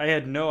 gosh, I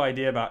had no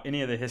idea about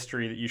any of the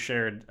history that you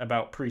shared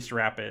about Priest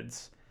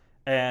Rapids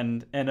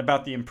and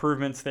about the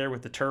improvements there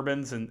with the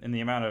turbines and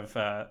the amount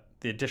of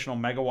the additional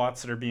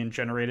megawatts that are being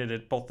generated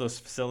at both those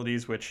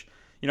facilities, which,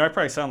 I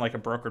probably sound like a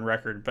broken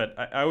record, but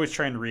I always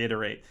try and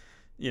reiterate,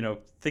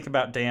 think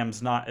about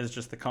dams not as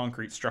just the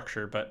concrete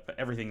structure, but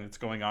everything that's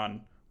going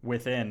on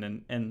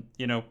within. And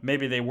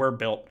maybe they were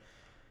built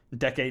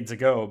decades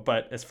ago,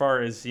 but as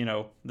far as,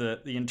 the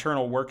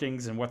internal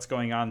workings and what's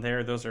going on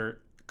there, those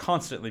are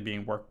constantly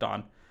being worked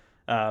on.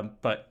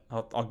 But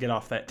I'll get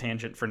off that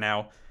tangent for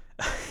now.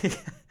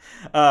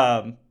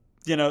 The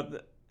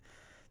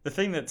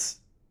thing that's,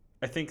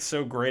 I think,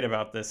 so great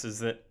about this is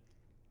that,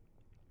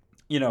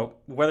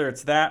 whether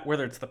it's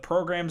the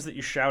programs that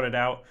you shouted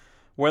out,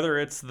 whether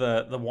it's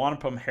the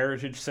Wanapum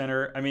Heritage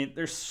Center, I mean,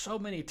 there's so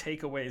many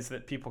takeaways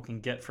that people can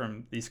get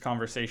from these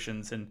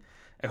conversations. And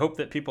I hope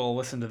that people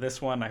listen to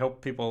this one. I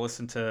hope people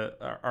listen to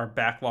our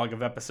backlog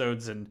of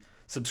episodes and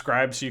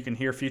subscribe so you can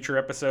hear future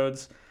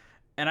episodes.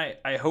 And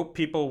I hope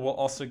people will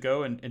also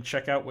go and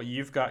check out what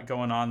you've got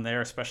going on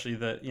there, especially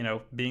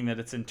being that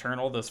it's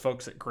internal, those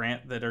folks at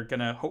Grant that are going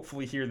to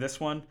hopefully hear this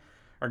one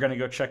are going to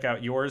go check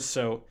out yours.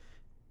 So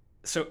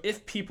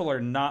if people are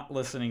not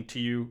listening to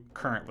you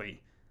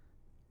currently,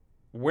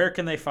 where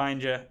can they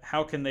find you?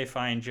 How can they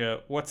find you?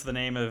 What's the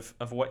name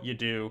of what you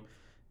do?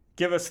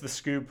 Give us the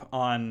scoop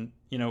on,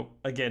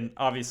 again,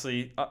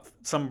 obviously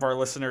some of our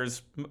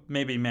listeners,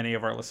 maybe many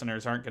of our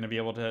listeners aren't going to be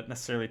able to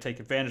necessarily take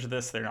advantage of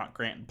this. They're not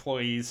Grant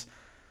employees.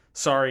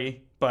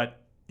 Sorry,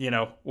 but,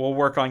 we'll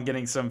work on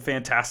getting some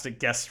fantastic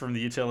guests from the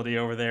utility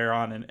over there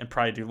on and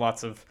probably do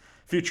lots of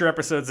future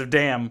episodes of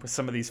Damn with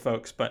some of these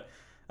folks. But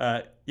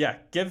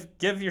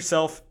give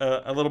yourself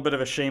a little bit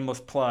of a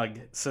shameless plug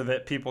so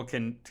that people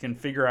can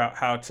figure out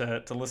how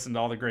to listen to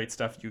all the great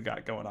stuff you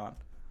got going on.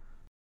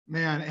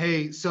 Man,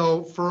 hey,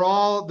 so for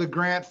all the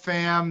Grant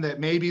fam that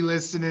may be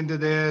listening to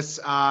this,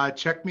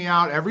 check me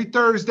out every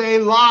Thursday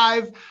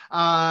live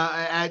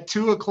at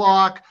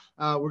 2:00.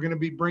 We're going to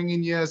be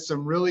bringing you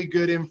some really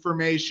good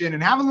information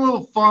and having a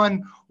little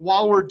fun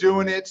while we're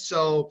doing it.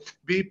 So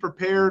be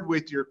prepared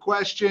with your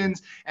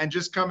questions and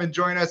just come and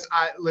join us.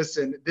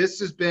 Listen, this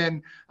has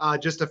been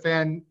just a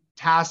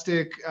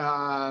fantastic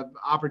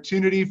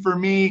opportunity for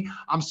me.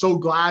 I'm so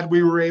glad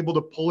we were able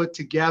to pull it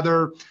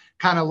together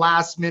kind of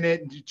last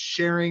minute, and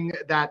sharing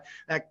that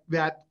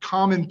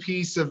common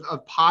piece of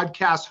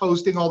podcast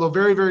hosting, although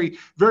very, very,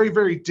 very,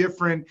 very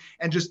different,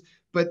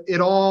 but it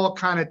all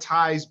kind of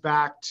ties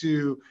back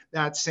to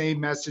that same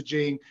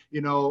messaging.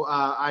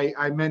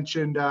 I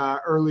mentioned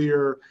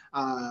earlier,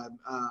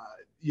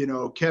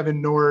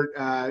 Kevin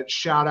Nort,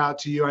 shout out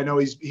to you. I know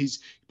he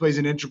plays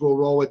an integral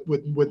role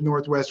with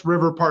Northwest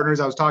River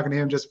Partners. I was talking to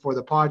him just before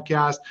the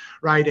podcast,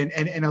 right?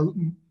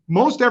 And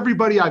most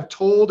everybody I've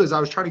told, as I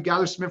was trying to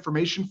gather some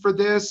information for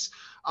this,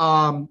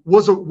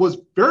 was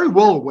very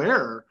well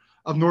aware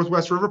of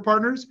Northwest River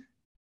Partners.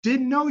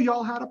 Didn't know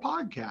y'all had a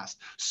podcast.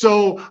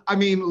 So, I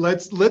mean,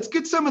 let's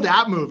get some of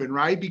that moving,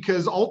 right?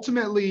 Because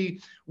ultimately,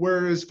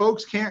 whereas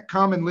folks can't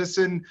come and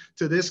listen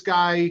to this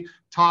guy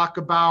talk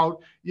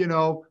about,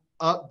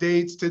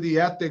 updates to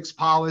the ethics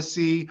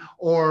policy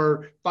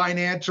or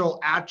financial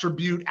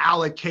attribute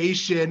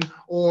allocation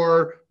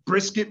or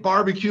brisket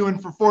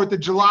barbecuing for 4th of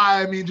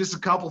July. I mean, just a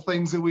couple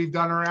things that we've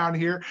done around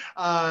here,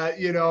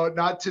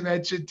 not to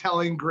mention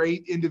telling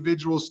great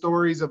individual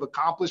stories of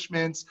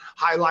accomplishments,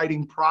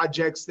 highlighting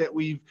projects that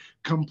we've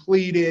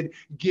completed,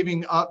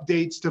 giving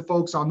updates to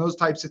folks on those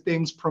types of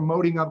things,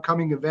 promoting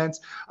upcoming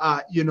events,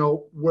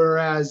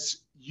 whereas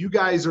you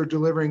guys are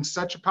delivering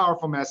such a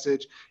powerful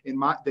message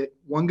that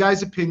one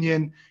guy's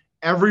opinion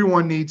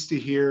everyone needs to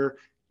hear.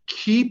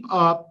 Keep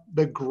up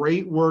the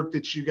great work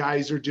that you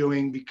guys are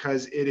doing,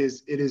 because it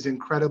is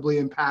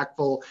incredibly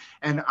impactful.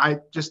 And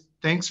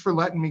thanks for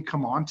letting me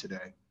come on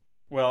today.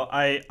 Well,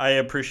 I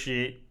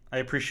appreciate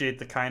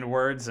the kind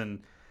words,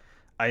 and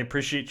I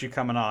appreciate you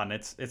coming on.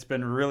 It's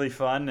been really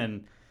fun,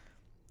 and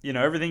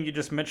everything you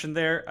just mentioned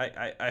there.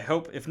 I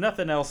hope, if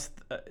nothing else,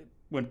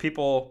 when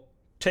people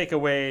take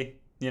away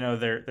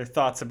their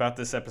thoughts about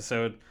this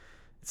episode,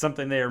 it's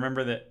something they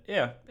remember, that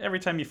every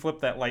time you flip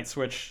that light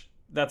switch,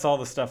 that's all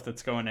the stuff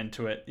that's going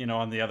into it,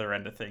 on the other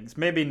end of things.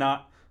 Maybe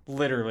not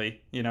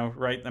literally,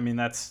 right? I mean,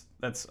 that's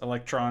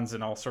electrons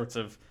and all sorts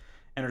of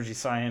energy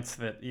science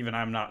that even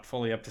I'm not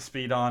fully up to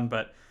speed on,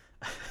 but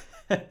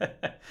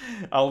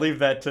I'll leave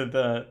that to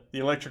the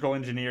electrical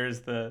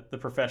engineers, the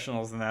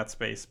professionals in that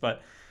space.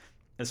 But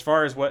as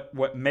far as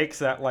what makes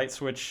that light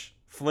switch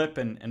flip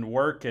and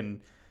work,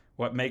 and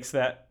what makes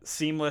that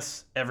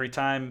seamless every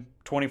time,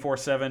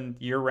 24/7,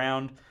 year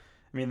round,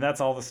 I mean,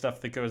 that's all the stuff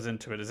that goes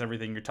into it, is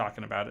everything you're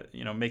talking about, it,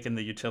 making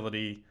the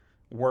utility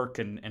work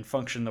and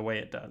function the way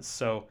it does.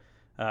 So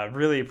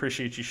really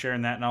appreciate you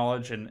sharing that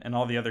knowledge and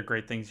all the other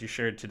great things you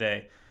shared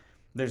today.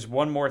 There's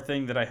one more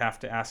thing that I have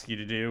to ask you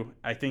to do.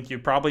 I think you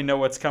probably know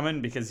what's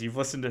coming, because you've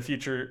listened to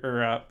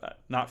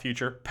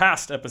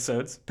past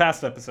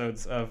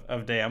episodes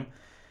of Damn.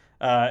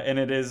 And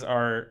it is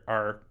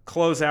our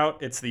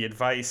closeout. It's the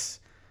advice.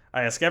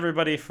 I ask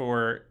everybody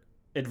for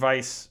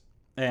advice,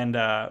 and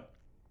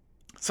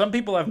some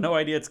people have no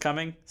idea it's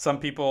coming. Some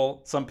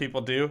people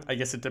do. I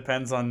guess it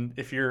depends on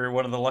if you're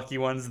one of the lucky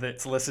ones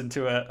that's listened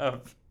to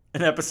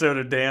an episode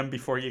of Damn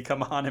before you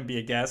come on and be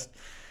a guest.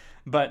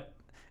 But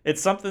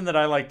it's something that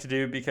I like to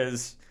do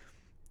because,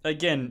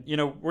 again,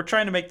 we're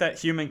trying to make that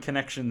human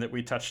connection that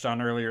we touched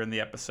on earlier in the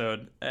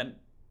episode. And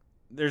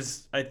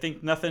there's, I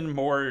think, nothing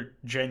more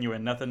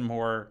genuine, nothing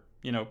more,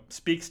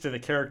 speaks to the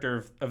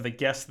character of the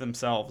guests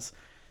themselves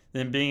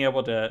than being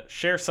able to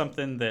share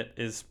something that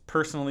is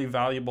personally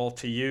valuable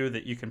to you,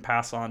 that you can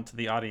pass on to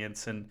the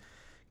audience and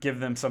give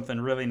them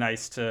something really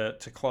nice to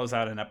close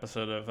out an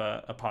episode of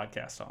a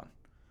podcast on.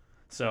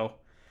 So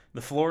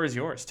the floor is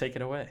yours. Take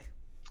it away.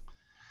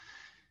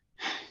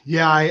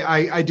 Yeah,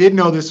 I did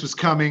know this was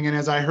coming. And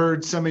as I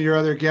heard some of your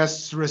other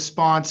guests'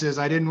 responses,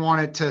 I didn't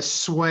want it to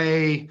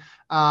sway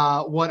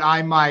what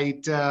I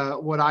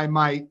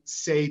might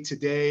say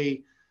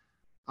today.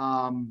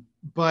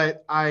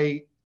 But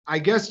I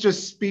guess,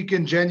 just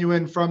speaking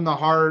genuine from the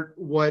heart,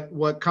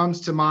 what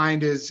comes to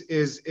mind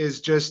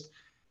is just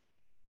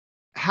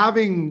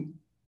having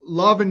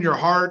love in your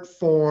heart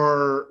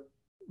for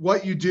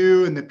what you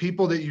do and the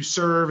people that you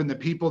serve and the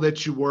people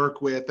that you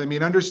work with. I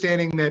mean,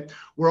 understanding that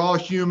we're all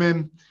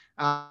human.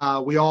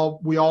 We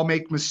all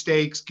make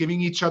mistakes,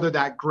 giving each other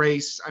that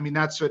grace. I mean,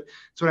 that's what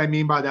I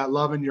mean by that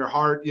love in your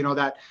heart,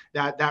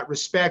 that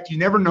respect. You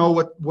never know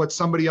what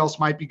somebody else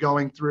might be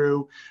going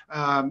through.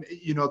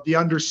 The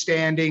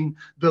understanding,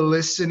 the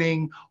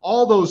listening,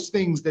 all those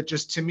things that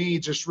just, to me,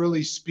 just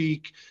really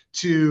speak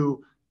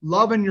to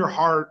love in your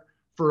heart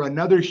for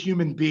another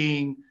human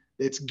being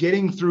that's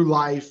getting through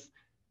life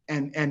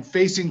and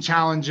facing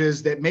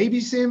challenges that may be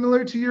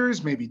similar to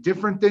yours, may be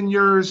different than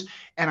yours.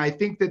 And I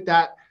think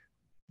that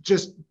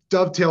just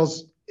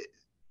dovetails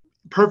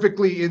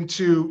perfectly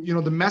into,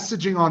 the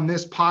messaging on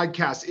this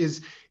podcast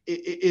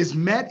is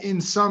met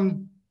in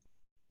some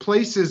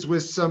places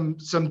with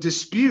some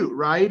dispute,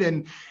 right?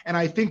 And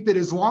I think that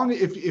as long,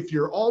 if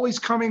you're always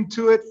coming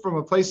to it from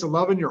a place of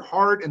love in your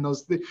heart and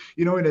those, in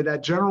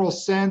that general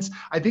sense,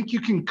 I think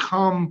you can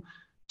come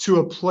to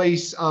a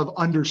place of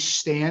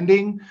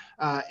understanding.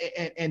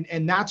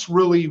 And that's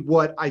really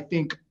what I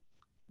think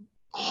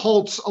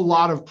halts a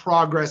lot of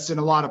progress in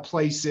a lot of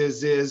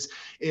places, is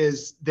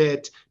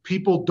that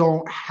people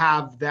don't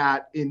have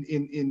that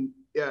in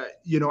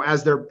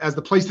as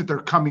the place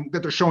that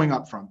they're showing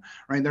up from,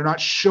 right? They're not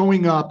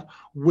showing up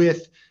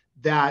with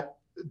that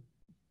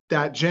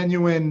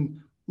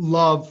genuine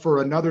love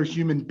for another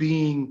human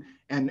being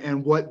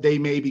and what they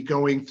may be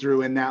going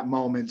through in that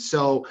moment.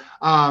 So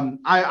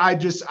I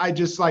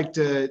just like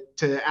to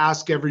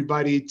ask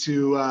everybody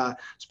to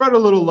spread a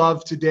little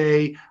love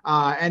today.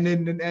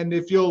 And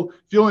if you'll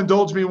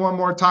indulge me one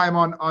more time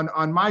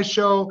on my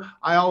show,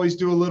 I always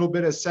do a little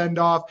bit of send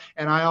off,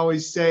 and I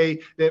always say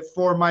that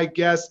for my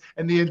guests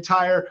and the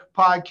entire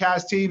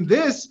podcast team,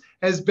 this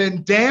has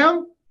been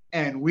Damn,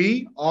 and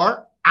we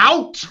are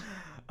out.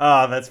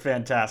 Oh, that's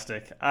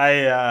fantastic.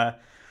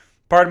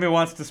 Part of me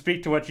wants to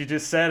speak to what you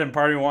just said, and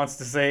part of me wants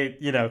to say,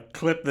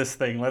 clip this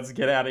thing. Let's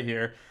get out of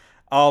here.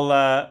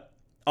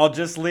 I'll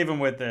just leave them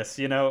with this.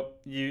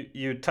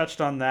 You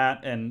touched on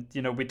that, and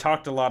we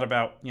talked a lot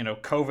about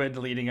COVID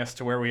leading us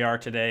to where we are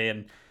today,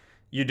 and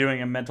you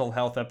doing a mental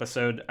health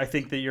episode. I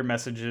think that your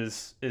message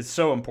is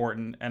so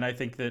important, and I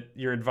think that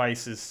your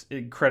advice is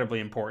incredibly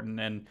important.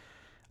 And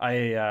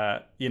I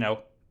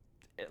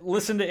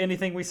listen to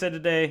anything we said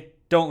today.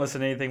 Don't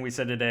listen to anything we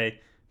said today,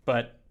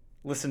 but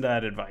listen to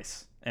that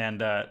advice.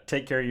 And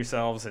take care of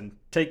yourselves and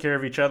take care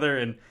of each other.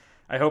 And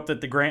I hope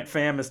that the Grant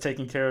fam is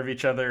taking care of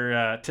each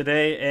other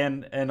today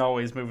and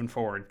always moving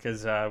forward,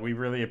 because we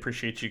really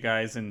appreciate you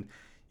guys, and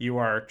you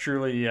are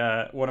truly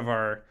one of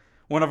our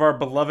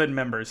beloved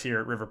members here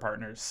at River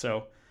Partners.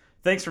 So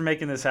thanks for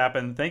making this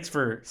happen. Thanks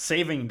for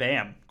saving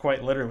Dam,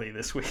 quite literally,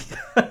 this week.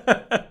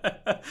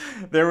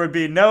 There'd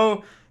be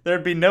no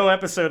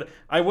episode.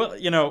 I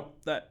will,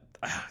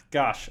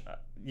 gosh,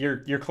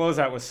 your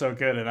closeout was so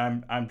good,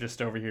 and I'm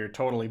just over here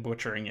totally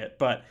butchering it.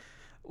 But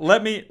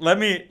let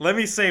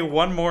me say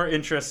one more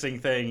interesting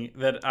thing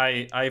that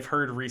I've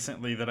heard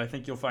recently that I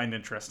think you'll find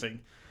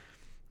interesting.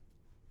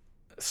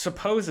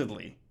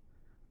 Supposedly,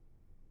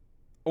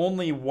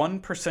 only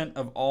 1%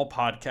 of all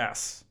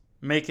podcasts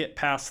make it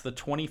past the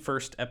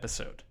 21st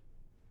episode.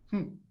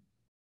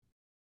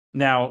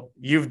 Now,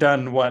 you've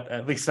done what,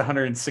 at least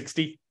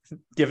 160,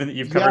 given that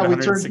you've covered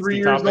 160 topics? Yeah,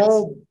 we turned 3 years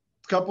old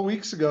a couple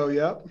weeks ago,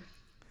 yep.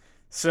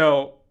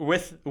 So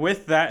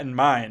with that in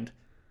mind,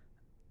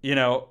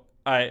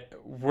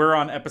 we're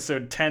on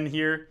episode 10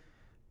 here.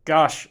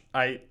 Gosh,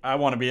 I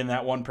want to be in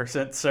that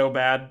 1% so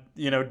bad.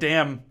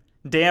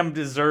 Damn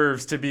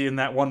deserves to be in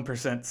that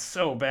 1%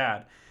 so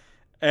bad.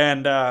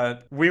 And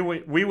we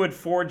would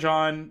forge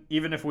on,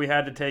 even if we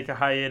had to take a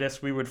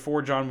hiatus, we would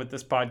forge on with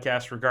this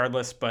podcast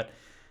regardless. But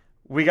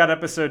we got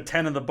episode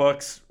 10 of the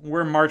books.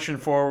 We're marching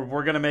forward.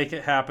 We're going to make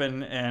it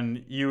happen.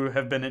 And you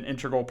have been an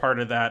integral part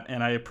of that.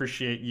 And I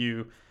appreciate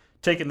you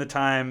taking the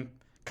time,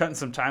 cutting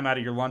some time out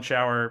of your lunch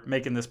hour,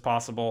 making this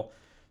possible.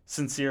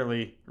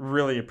 Sincerely,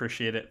 really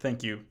appreciate it.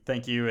 Thank you.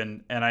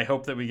 And I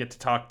hope that we get to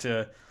talk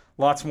to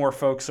lots more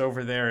folks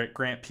over there at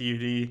Grant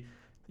PUD.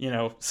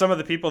 Some of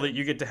the people that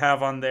you get to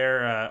have on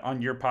there,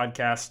 on your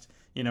podcast,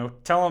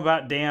 tell them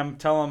about Dam,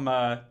 tell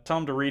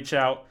them to reach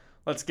out.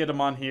 Let's get them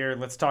on here.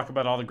 Let's talk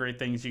about all the great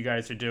things you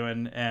guys are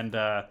doing. And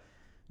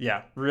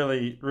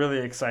really, really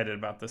excited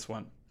about this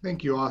one.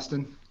 Thank you,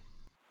 Austin.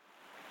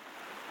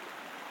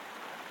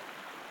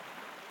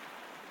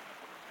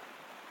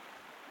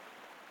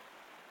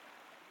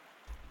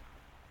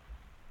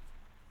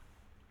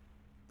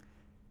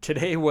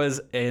 Today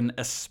was an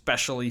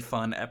especially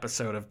fun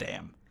episode of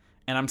Dam,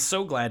 and I'm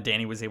so glad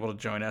Danny was able to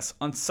join us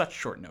on such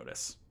short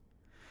notice.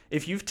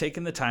 If you've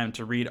taken the time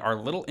to read our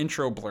little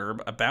intro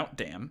blurb about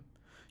Dam,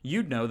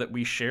 you'd know that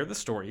we share the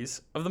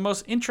stories of the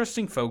most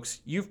interesting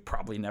folks you've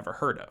probably never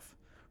heard of,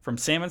 from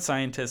salmon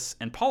scientists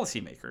and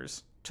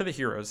policymakers to the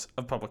heroes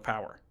of public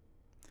power.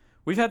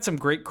 We've had some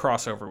great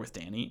crossover with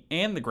Danny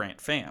and the Grant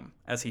fam,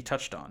 as he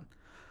touched on,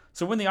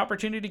 so when the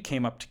opportunity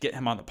came up to get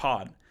him on the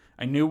pod,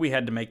 I knew we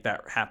had to make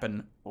that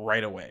happen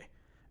right away,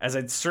 as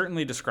I'd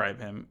certainly describe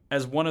him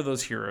as one of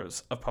those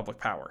heroes of public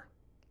power.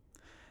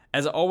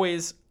 As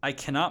always, I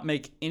cannot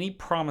make any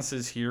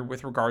promises here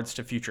with regards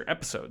to future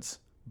episodes,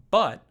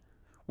 but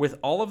with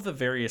all of the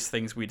various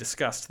things we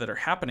discussed that are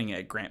happening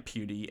at Grant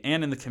PUD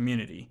and in the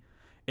community,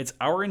 it's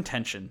our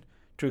intention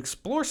to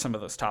explore some of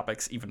those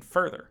topics even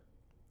further.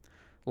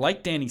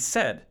 Like Danny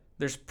said,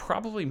 there's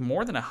probably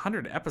more than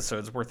 100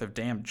 episodes worth of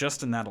Dam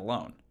just in that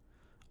alone.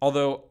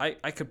 Although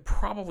I could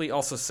probably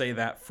also say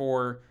that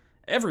for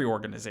every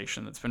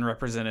organization that's been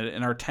represented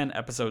in our 10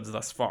 episodes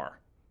thus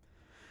far.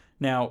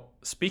 Now,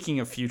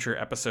 speaking of future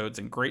episodes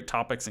and great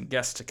topics and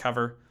guests to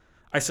cover,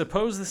 I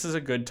suppose this is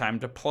a good time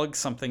to plug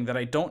something that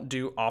I don't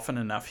do often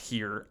enough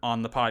here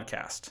on the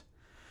podcast.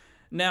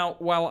 Now,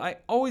 while I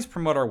always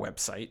promote our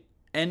website,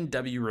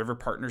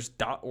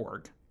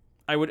 nwriverpartners.org,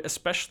 I would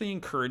especially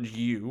encourage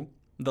you,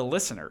 the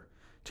listener,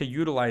 to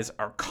utilize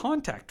our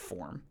contact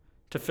form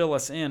to fill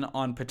us in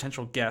on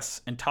potential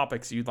guests and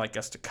topics you'd like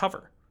us to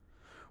cover.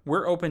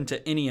 We're open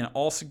to any and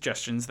all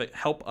suggestions that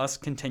help us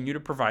continue to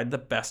provide the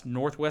best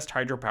Northwest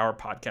hydropower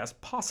podcast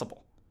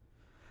possible.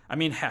 I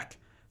mean, heck,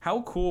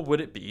 how cool would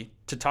it be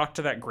to talk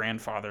to that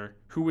grandfather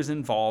who was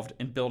involved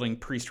in building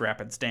Priest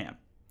Rapids Dam?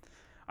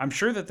 I'm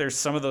sure that there's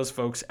some of those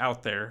folks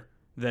out there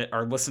that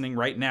are listening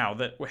right now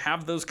that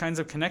have those kinds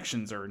of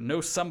connections or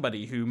know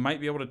somebody who might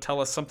be able to tell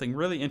us something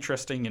really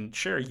interesting and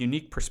share a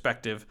unique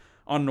perspective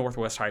on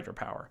Northwest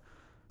hydropower.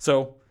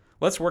 So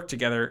let's work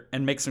together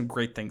and make some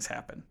great things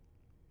happen.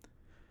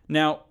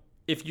 Now,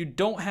 if you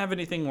don't have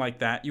anything like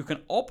that, you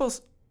can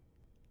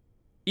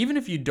even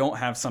if you don't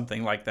have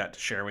something like that to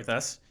share with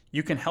us,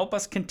 you can help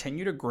us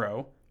continue to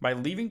grow by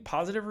leaving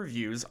positive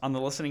reviews on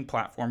the listening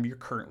platform you're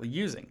currently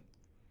using.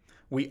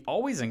 We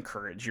always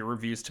encourage your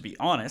reviews to be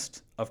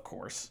honest, of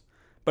course,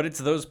 but it's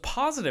those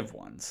positive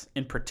ones,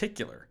 in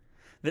particular,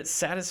 that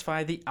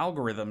satisfy the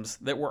algorithms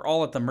that we're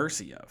all at the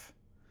mercy of.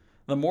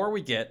 The more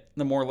we get,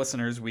 the more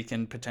listeners we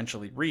can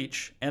potentially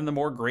reach, and the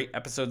more great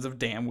episodes of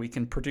Dam we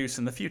can produce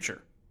in the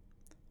future.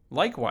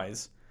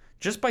 Likewise,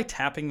 just by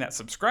tapping that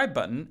subscribe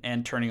button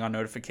and turning on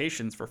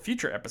notifications for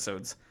future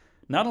episodes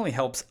not only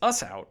helps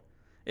us out,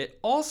 it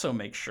also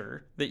makes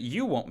sure that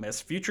you won't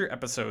miss future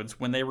episodes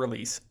when they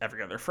release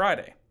every other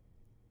Friday.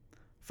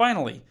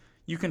 Finally,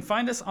 you can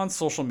find us on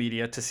social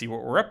media to see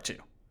what we're up to.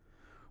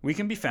 We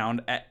can be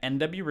found at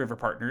NW River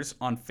Partners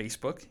on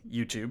Facebook,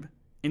 YouTube,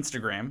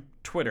 Instagram,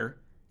 Twitter,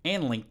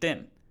 and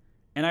LinkedIn,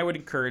 and I would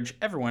encourage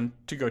everyone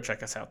to go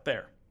check us out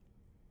there.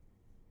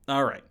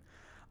 All right,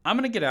 I'm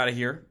going to get out of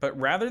here, but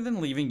rather than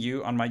leaving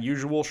you on my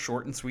usual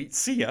short and sweet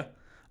see ya,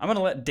 I'm going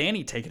to let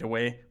Danny take it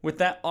away with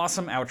that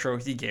awesome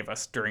outro he gave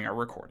us during our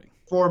recording.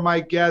 For my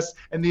guests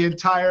and the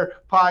entire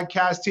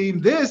podcast team,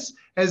 this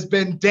has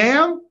been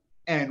Damn,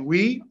 and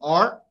we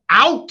are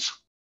out.